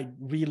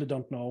really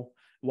don't know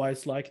why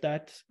it's like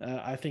that.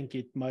 I think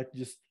it might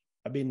just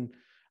have been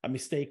a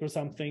mistake or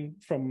something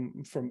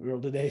from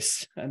early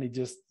days, and it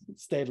just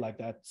stayed like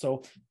that.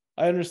 So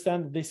I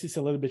understand this is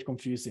a little bit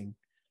confusing,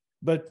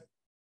 but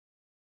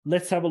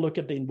let's have a look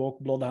at the invoke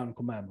Bloodhound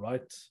command,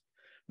 right?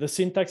 The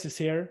syntax is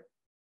here.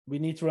 We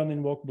need to run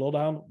invoke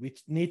Bloodhound. We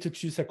need to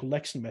choose a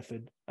collection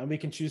method, and we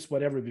can choose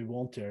whatever we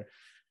want here.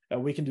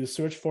 We can do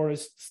search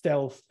forest,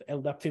 stealth,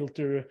 LDAP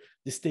filter,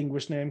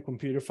 distinguish name,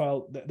 computer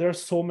file. There are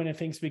so many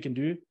things we can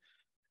do.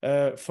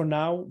 For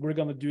now, we're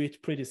going to do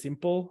it pretty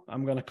simple.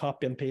 I'm going to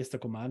copy and paste the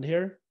command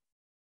here.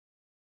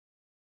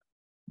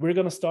 We're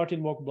going to start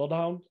invoke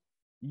Bloodhound,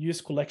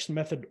 use collection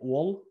method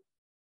all.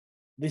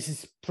 This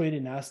is pretty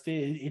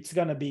nasty. It's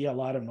going to be a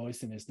lot of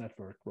noise in this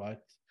network,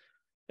 right?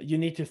 You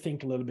need to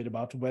think a little bit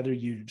about whether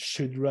you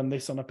should run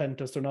this on a pen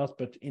test or not,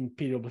 but in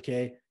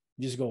PWK,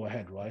 just go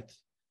ahead, right?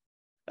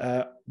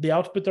 The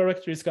output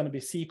directory is going to be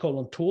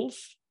c:/tools,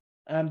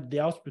 and the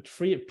output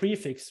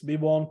prefix, we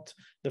want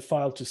the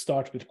file to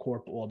start with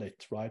corp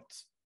audit, right?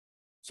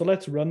 So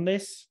let's run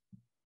this.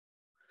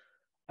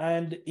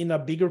 And in a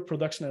bigger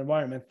production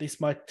environment, this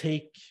might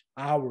take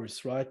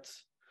hours, right?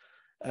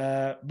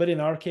 But in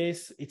our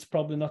case, it's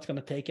probably not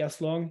going to take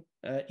as long.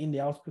 In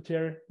the output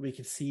here, we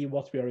can see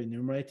what we are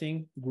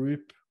enumerating: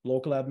 group,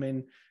 local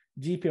admin,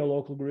 GPO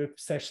local group,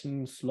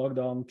 sessions,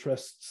 logdown,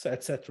 trusts,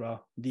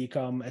 etc.,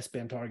 DCOM,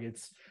 SPN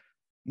targets,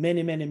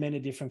 many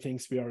different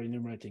things we are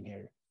enumerating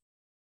here.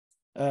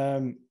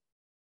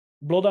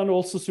 Bloodhound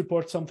also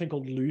supports something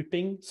called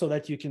looping, so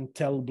that you can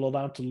tell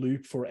Bloodhound to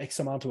loop for X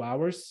amount of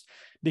hours,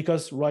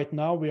 because right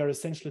now we are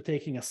essentially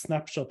taking a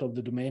snapshot of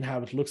the domain,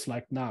 how it looks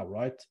like now,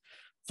 right?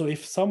 So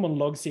if someone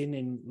logs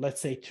in,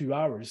 let's say 2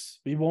 hours,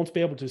 we won't be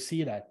able to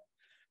see that.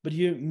 But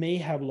you may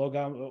have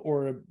logout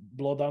or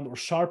Bloodhound or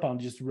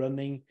Sharpound just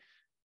running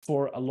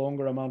for a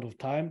longer amount of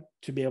time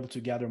to be able to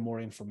gather more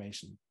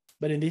information.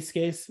 But in this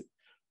case,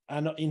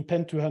 and in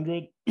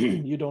PEN-200,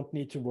 you don't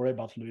need to worry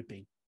about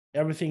looping.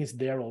 Everything is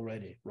there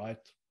already, right?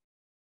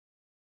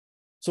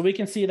 So we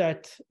can see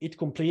that it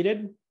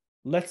completed.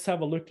 Let's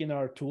have a look in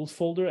our tools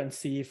folder and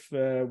see if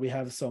we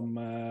have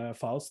some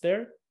files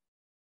there.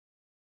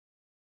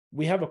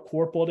 We have a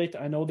corp audit.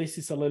 I know this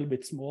is a little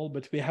bit small,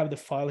 but we have the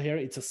file here.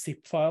 It's a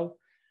zip file,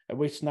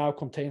 which now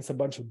contains a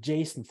bunch of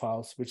JSON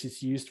files, which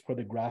is used for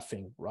the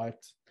graphing, right?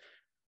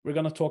 We're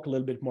going to talk a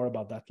little bit more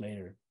about that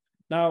later.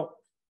 Now,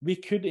 we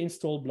could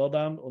install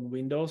Bloodhound on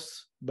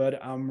Windows,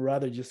 but I'm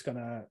rather just going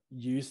to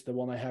use the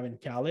one I have in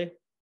Kali.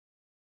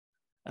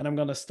 And I'm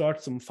going to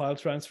start some file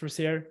transfers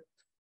here.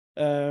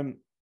 Earlier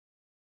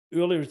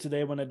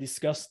today, when I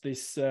discussed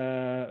this,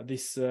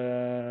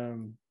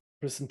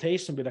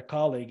 presentation with a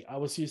colleague, I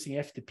was using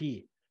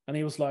FTP. And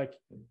he was like,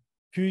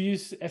 who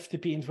used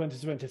FTP in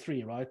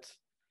 2023, right?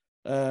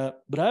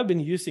 But I've been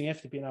using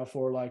FTP now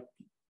for like,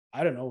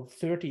 I don't know,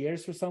 30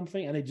 years or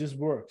something, and it just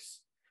works.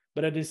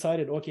 But I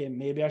decided, okay,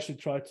 maybe I should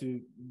try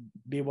to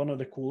be one of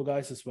the cool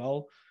guys as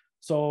well.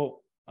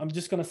 So I'm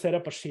just going to set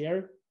up a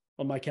share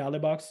on my Kali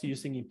box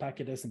using in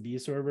packet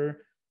SMB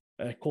server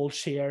called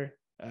share.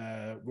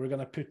 We're going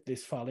to put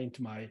this file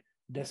into my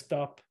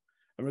desktop,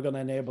 and we're going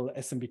to enable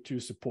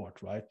SMB2 support,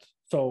 right?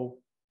 So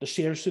the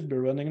share should be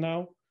running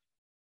now.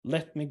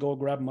 Let me go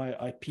grab my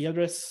IP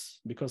address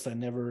because I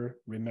never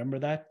remember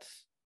that.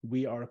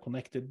 We are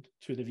connected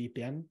to the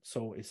VPN,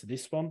 so it's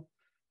this one.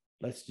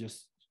 Let's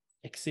just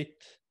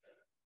exit.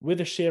 With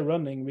the share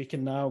running, we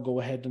can now go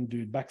ahead and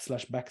do /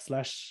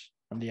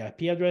 and the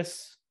IP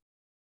address.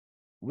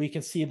 We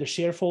can see the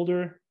share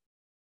folder.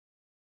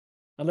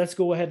 And let's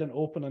go ahead and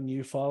open a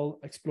new file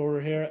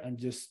explorer here and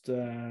just,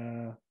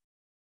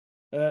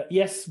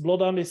 yes,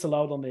 Bloodhound is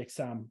allowed on the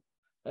exam.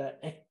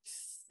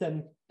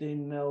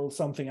 Sentinel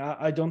something.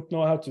 I don't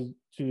know how to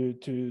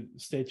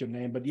state your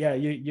name, but yeah,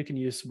 you can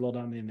use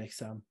Bloodhound in the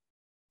exam.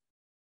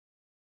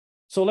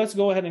 So let's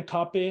go ahead and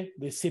copy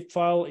the zip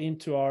file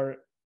into our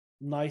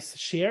nice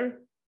share.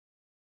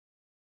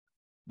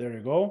 There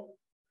you go.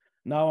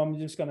 Now I'm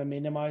just going to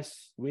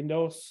minimize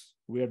Windows.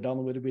 We are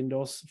done with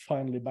Windows.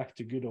 Finally back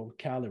to good old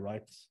Kali,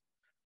 right?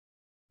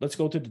 Let's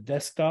go to the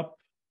desktop.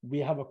 We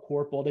have a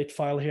corp audit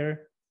file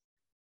here.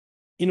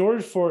 In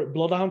order for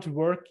Bloodhound to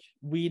work,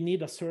 we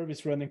need a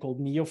service running called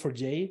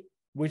Neo4j,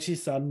 which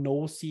is a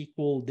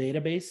NoSQL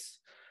database.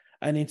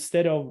 And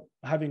instead of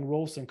having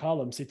rows and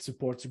columns, it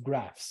supports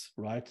graphs,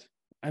 right?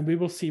 And we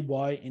will see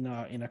why in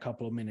a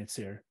couple of minutes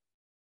here,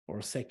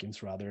 or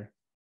seconds rather.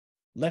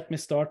 Let me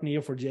start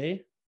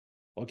Neo4j.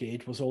 Okay,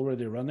 it was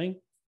already running.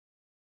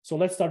 So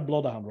let's start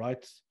Bloodhound,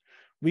 right?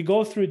 We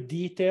go through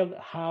detailed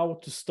how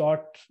to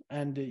start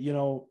and, you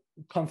know,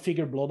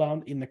 configure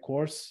Bloodhound in the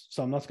course.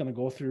 So I'm not going to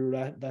go through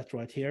that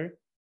right here.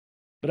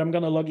 But I'm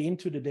going to log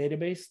into the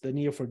database, the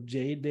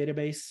Neo4j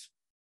database.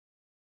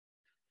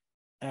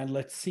 And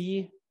let's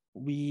see,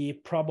 we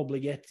probably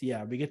get,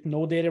 we get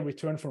no data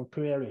returned from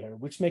query here,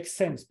 which makes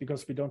sense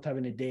because we don't have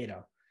any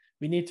data.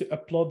 We need to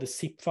upload the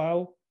zip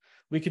file.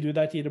 We could do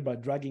that either by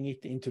dragging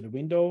it into the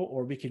window,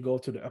 or we could go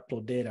to the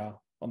upload data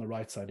on the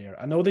right side here.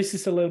 I know this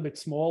is a little bit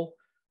small,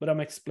 but I'm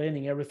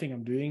explaining everything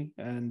I'm doing,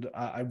 and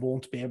I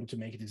won't be able to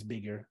make this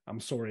bigger. I'm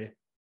sorry.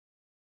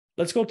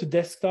 Let's go to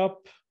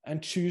desktop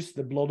and choose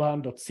the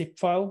bloodhound.zip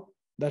file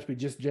that we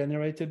just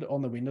generated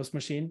on the Windows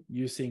machine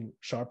using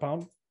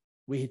Sharphound.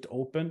 We hit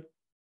open,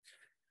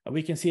 and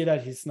we can see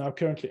that it's now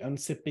currently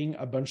unzipping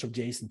a bunch of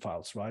JSON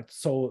files, right?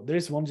 So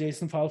there's one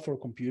JSON file for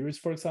computers,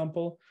 for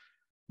example.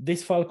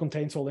 This file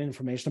contains all the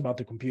information about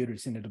the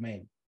computers in the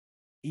domain.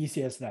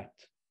 Easy as that,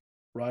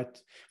 right?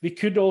 We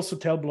could also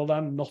tell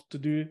Bloodhound not to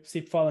do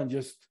zip file and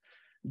just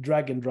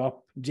drag and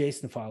drop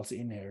JSON files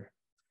in here.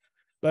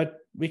 But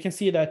we can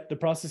see that the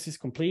process is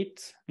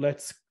complete.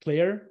 Let's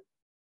clear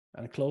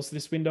and close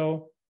this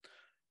window.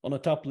 On the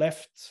top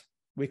left,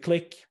 we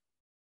click,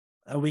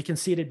 and we can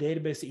see the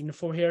database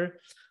info here.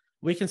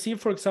 We can see,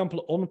 for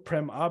example,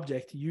 on-prem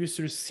object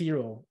user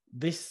 0.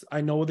 This,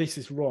 I know this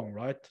is wrong,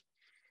 right?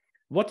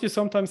 What you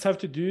sometimes have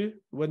to do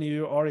when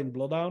you are in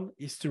Bloodhound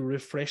is to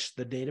refresh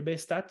the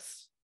database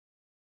stats.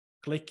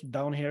 Click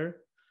down here.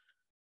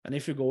 And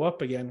if you go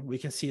up again, we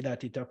can see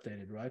that it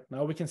updated, right?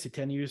 Now we can see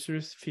 10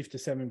 users,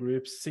 57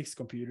 groups, 6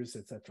 computers,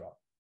 etc.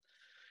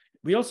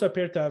 We also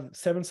appear to have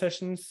 7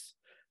 sessions,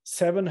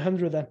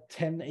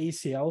 710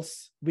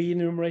 ACLs. We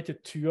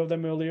enumerated 2 of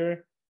them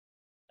earlier,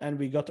 and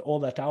we got all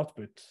that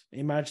output.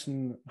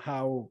 Imagine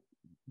how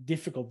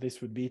difficult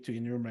this would be to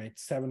enumerate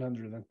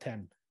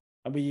 710.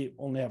 And we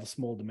only have a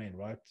small domain,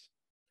 right?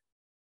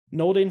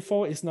 Node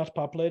info is not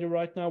populated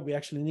right now. We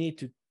actually need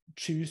to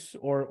choose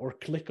or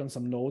click on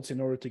some nodes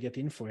in order to get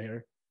info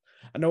here.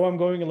 I know I'm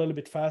going a little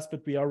bit fast,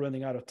 but we are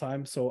running out of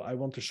time, so I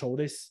want to show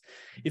this.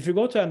 If you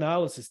go to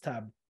Analysis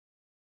tab,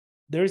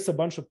 there is a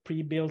bunch of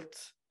pre-built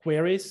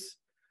queries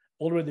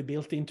already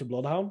built into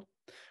Bloodhound.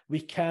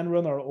 We can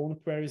run our own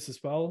queries as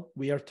well.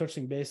 We are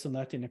touching base on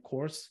that in a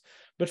course.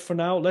 But for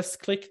now, let's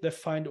click the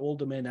Find All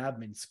Domain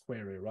Admins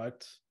query,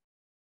 right?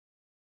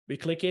 We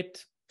click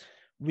it.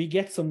 We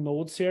get some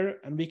nodes here,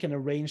 and we can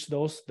arrange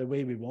those the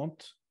way we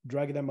want.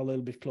 Drag them a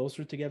little bit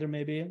closer together,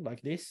 maybe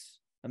like this.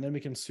 And then we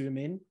can zoom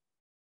in.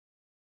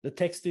 The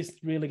text is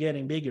really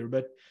getting bigger,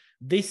 but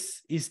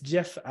this is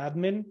Jeff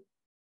admin.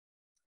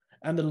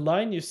 And the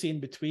line you see in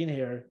between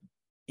here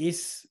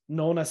is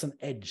known as an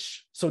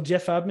edge. So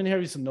Jeff admin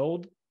here is a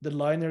node. The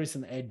line here is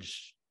an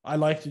edge. I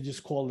like to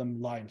just call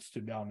them lines,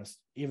 to be honest,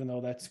 even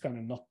though that's kind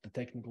of not the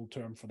technical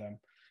term for them.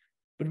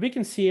 But we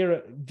can see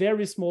here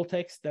very small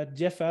text that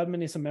Jeff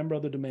admin is a member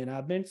of the domain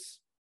admins.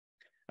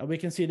 And we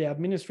can see the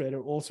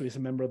administrator also is a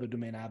member of the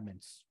domain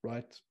admins,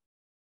 right?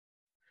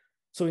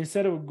 So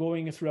instead of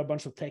going through a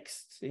bunch of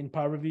text in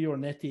Power Review or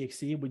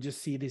net.exe, we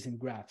just see this in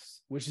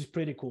graphs, which is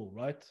pretty cool,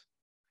 right?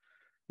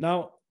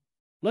 Now,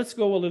 let's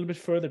go a little bit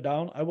further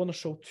down. I want to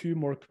show 2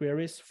 more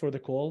queries for the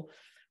call.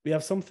 We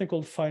have something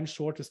called Find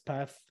Shortest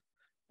Path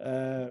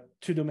to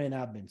Domain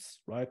Admins,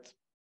 right?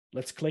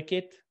 Let's click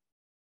it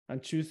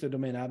and choose the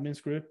Domain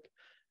Admins group.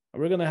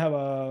 And we're going to have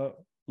a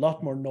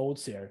lot more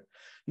nodes here.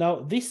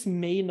 Now, this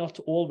may not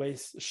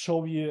always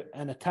show you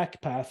an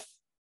attack path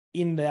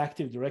in the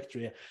Active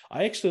Directory.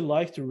 I actually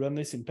like to run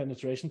this in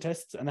penetration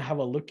tests and have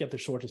a look at the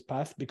shortest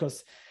path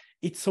because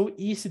it's so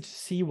easy to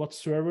see what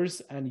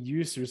servers and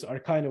users are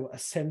kind of a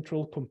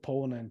central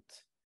component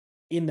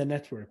in the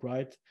network,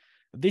 right?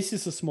 This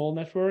is a small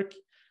network,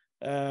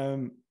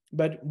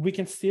 but we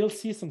can still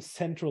see some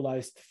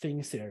centralized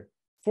things here.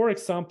 For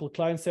example,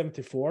 client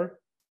 74,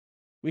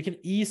 we can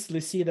easily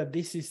see that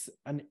this is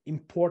an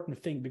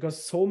important thing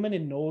because so many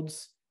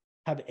nodes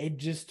have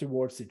edges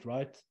towards it,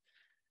 right?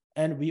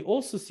 And we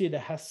also see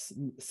the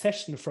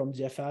session from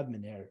Jeff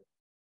admin here,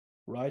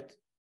 right?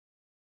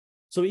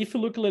 So if you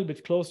look a little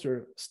bit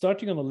closer,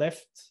 starting on the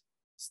left,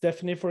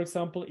 Stephanie, for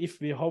example, if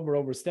we hover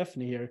over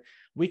Stephanie here,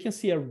 we can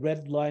see a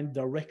red line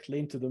directly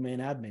into domain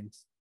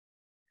admins.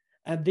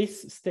 And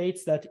this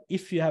states that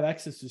if you have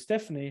access to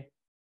Stephanie,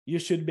 you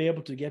should be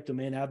able to get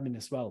domain admin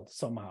as well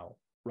somehow,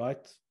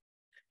 right?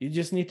 You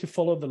just need to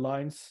follow the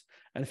lines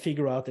and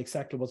figure out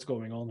exactly what's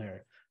going on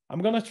here.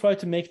 I'm going to try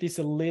to make this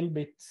a little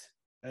bit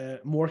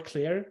more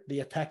clear, the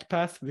attack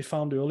path we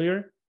found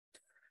earlier,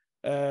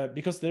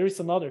 because there is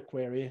another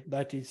query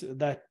that is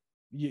that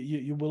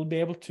you will be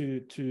able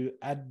to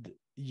add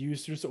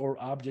users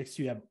or objects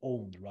you have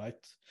owned, right?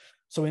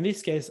 So in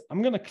this case,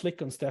 I'm going to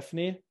click on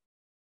Stephanie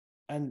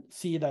and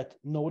see that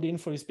node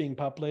info is being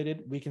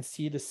populated. We can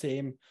see the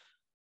same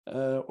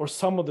or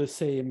some of the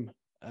same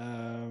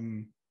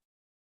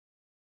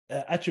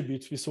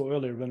attributes we saw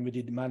earlier when we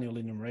did manual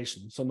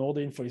enumeration. So node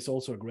info is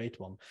also a great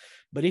one.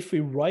 But if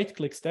we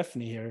right-click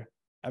Stephanie here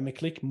and we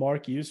click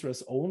mark user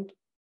as owned,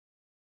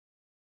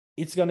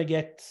 it's going to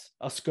get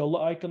a skull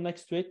icon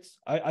next to it.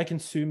 I can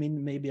zoom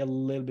in maybe a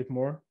little bit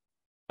more.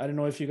 I don't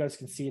know if you guys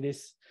can see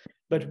this,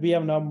 but we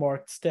have now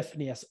marked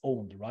Stephanie as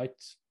owned, right?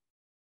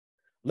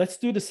 Let's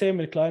do the same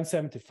with client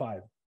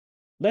 75.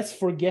 Let's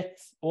forget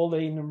all the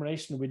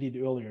enumeration we did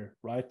earlier,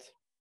 right?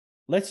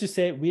 Let's just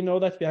say we know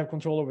that we have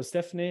control over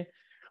Stephanie.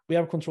 We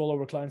have control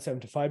over client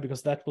 75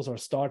 because that was our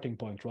starting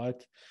point,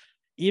 right?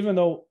 Even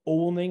though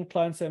owning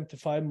client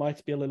 75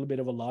 might be a little bit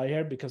of a lie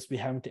here because we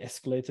haven't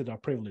escalated our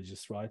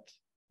privileges, right?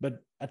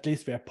 But at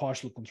least we have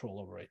partial control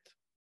over it.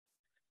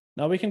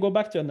 Now we can go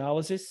back to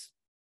analysis.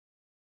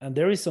 And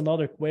there is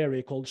another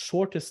query called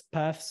shortest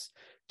paths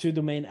to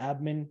domain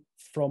admin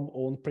from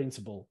own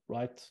principal,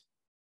 right?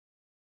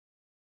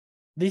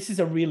 This is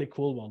a really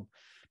cool one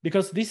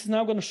because this is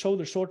now going to show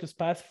the shortest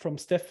path from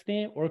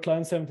Stephanie or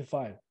client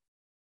 75.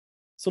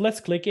 So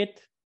let's click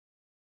it,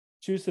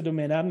 choose the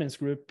domain admins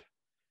group,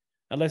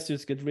 and let's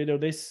just get rid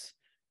of this.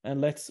 And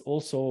let's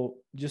also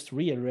just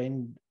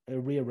rearrange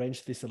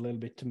this a little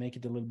bit to make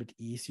it a little bit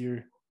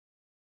easier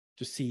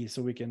to see,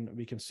 so we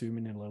can zoom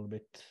in a little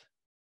bit.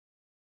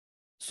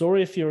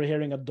 Sorry if you're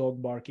hearing a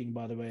dog barking,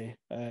 by the way,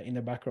 in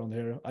the background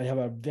here. I have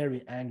a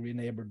very angry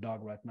neighbor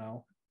dog right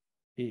now.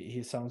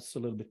 He sounds a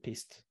little bit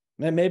pissed.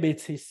 Maybe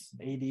it's his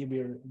AD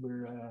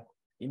we're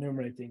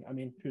enumerating. I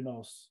mean, who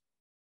knows?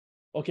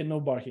 Okay, no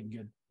barking,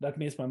 good. That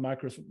means my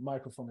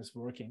microphone is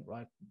working,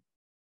 right?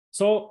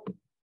 So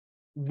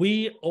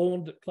we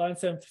owned client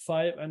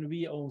 75 and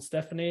we own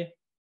Stephanie.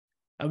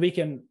 And we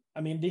can,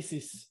 I mean, this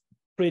is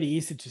pretty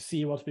easy to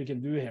see what we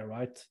can do here,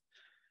 right?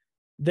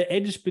 The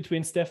edge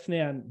between Stephanie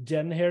and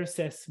Jen here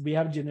says we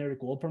have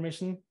generic all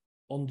permission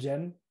on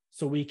Jen.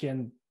 So we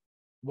can,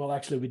 well,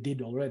 actually we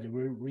did already.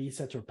 We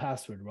reset her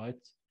password, right?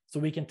 So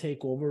we can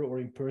take over or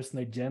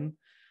impersonate Jen.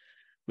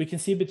 We can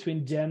see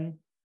between Jen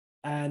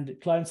and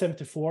client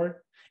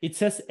 74, it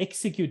says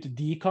execute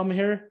DCOM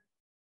here.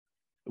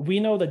 We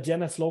know that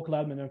Jen has local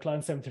admin on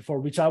client 74,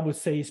 which I would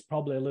say is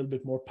probably a little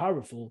bit more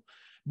powerful.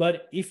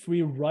 But if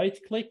we right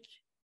click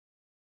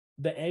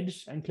the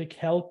edge and click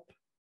help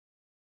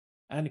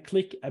and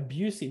click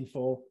abuse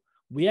info,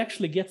 we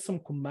actually get some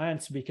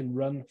commands we can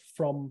run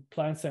from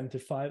client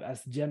 75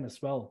 as Jen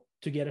as well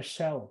to get a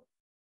shell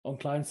on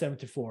client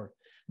 74.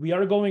 We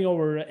are going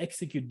over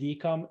execute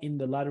DCOM in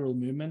the lateral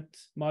movement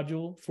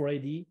module for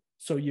AD,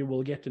 so you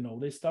will get to know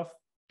this stuff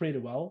pretty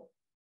well.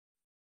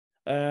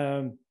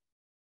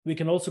 We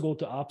can also go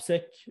to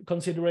OffSec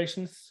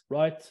considerations,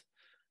 right?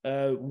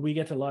 We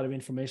get a lot of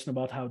information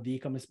about how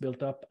DCOM is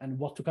built up and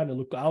what to kind of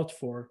look out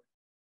for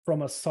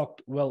from a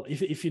SOC. Well,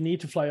 if you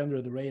need to fly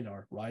under the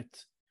radar,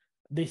 right?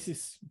 This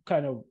is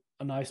kind of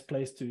a nice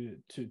place to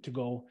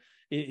go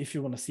if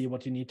you want to see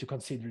what you need to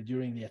consider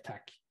during the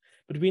attack.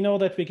 But we know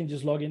that we can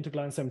just log into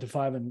client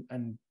 75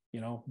 and you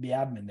know, be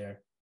admin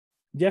there.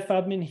 Jeff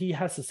admin, he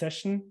has a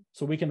session,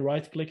 so we can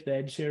right click the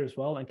edge here as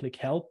well and click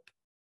help.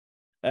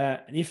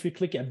 And if we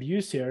click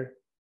abuse here,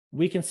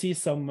 we can see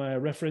some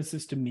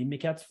references to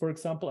Mimikatz, for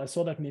example. I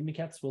saw that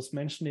Mimikatz was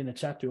mentioned in the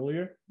chat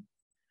earlier.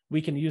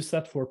 We can use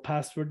that for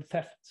password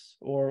theft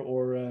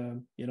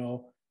or you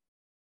know,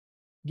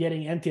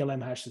 getting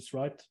NTLM hashes,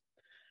 right?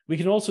 We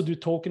can also do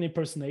token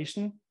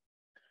impersonation,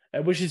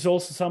 which is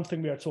also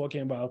something we are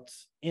talking about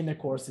in the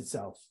course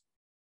itself.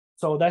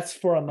 So that's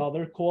for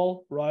another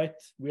call, right?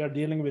 We are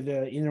dealing with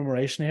the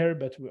enumeration here,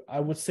 but I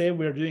would say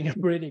we're doing a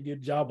pretty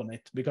good job on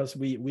it because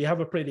we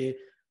have a pretty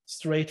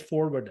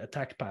straightforward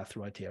attack path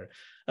right here.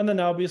 And then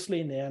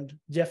obviously in the end,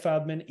 Jeff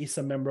admin is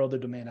a member of the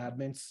domain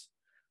admins.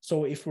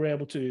 So if we're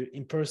able to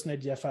impersonate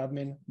Jeff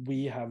admin,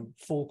 we have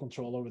full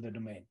control over the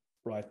domain,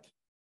 right?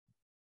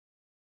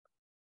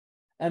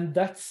 And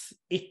that's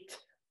it.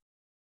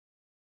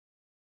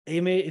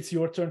 Amy, it's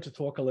your turn to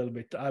talk a little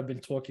bit. I've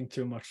been talking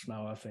too much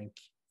now, I think.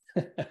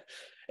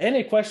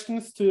 Any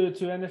questions to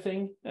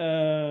anything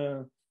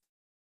on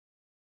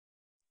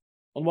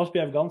what we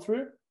have gone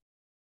through?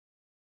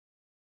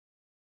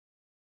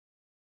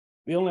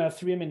 We only have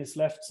 3 minutes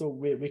left, so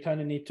we kind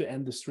of need to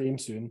end the stream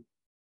soon.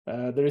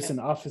 There is an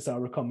office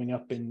hour coming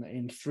up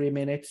in 3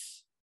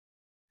 minutes.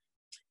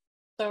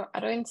 So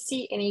I don't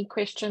see any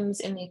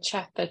questions in the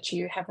chat that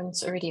you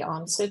haven't already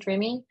answered,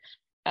 Remy.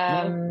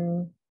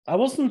 No, I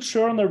wasn't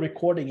sure on the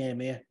recording,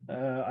 Amy.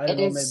 I don't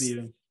know, maybe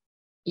you...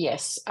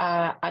 Yes,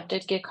 I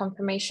did get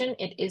confirmation.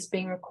 It is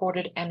being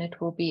recorded and it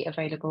will be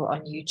available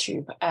on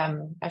YouTube.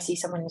 I see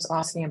someone is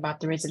asking about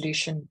the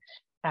resolution.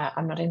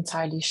 I'm not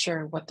entirely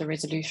sure what the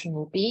resolution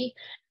will be.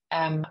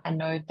 I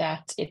know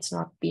that it's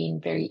not been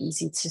very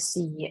easy to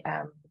see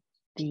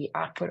the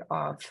output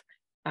of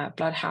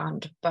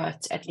Bloodhound,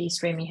 but at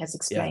least Remy has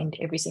explained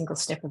every single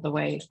step of the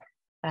way.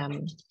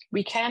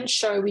 We can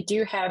show, we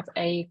do have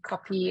a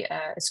copy,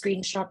 a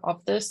screenshot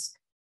of this.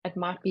 It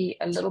might be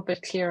a little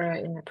bit clearer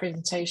in the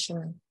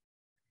presentation.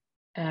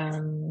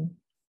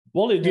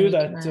 While you do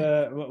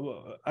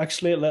that,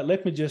 actually,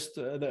 let me just,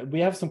 we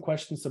have some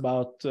questions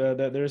about,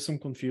 there are some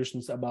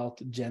confusions about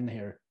Gen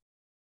here.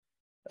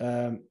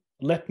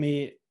 Let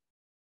me,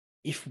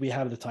 if we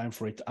have the time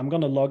for it, I'm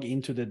going to log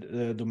into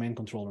the domain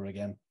controller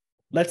again.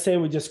 Let's say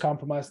we just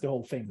compromise the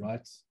whole thing,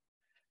 right?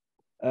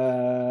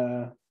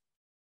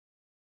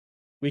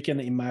 We can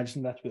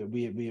imagine that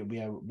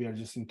we are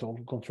just in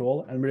total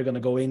control, and we're going to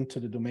go into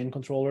the domain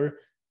controller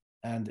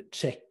and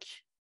check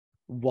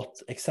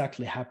what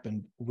exactly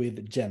happened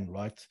with Gen,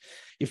 right?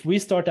 If we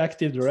start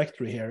Active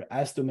Directory here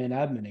as domain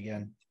admin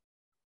again,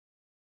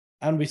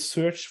 and we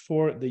search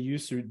for the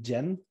user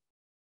Gen,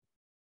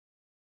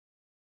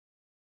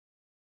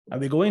 and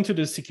we go into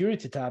the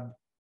security tab,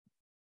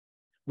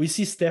 we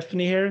see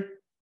Stephanie here.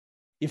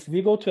 If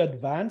we go to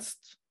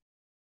advanced,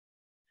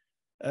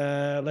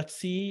 let's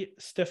see,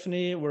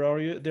 Stephanie, where are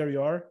you? There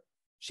you are.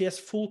 She has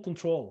full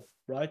control,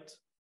 right?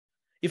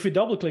 If we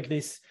double click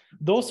this,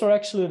 those are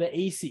actually the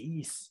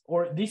ACEs,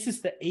 or this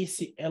is the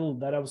ACL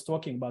that I was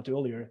talking about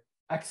earlier,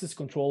 access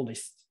control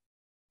list.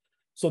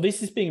 So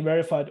this is being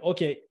verified.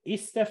 Okay,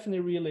 is Stephanie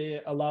really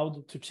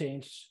allowed to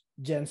change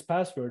Jen's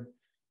password?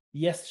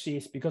 Yes, she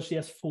is, because she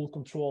has full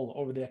control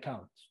over the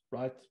account,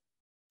 right?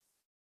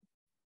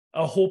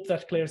 I hope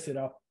that clears it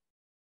up.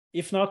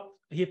 If not,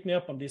 hit me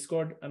up on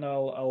Discord and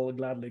I'll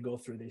gladly go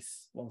through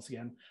this once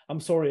again. I'm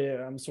sorry,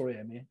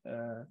 Amy.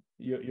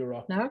 You're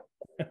up. No,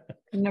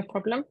 no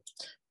problem.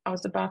 I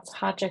was about to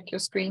hijack your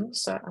screen,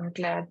 so I'm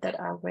glad that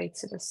I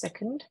waited a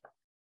second.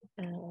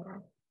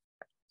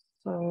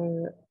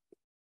 So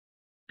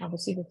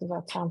obviously this is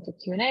our time for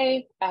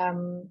Q&A.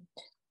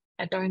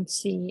 I don't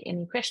see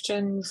any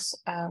questions.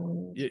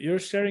 You're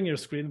sharing your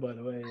screen, by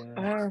the way.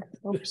 Oh,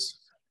 oops,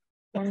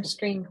 wrong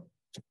screen.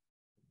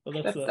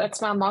 Well,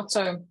 that's my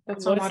motto.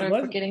 That's my motto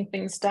for getting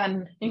things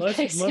done. In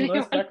case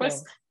anyone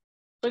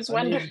was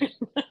wondering.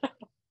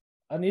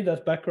 I need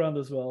that background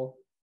as well.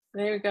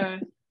 There we go.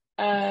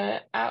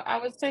 I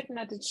was certain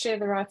I did share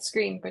the right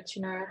screen, but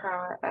you know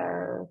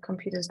how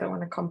computers don't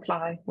want to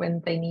comply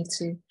when they need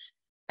to.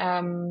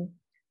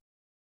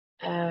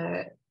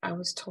 I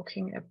was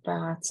talking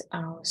about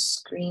our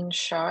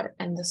screenshot,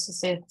 and this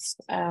is it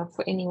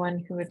for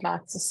anyone who would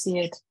like to see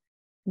it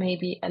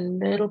maybe a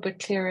little bit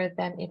clearer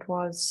than it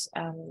was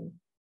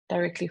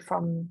directly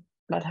from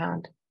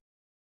Bloodhound.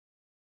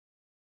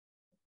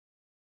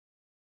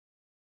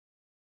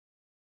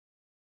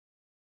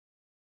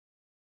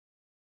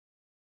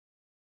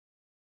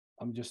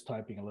 I'm just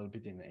typing a little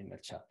bit in the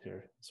chat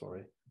here.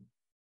 Sorry.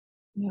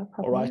 No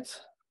problem. All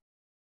right.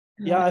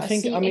 Yeah, I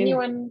think,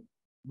 anyone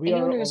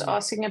who's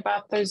asking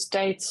about those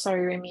dates,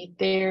 sorry, Remy,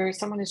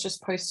 someone has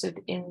just posted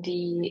in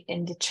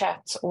the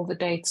chat all the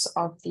dates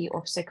of the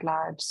OffSec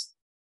lives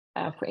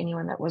for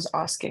anyone that was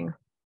asking.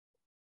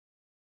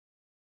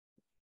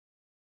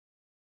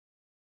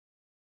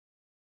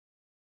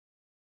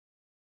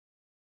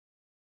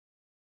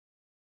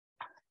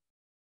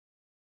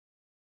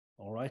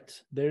 All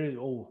right.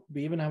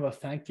 We even have a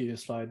thank you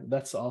slide.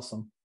 That's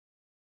awesome.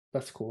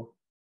 That's cool.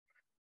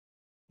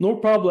 No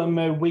problem,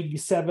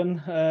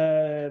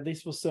 Wig7.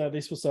 This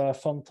was a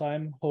fun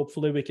time.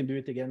 Hopefully we can do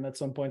it again at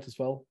some point as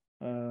well.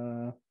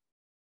 I'm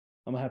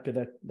happy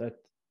that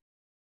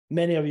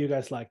many of you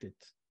guys liked it.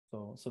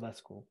 So that's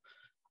cool.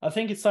 I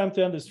think it's time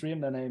to end the stream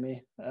then,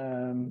 Amy.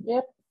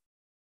 Yep.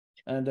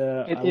 And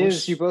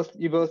you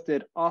both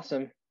did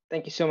awesome.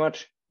 Thank you so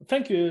much.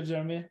 Thank you,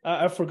 Jeremy.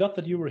 I forgot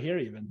that you were here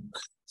even.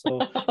 So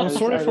I'm I was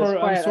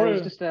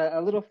just a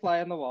little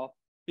fly on the wall.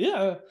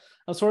 Yeah,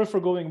 I'm sorry for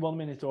going 1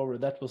 minute over.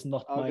 That was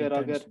not my intention.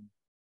 All good.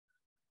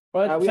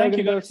 All right, thank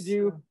you guys. To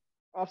do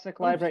OffSec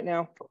Live right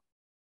now.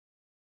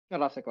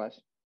 Not OffSec Live,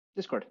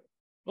 Discord.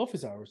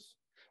 Office hours.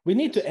 We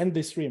need to end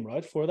this stream,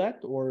 right? For that,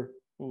 or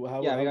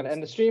how? Yeah, we got to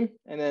end the stream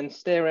and then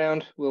stay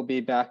around. We'll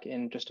be back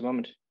in just a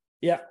moment.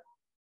 Yeah.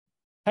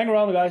 Hang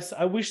around, guys.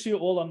 I wish you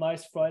all a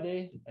nice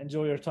Friday.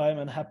 Enjoy your time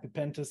and happy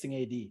pen testing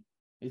AD.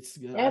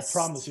 Yes. I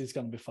promise you it's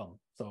going to be fun.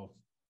 So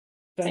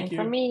thank you.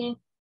 Same for me.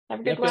 Have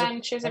a good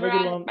one. Cheers,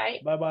 everyone. Bye.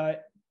 Bye-bye.